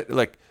that,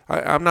 like,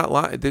 I'm not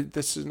lying.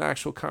 This is an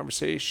actual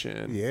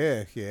conversation.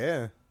 Yeah.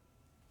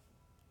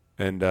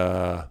 And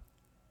I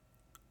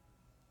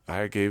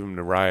gave him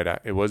the ride.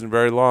 It wasn't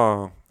very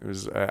long. It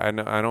was I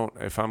don't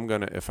if I'm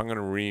gonna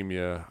ream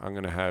you, I'm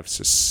gonna have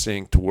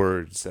succinct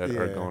words that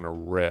are gonna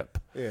rip.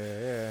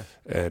 Yeah.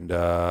 And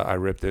I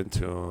ripped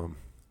into him.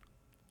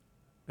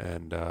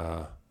 And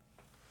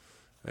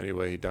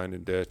anyway, he dined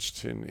and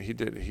ditched, and he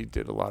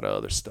did a lot of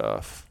other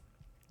stuff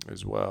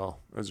as well.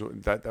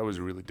 That was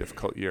a really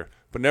difficult year,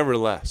 but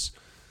nevertheless,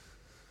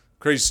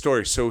 crazy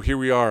story. So here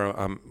we are.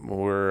 I'm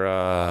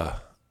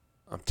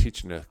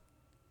teaching a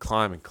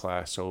climbing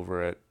class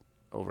over at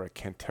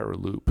Cantera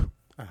Loop.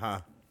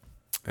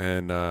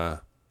 And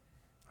I've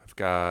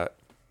got,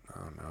 I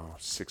don't know,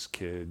 6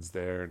 kids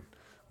there, and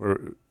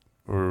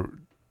we're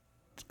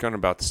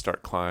about to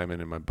start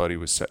climbing, and my buddy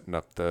was setting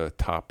up the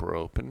top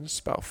rope, and it's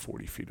about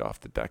 40 feet off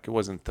the deck. It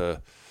wasn't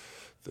the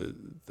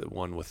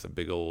one with the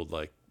big old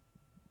like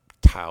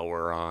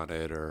tower on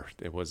it, or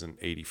it wasn't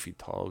 80 feet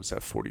tall. It was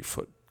that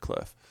 40-foot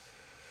cliff.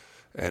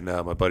 And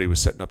my buddy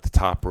was setting up the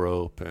top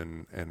rope,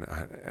 and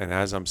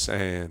as I'm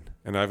saying,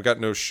 and I've got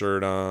no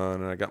shirt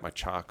on, and I got my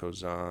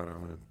chacos on,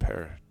 I'm in a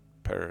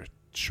pair of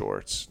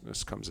shorts.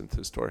 This comes into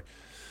the story,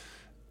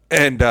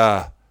 and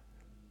I'm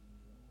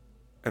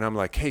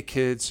like, hey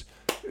kids,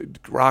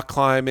 rock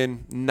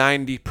climbing,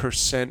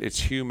 90% it's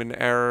human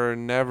error,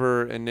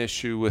 never an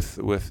issue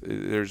with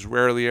there's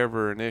rarely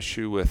ever an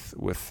issue with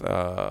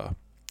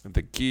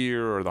the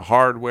gear or the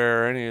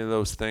hardware, any of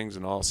those things.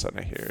 And all of a sudden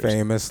I hear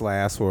famous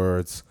last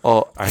words.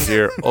 Oh, I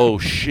hear, oh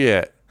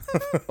shit,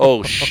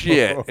 oh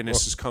shit, and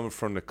this is coming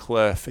from the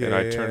cliff. And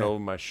I turn over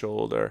my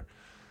shoulder,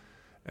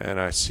 and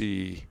I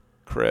see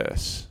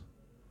Chris.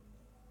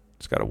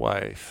 He's got a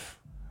wife,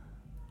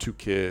 2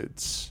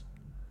 kids.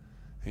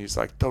 And he's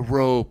like, the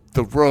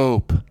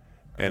rope,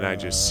 and I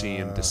just see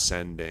him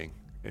descending,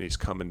 and he's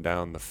coming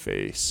down the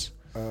face.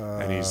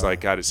 And he's like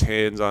got his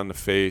hands on the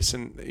face,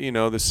 and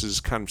this is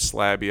kind of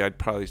slabby. I'd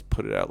probably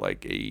put it at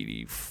like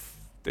 80,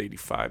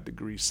 85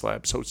 degree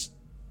slab, so it's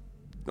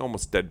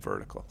almost dead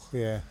vertical.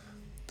 Yeah.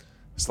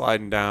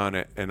 Sliding down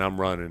it, and I'm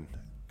running,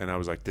 and I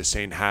was like, this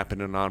ain't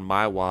happening on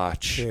my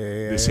watch.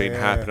 This ain't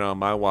happening on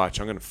my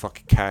watch. I'm gonna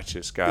fucking catch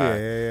this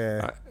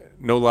guy.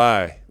 No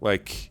lie,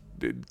 like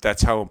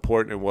that's how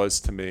important it was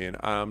to me. And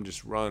I'm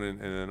just running,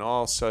 and then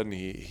all of a sudden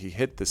he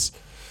hit this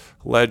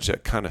ledge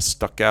that kind of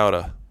stuck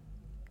out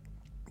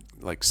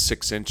like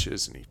 6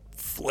 inches, and he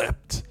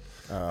flipped,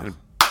 and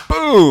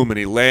boom, and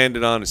he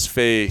landed on his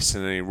face,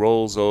 and then he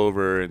rolls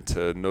over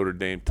into Notre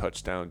Dame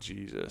touchdown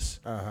Jesus.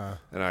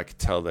 And I could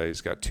tell that he's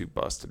got 2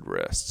 busted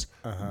wrists.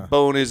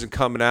 Bone isn't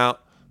coming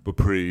out, but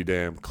pretty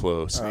damn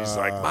close. And he's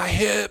like, my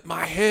hip.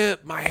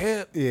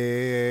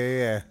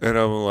 Yeah. And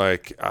I'm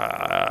like,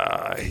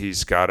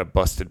 he's got a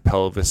busted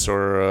pelvis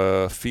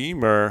or a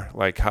femur,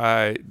 like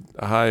high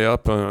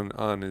up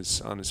on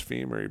his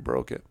femur. He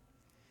broke it.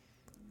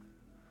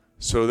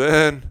 So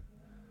then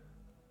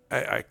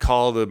I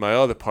called my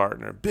other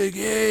partner, Big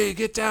E,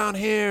 get down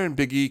here. And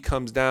Big E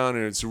comes down,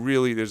 and there's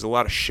a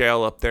lot of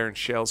shale up there, and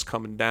shale's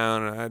coming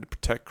down, and I had to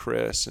protect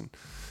Chris, and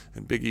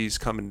Big E's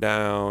coming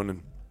down,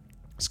 and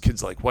this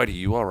kid's like, Whitey,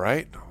 you all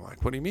right? I'm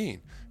like, what do you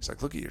mean? He's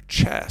like, look at your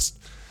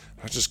chest.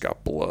 I just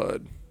got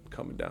blood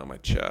coming down my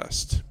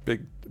chest,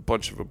 big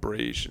bunch of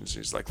abrasions.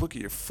 He's like, look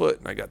at your foot,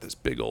 and I got this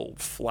big old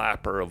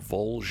flapper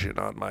avulsion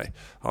on my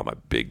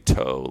big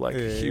toe, like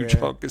a huge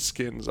hunk of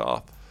skin's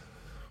off.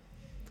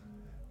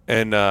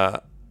 And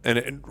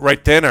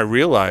right then I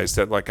realized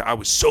that, like, I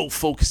was so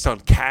focused on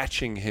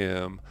catching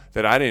him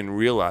that I didn't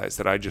realize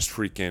that I just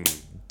freaking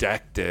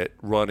decked it,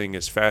 running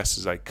as fast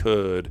as I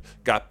could,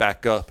 got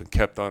back up and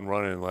kept on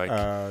running. Like,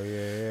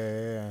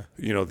 the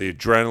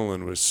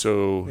adrenaline was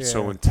so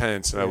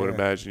intense, and I would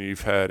imagine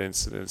you've had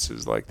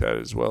incidences like that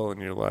as well in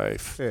your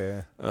life.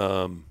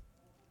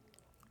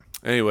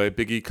 Anyway,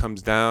 Big E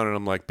comes down, and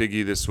I'm like, Big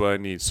E, this is what I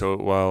need. So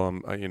while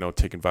I'm,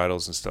 taking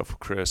vitals and stuff with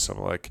Chris,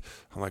 I'm like,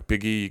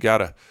 Big E, you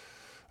gotta.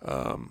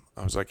 I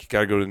was like, you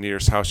gotta go to the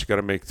nearest house. You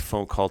gotta make the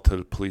phone call to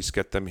the police,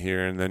 get them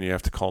here, and then you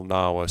have to call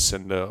NAWA,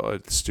 send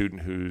a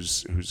student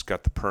who's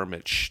got the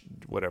permit,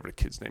 whatever the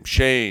kid's name.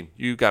 Shane,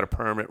 you got a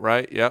permit,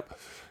 right? Yep.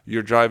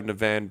 You're driving the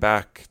van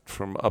back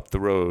from up the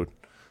road.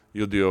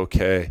 You'll do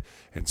okay.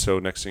 And so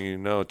next thing you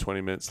know,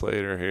 20 minutes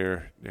later,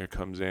 here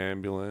comes the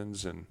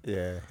ambulance, and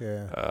and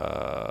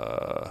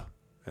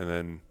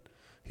then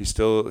he's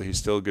still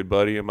a good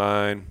buddy of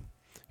mine.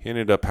 He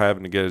ended up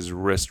having to get his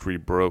wrist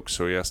re-broke,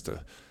 so he has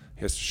to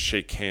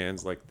shake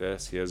hands like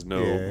this. He has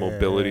no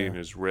mobility in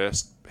his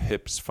wrist.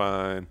 Hip's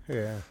fine.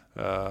 It's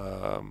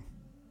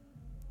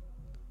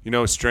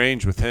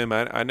strange with him.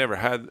 I never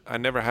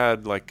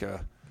had like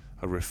a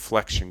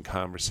reflection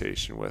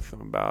conversation with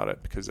him about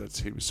it, because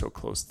he was so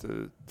close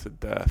to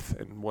death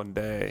in one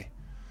day.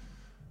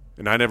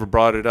 And I never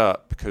brought it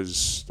up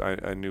because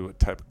I knew what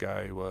type of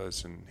guy he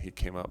was, and he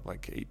came up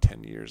like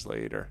 8-10 years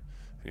later,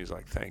 and he's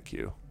like, thank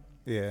you.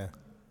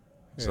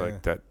 It's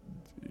like that.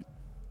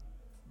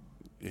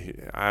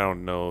 I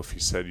don't know if he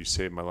said you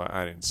saved my life.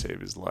 I didn't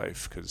save his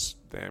life because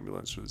the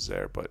ambulance was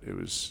there, but it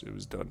was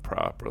done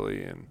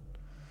properly. And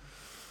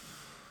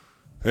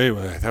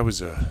anyway, that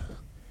was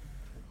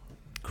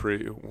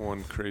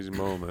one crazy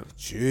moment.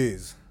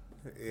 Jeez.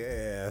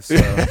 Yeah, so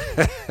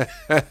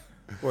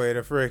way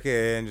to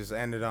frickin' just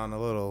ended on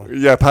a little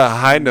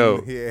high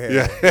note.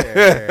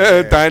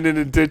 Yeah. Dining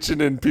and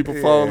ditching and people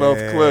falling off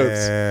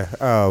cliffs. Yeah.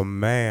 Oh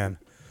man.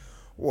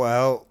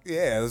 Well,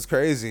 yeah, it was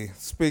crazy.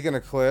 Speaking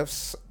of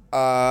cliffs,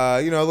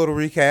 a little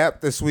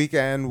recap. This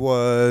weekend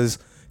was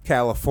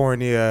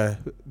California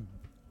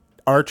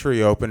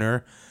archery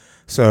opener.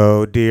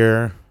 So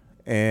deer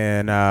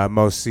in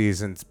most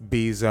seasons,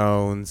 B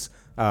zones,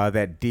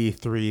 that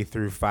D3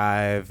 through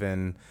 5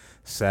 and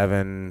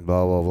 7,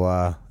 blah, blah,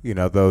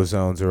 blah. Those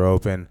zones are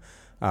open.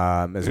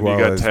 As and well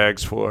you got as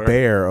tags for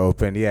bear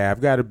open. Yeah,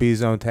 I've got a B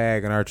zone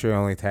tag, an archery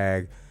only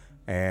tag,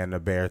 and a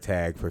bear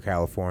tag for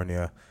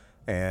California.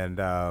 And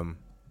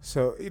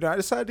so, I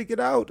decided to get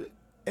out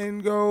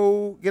and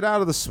go get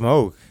out of the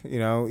smoke,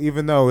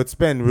 even though it's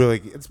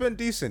been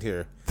decent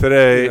here.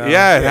 Today.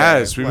 Yeah, it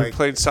has. We've been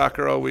playing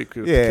soccer all week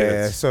with the kids.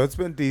 Yeah, so it's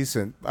been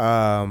decent.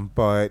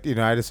 But,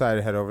 I decided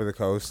to head over the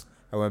coast.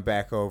 I went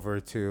back over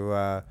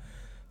to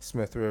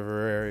Smith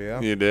River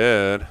area. You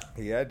did?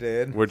 Yeah, I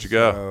did. Where'd you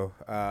go?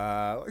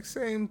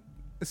 Same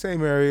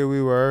area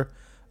we were.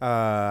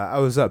 I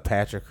was up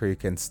Patrick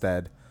Creek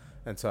instead.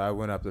 And so I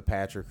went up the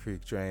Patrick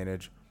Creek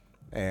drainage.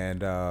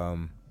 And,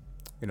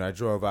 I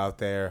drove out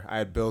there. I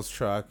had Bill's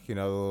truck, the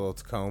little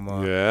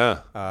Tacoma.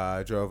 Yeah.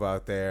 I drove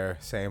out there,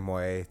 same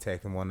way,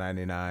 taking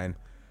 199.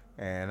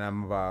 And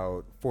I'm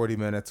about 40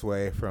 minutes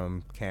away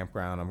from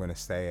campground I'm going to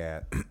stay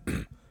at.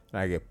 And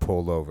I get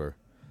pulled over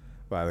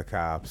by the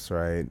cops,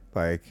 right?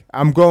 Like,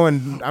 I'm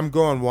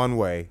going one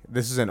way.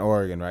 This is in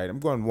Oregon, right? I'm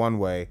going one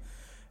way,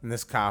 and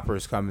this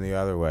copper's coming the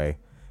other way.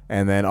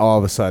 And then all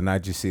of a sudden, I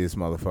just see this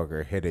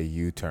motherfucker hit a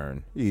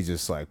U-turn. He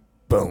just, like,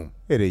 boom,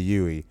 hit a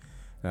U-ey.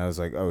 And I was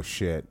like, oh,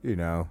 shit,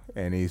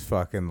 And he's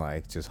fucking,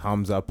 like, just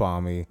hums up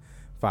on me,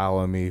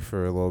 following me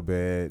for a little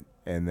bit,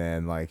 and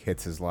then, like,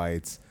 hits his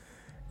lights.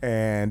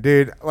 And,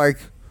 dude, like,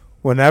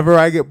 whenever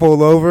I get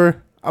pulled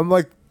over, I'm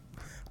like,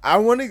 I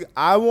want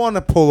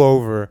to pull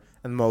over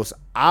in the most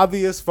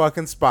obvious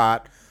fucking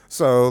spot.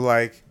 So,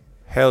 like,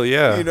 hell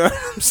yeah. You know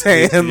what I'm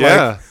saying?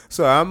 Yeah. Like,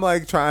 so I'm,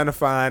 like, trying to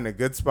find a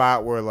good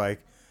spot where, like,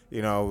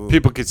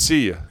 people could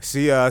see you.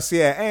 See us,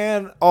 yeah.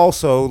 And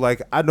also,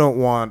 like, I don't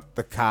want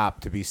the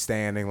cop to be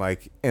standing,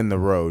 like, in the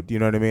road. You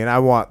know what I mean? I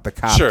want the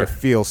cop to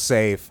feel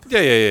safe.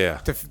 Yeah.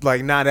 To,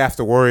 like, not have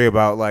to worry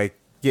about, like,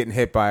 getting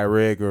hit by a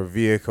rig or a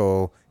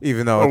vehicle,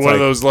 even though it's one like, of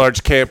those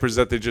large campers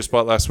that they just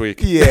bought last week.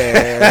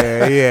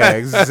 Yeah,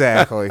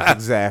 exactly.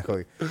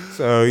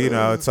 So,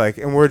 it's like,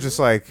 and we're just,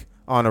 like,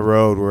 on a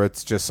road where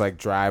it's just, like,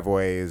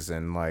 driveways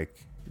and, like,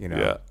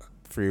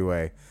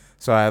 freeway.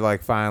 So I,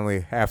 like,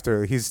 finally,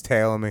 after he's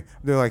tailing me,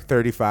 I'm doing, like,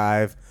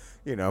 35,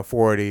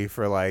 40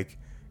 for, like,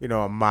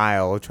 a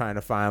mile, trying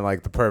to find,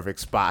 like, the perfect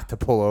spot to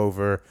pull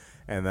over.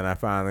 And then I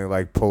finally,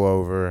 like, pull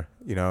over,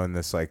 in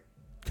this, like,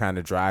 kind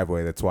of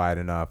driveway that's wide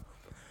enough.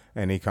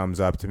 And he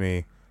comes up to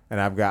me, and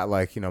I've got,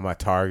 like, my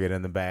target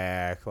in the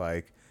back,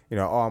 like,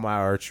 all my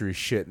archery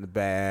shit in the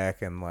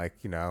back. And, like,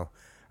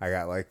 I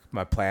got, like,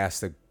 my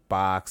plastic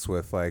box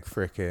with, like,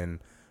 freaking...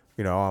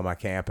 all my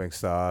camping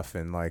stuff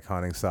and, like,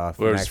 hunting stuff.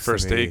 Where's the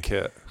first aid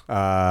kit?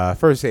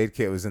 First aid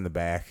kit was in the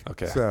back.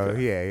 Okay. So,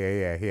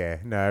 yeah.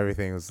 No,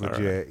 everything was legit.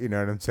 Right. You know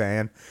what I'm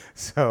saying?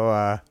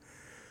 So,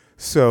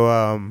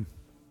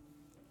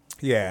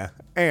 yeah.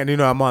 And,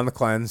 I'm on the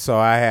cleanse, so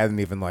I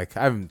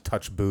haven't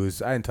touched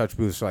booze. I didn't touch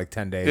booze for, like,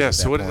 10 days. Yeah,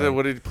 so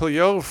what did he pull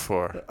you over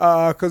for?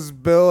 Because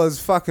Bill has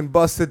fucking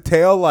busted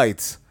tail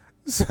lights.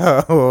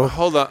 So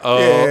hold on. Oh,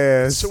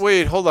 yes. So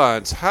wait, hold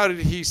on. So how did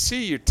he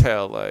see your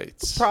tail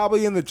lights?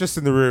 Probably just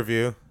in the rear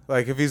view.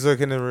 Like, if he's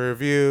looking in the rear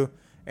view,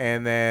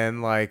 and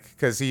then, like,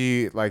 because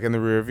he, like, in the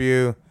rear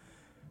view,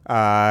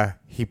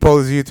 he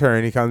pulls a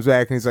U-turn. He comes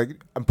back and he's like,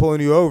 "I'm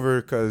pulling you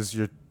over because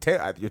your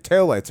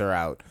tail lights are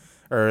out,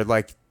 or,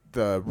 like,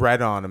 the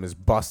red on them is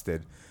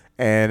busted."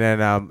 And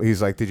then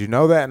he's like, "Did you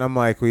know that?" And I'm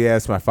like, "Well, yeah,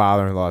 it's my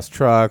father-in-law's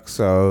truck,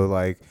 so,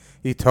 like,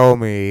 he told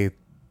me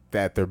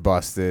that they're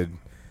busted."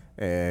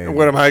 And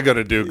what am I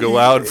gonna do? Go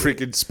out and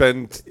freaking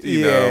spend,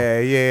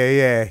 yeah,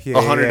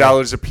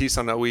 $100 a piece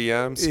on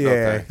OEMs? Yeah, no,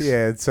 thanks.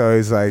 yeah. And so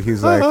he's like,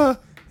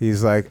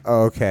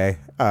 oh, okay.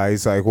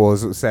 He's like, well,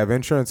 does it have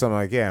insurance? I'm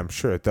like, yeah, I'm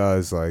sure it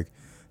does. Like,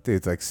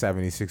 dude's like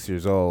 76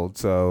 years old.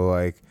 So,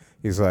 like,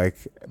 he's like,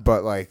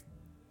 but, like,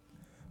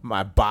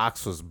 my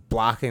box was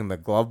blocking the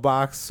glove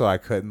box, so I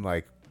couldn't,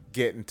 like,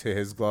 get into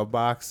his glove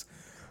box.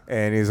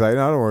 And he's like,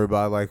 no, don't worry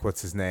about it. Like,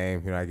 what's his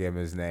name? I gave him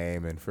his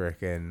name and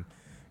frickin',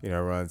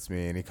 runs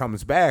me. And he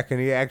comes back and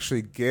he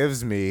actually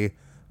gives me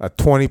a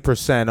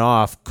 20%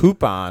 off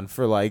coupon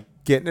for, like,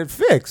 getting it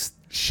fixed.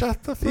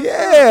 Shut the fuck up.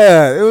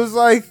 Yeah. It was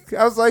like,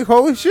 I was like,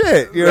 holy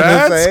shit. You know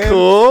That's what I'm saying?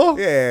 cool.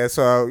 Yeah.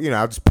 So,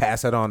 I'll just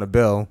pass it on to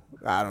Bill.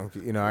 I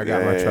don't, I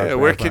got my truck. Yeah,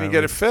 where can you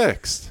get it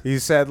fixed? He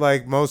said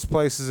like most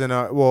places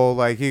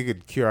like you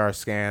could QR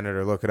scan it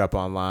or look it up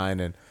online,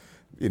 and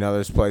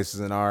there's places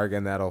in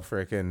Oregon that'll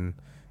freaking,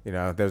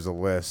 there's a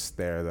list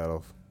there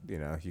that'll,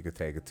 you could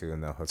take it to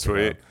and they'll hook Sweet.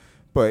 it up.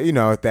 But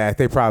at that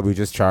they probably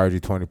just charge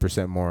you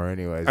 20% more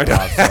anyways. To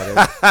offset it.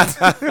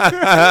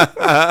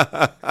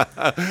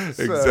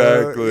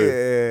 Exactly.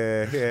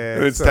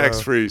 Yeah. It's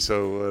tax free,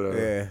 so whatever.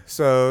 Yeah.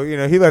 So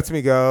he lets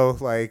me go,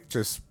 like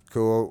just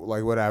cool,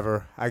 like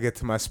whatever. I get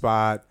to my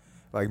spot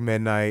like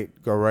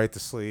midnight, go right to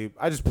sleep.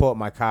 I just pull up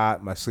my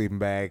cot, my sleeping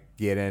bag,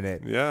 get in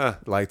it. Yeah.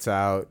 Lights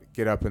out.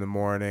 Get up in the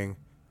morning,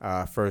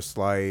 first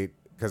light,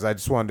 because I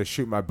just wanted to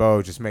shoot my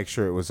bow, just make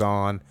sure it was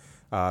on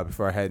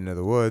before I head into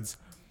the woods.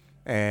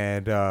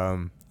 And,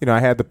 I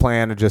had the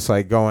plan of just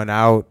like going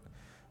out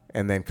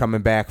and then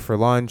coming back for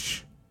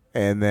lunch.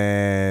 And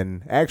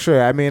then actually,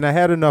 I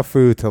had enough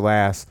food to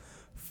last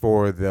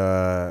for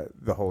the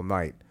whole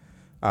night.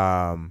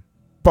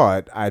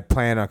 But I'd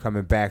planned on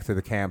coming back to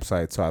the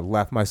campsite. So I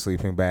left my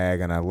sleeping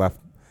bag and I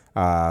left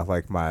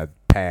like my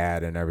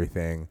pad and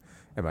everything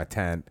in my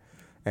tent.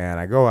 And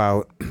I go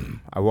out.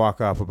 I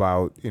walk up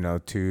about,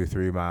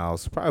 2-3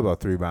 miles, probably about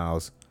 3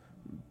 miles.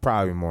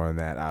 Probably more than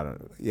that. I don't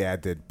know. Yeah, I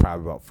did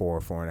probably about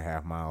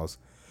 4.5 miles.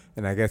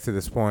 And I get to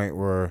this point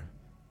where,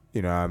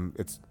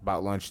 it's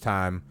about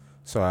lunchtime.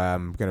 So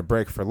I'm going to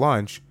break for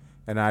lunch.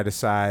 And I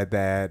decide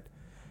that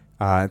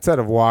instead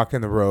of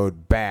walking the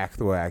road back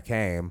the way I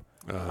came,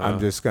 I'm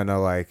just going to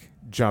like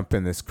jump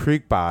in this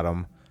creek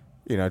bottom,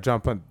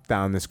 jump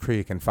down this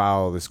creek and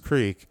follow this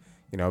creek,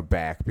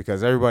 back,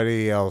 because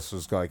everybody else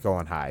was like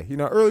going high.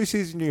 Early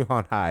season, you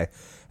hunt high.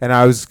 And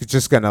I was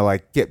just going to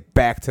like get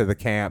back to the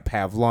camp,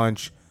 have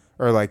lunch,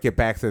 or like get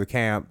back to the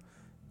camp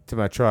to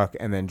my truck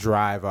and then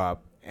drive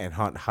up and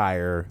hunt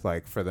higher,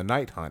 like for the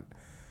night hunt.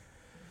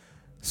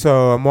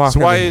 So I'm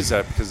walking. So why is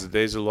that? Because the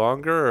days are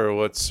longer,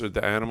 or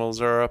the animals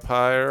are up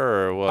higher,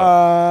 or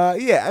what?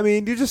 Yeah,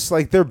 you just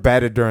like they're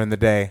bedded during the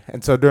day,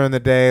 and so during the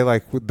day,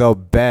 like they'll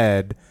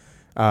bed,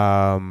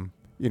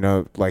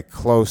 like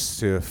close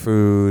to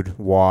food,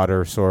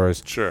 water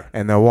source. Sure.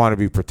 And they'll want to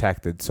be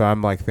protected. So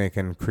I'm like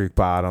thinking creek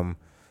bottom,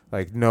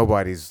 like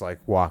nobody's like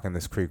walking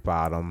this creek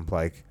bottom.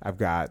 Like I've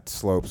got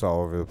slopes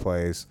all over the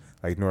place,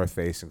 like north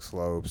facing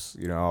slopes,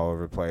 all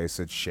over the place.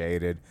 It's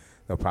shaded.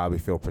 They'll probably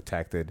feel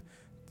protected.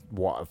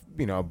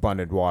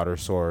 Abundant water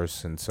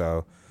source, and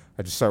so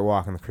I just start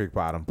walking the creek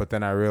bottom. But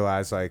then I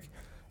realized like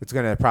it's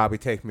gonna probably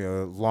take me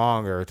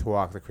longer to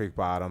walk the creek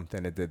bottom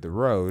than it did the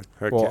road.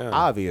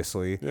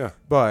 Obviously, yeah.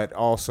 But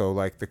also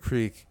like the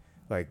creek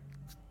like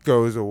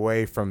goes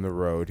away from the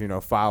road,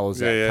 follows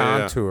that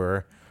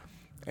contour,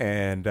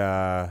 and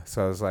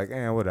so I was like,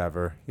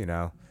 whatever,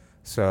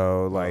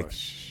 So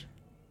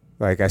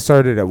like I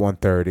started at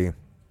 1:30.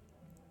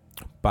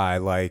 By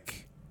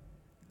like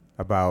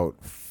about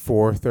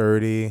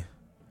 4:30,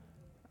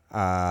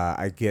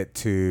 I get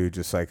to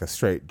just like a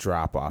straight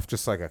drop off,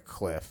 just like a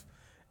cliff,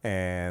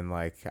 and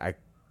like I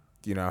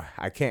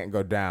can't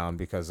go down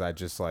because I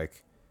just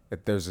like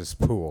there's this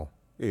pool,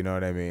 you know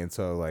what I mean?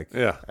 So like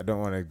I don't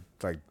want to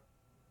like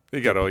you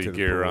got all your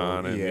gear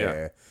on, and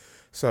yeah.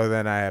 So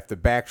then I have to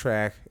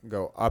backtrack,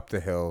 go up the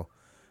hill,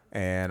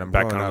 and I'm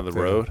back going onto up the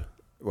road.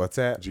 What's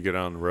that? Did you get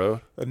on the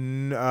road?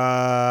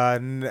 No,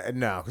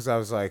 because I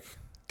was like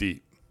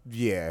deep.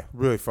 Yeah,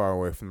 really far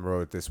away from the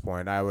road at this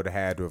point. I would have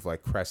had to have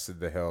like crested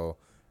the hill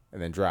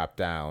and then dropped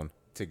down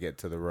to get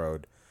to the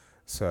road.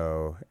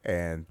 So,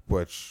 and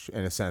which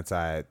in a sense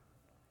I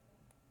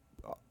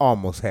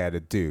almost had to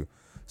do.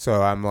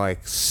 So I'm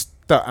like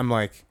stuck. I'm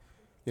like,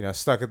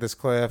 stuck at this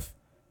cliff,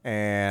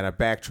 and I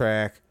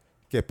backtrack,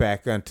 get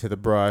back into the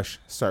brush,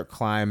 start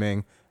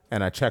climbing,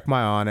 and I check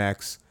my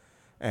Onyx,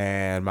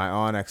 and my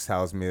Onyx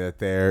tells me that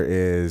there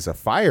is a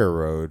fire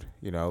road.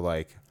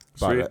 Like.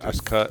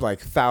 About like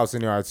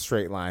 1,000 yards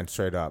straight line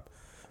straight up,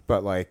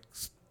 but like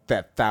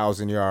that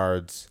 1,000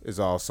 yards is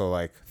also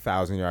like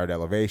 1,000-yard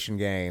elevation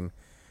gain,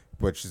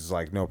 which is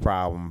like no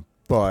problem.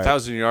 But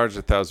 1,000 yards,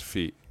 1,000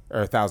 feet, or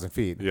 1,000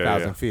 feet, yeah,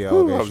 1,000 feet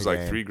elevation. That was like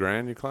gain.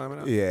 $3,000 you climbing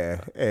up.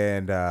 Yeah,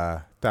 and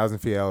 1,000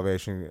 feet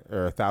elevation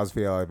or 1,000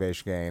 feet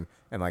elevation gain,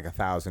 and like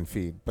 1,000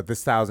 feet. But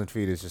this 1,000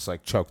 feet is just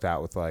like choked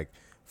out with like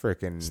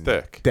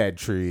freaking dead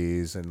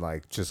trees and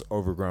like just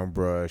overgrown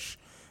brush,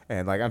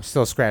 and like I'm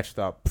still scratched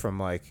up from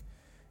like.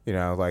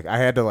 Like I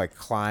had to like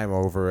climb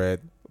over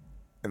it,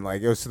 and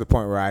like it was to the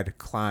point where I'd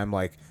climb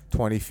like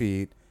 20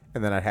 feet,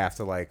 and then I'd have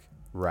to like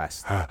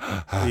rest.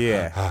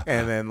 Yeah,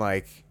 and then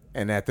like,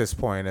 and at this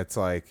point it's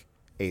like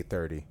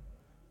 8:30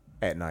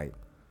 at night.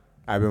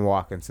 I've been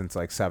walking since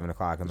like 7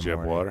 o'clock in the morning. Did you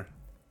have water?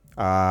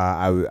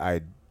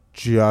 I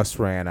just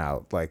ran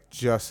out, like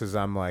just as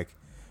I'm like,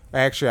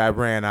 actually I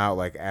ran out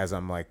like as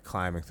I'm like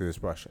climbing through this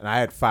brush, and I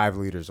had 5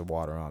 liters of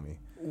water on me.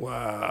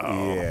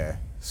 Wow. Yeah.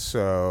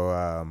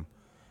 So.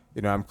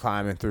 I'm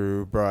climbing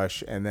through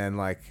brush, and then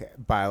like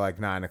by like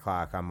 9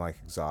 o'clock, I'm like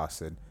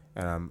exhausted,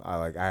 and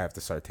I have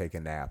to start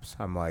taking naps.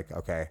 I'm like,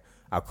 okay,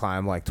 I'll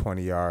climb like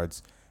 20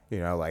 yards,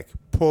 like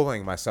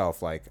pulling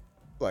myself like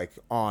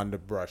on the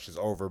brushes,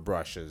 over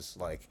brushes,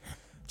 like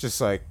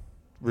just like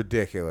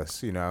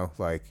ridiculous, you know,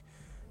 like,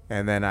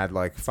 and then I'd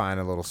like find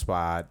a little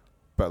spot,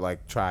 but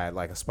like try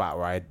like a spot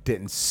where I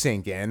didn't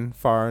sink in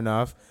far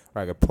enough,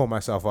 where I could pull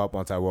myself up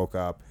once I woke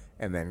up,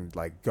 and then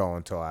like go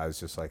until I was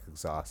just like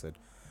exhausted.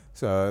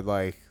 So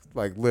like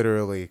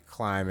literally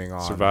climbing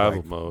on Survival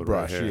like, mode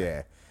brush, right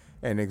here.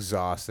 yeah, and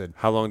exhausted.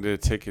 How long did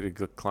it take you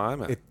to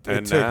climb it?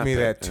 It took me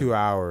that 2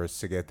 hours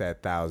to get that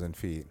 1,000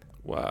 feet.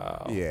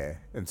 Wow. Yeah,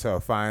 and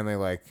so finally,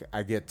 like,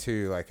 I get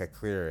to like a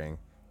clearing,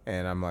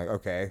 and I'm like,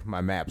 okay,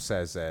 my map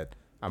says that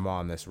I'm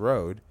on this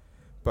road,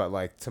 but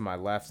like to my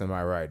left and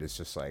my right is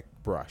just like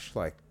brush,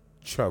 like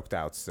choked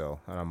out still,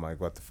 and I'm like,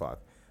 what the fuck?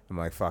 I'm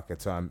like, fuck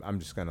it. So I'm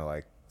just gonna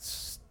like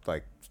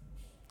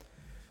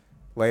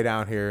lay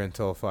down here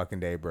until fucking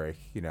daybreak,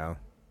 you know.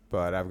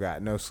 But I've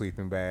got no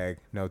sleeping bag,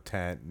 no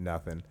tent,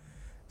 nothing.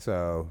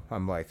 So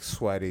I'm like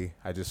sweaty.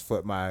 I just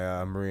flipped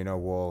my merino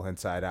wool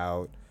inside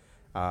out.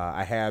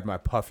 I had my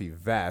puffy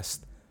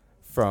vest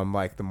from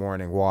like the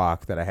morning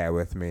walk that I had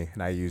with me,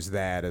 and I used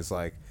that as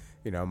like,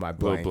 you know, my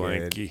blanket.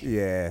 Little blankie.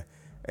 Yeah,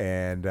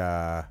 and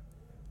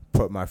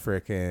put my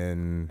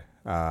freaking,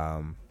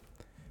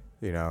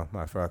 you know,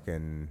 my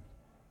fucking,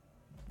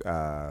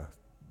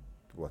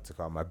 what's it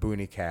called? My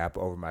boonie cap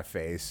over my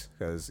face,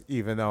 because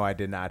even though I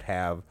did not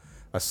have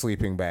a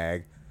sleeping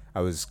bag, I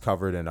was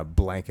covered in a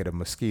blanket of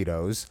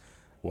mosquitoes.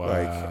 Wow.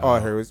 Like all I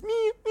heard was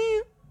meow,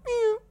 meow,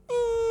 meow,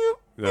 meow.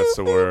 That's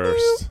the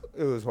worst.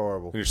 It was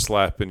horrible. You're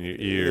slapping your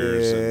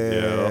ears.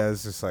 Yeah,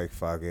 it's just like,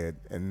 fuck it.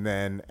 And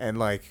then, and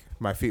like,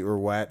 my feet were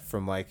wet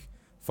from like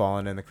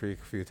falling in the creek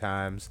a few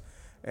times.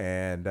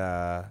 And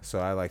so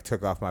I like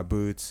took off my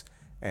boots.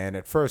 And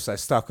at first I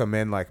stuck them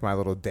in like my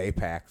little day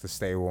pack to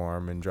stay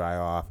warm and dry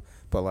off.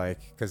 But like,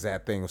 because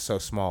that thing was so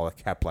small, it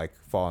kept like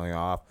falling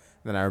off.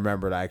 And then I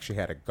remembered I actually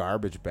had a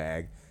garbage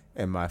bag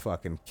in my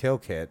fucking kill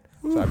kit.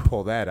 So I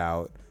pulled that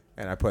out.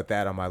 And I put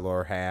that on my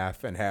lower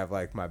half and have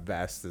like my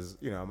vest as,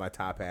 you know, my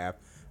top half.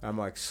 I'm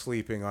like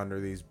sleeping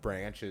under these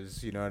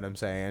branches, you know what I'm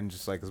saying?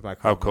 Just like as my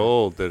cover. How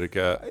cold did it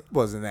get? It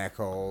wasn't that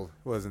cold.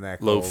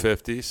 Low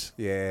 50s?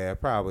 Yeah,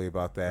 probably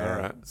about that.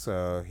 All right.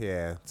 So,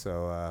 yeah.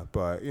 So,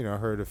 but, you know,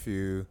 heard a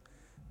few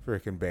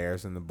freaking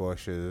bears in the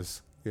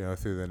bushes, you know,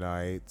 through the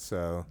night.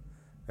 So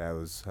that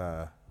was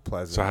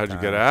pleasant. So how'd you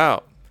get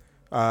out?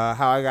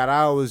 How I got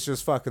out was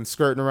just fucking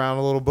skirting around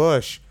a little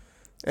bush.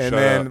 And Shut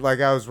then, up. like,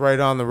 I was right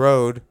on the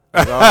road.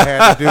 Like, all I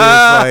had to do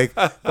was,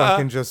 like,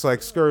 fucking just,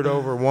 like, skirt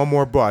over one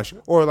more bush.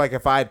 Or, like,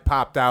 if I had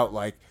popped out,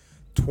 like,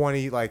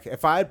 20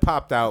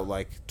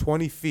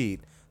 feet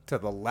to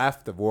the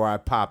left of where I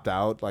popped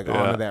out, like,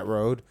 onto that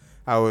road,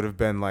 I would have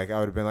been like,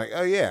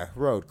 oh, yeah,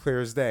 road, clear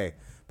as day.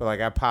 But,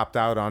 like, I popped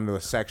out onto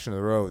a section of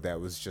the road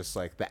that was just,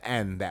 like, the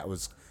end that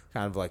was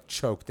kind of, like,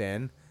 choked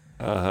in.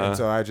 And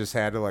so I just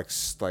had to, like,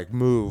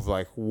 move,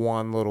 like,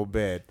 one little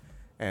bit.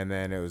 And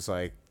then it was,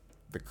 like,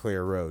 the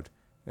clear road.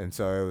 And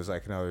so it was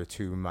like another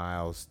 2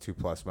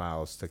 plus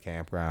miles to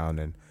campground,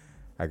 and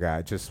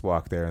I just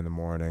walked there in the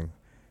morning.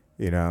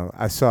 You know,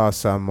 I saw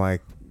some I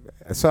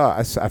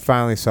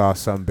finally saw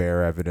some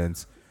bear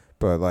evidence,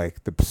 but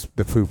like the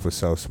poop was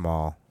so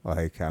small.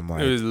 Like I'm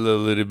like, It was a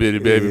little itty bitty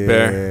baby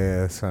bear.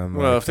 Yeah,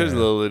 something. Well, like if there's that. a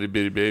little itty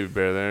bitty baby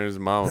bear, there's a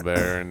mama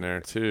bear in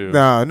there too.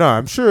 No,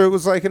 I'm sure it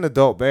was like an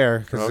adult bear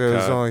because it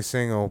was Okay. only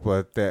single.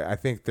 But I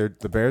think the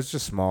bear's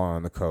just smaller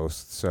on the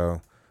coast,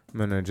 so I'm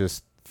gonna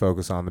just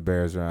focus on the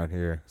bears around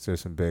here. So there's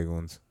some big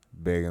ones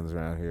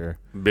around here.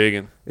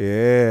 Biggin.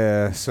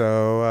 Yeah.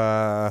 So,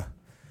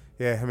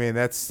 yeah, I mean,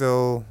 that's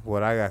still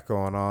what I got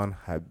going on.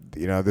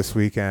 This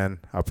weekend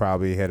I'll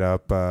probably hit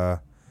up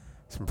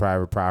some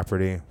private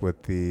property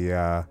with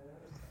the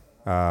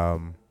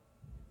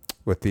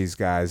with these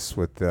guys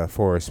with the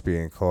forest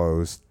being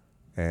closed,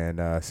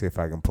 and see if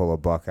I can pull a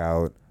buck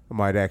out. I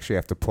might actually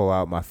have to pull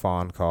out my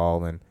fawn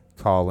call and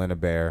call in a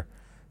bear.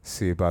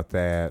 See about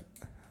that.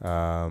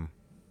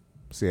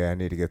 So yeah, I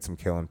need to get some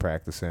killing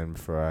practice in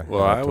before I.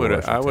 Well, head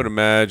up to I would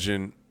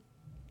Washington.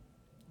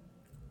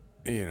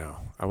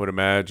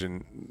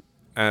 imagine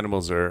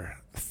animals are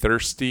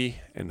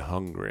thirsty and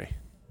hungry.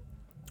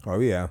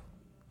 Oh yeah.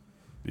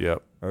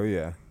 Yep. Oh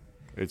yeah.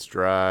 It's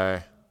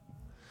dry.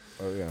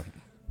 Oh yeah.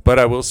 But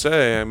I will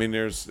say, I mean,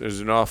 there's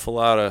an awful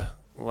lot of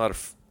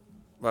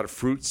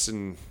fruits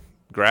and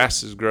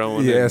grasses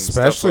growing. Yeah, and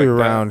stuff especially like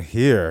around that.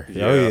 here.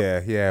 Yeah.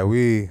 Oh yeah.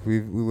 We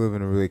live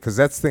in a really, because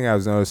that's the thing I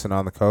was noticing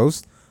on the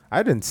coast.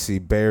 I didn't see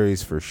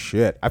berries for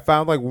shit. I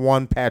found like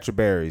one patch of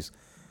berries,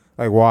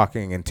 like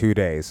walking in 2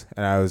 days,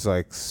 and I was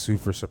like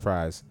super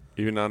surprised.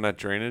 Even on that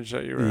drainage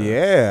that you were at?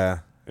 Yeah.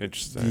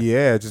 Interesting.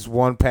 Yeah, just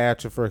one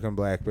patch of freaking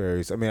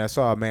blackberries. I mean, I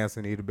saw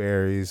manzanita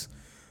berries,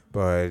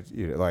 but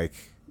I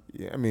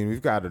mean,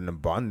 we've got an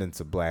abundance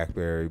of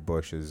blackberry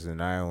bushes,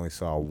 and I only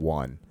saw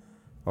one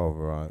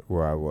over on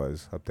where I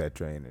was up that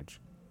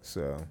drainage.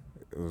 So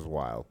it was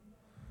wild.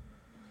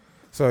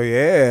 So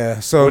yeah.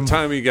 So What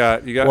time you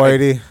got? You got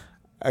Whitey.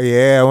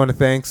 Yeah, I want to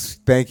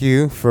thank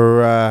you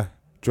for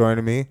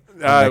joining me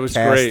on it the was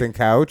casting great.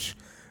 couch.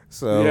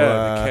 So the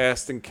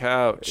casting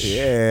couch.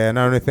 yeah, and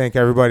I want to thank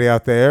everybody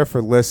out there for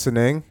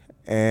listening,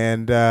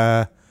 and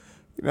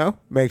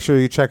make sure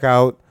you check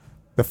out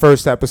the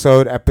first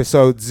episode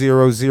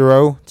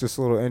 00. Just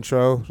a little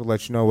intro to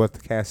let you know what the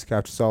Casting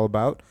Couch is all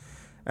about.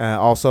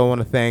 Also, I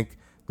want to thank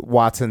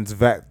Watson's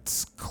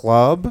Vets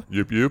Club.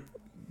 Yep.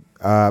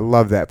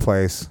 Love that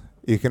place.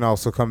 You can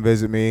also come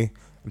visit me.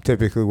 I'm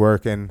typically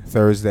working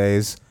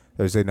Thursday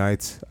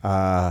nights,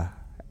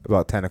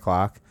 about 10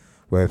 o'clock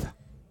with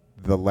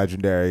the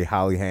legendary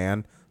Holly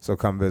Han. So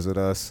come visit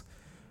us.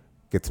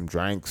 Get some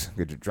drinks.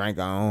 Get your drink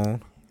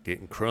on.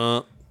 Getting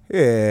crunk.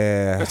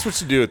 Yeah. That's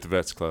what you do at the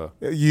Vets Club.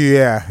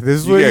 Yeah.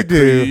 This is what you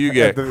do. You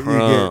get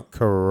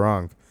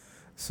crunk.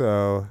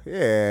 So,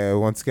 yeah,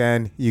 once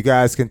again, you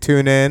guys can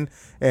tune in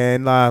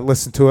and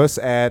listen to us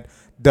at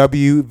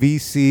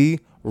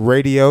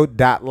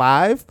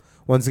wvcradio.live.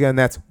 Once again,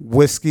 that's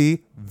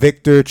Whiskey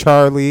Victor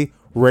Charlie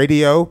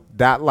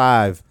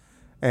Radio.live.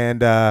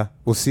 And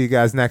we'll see you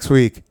guys next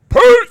week.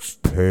 Peace.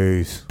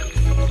 Peace.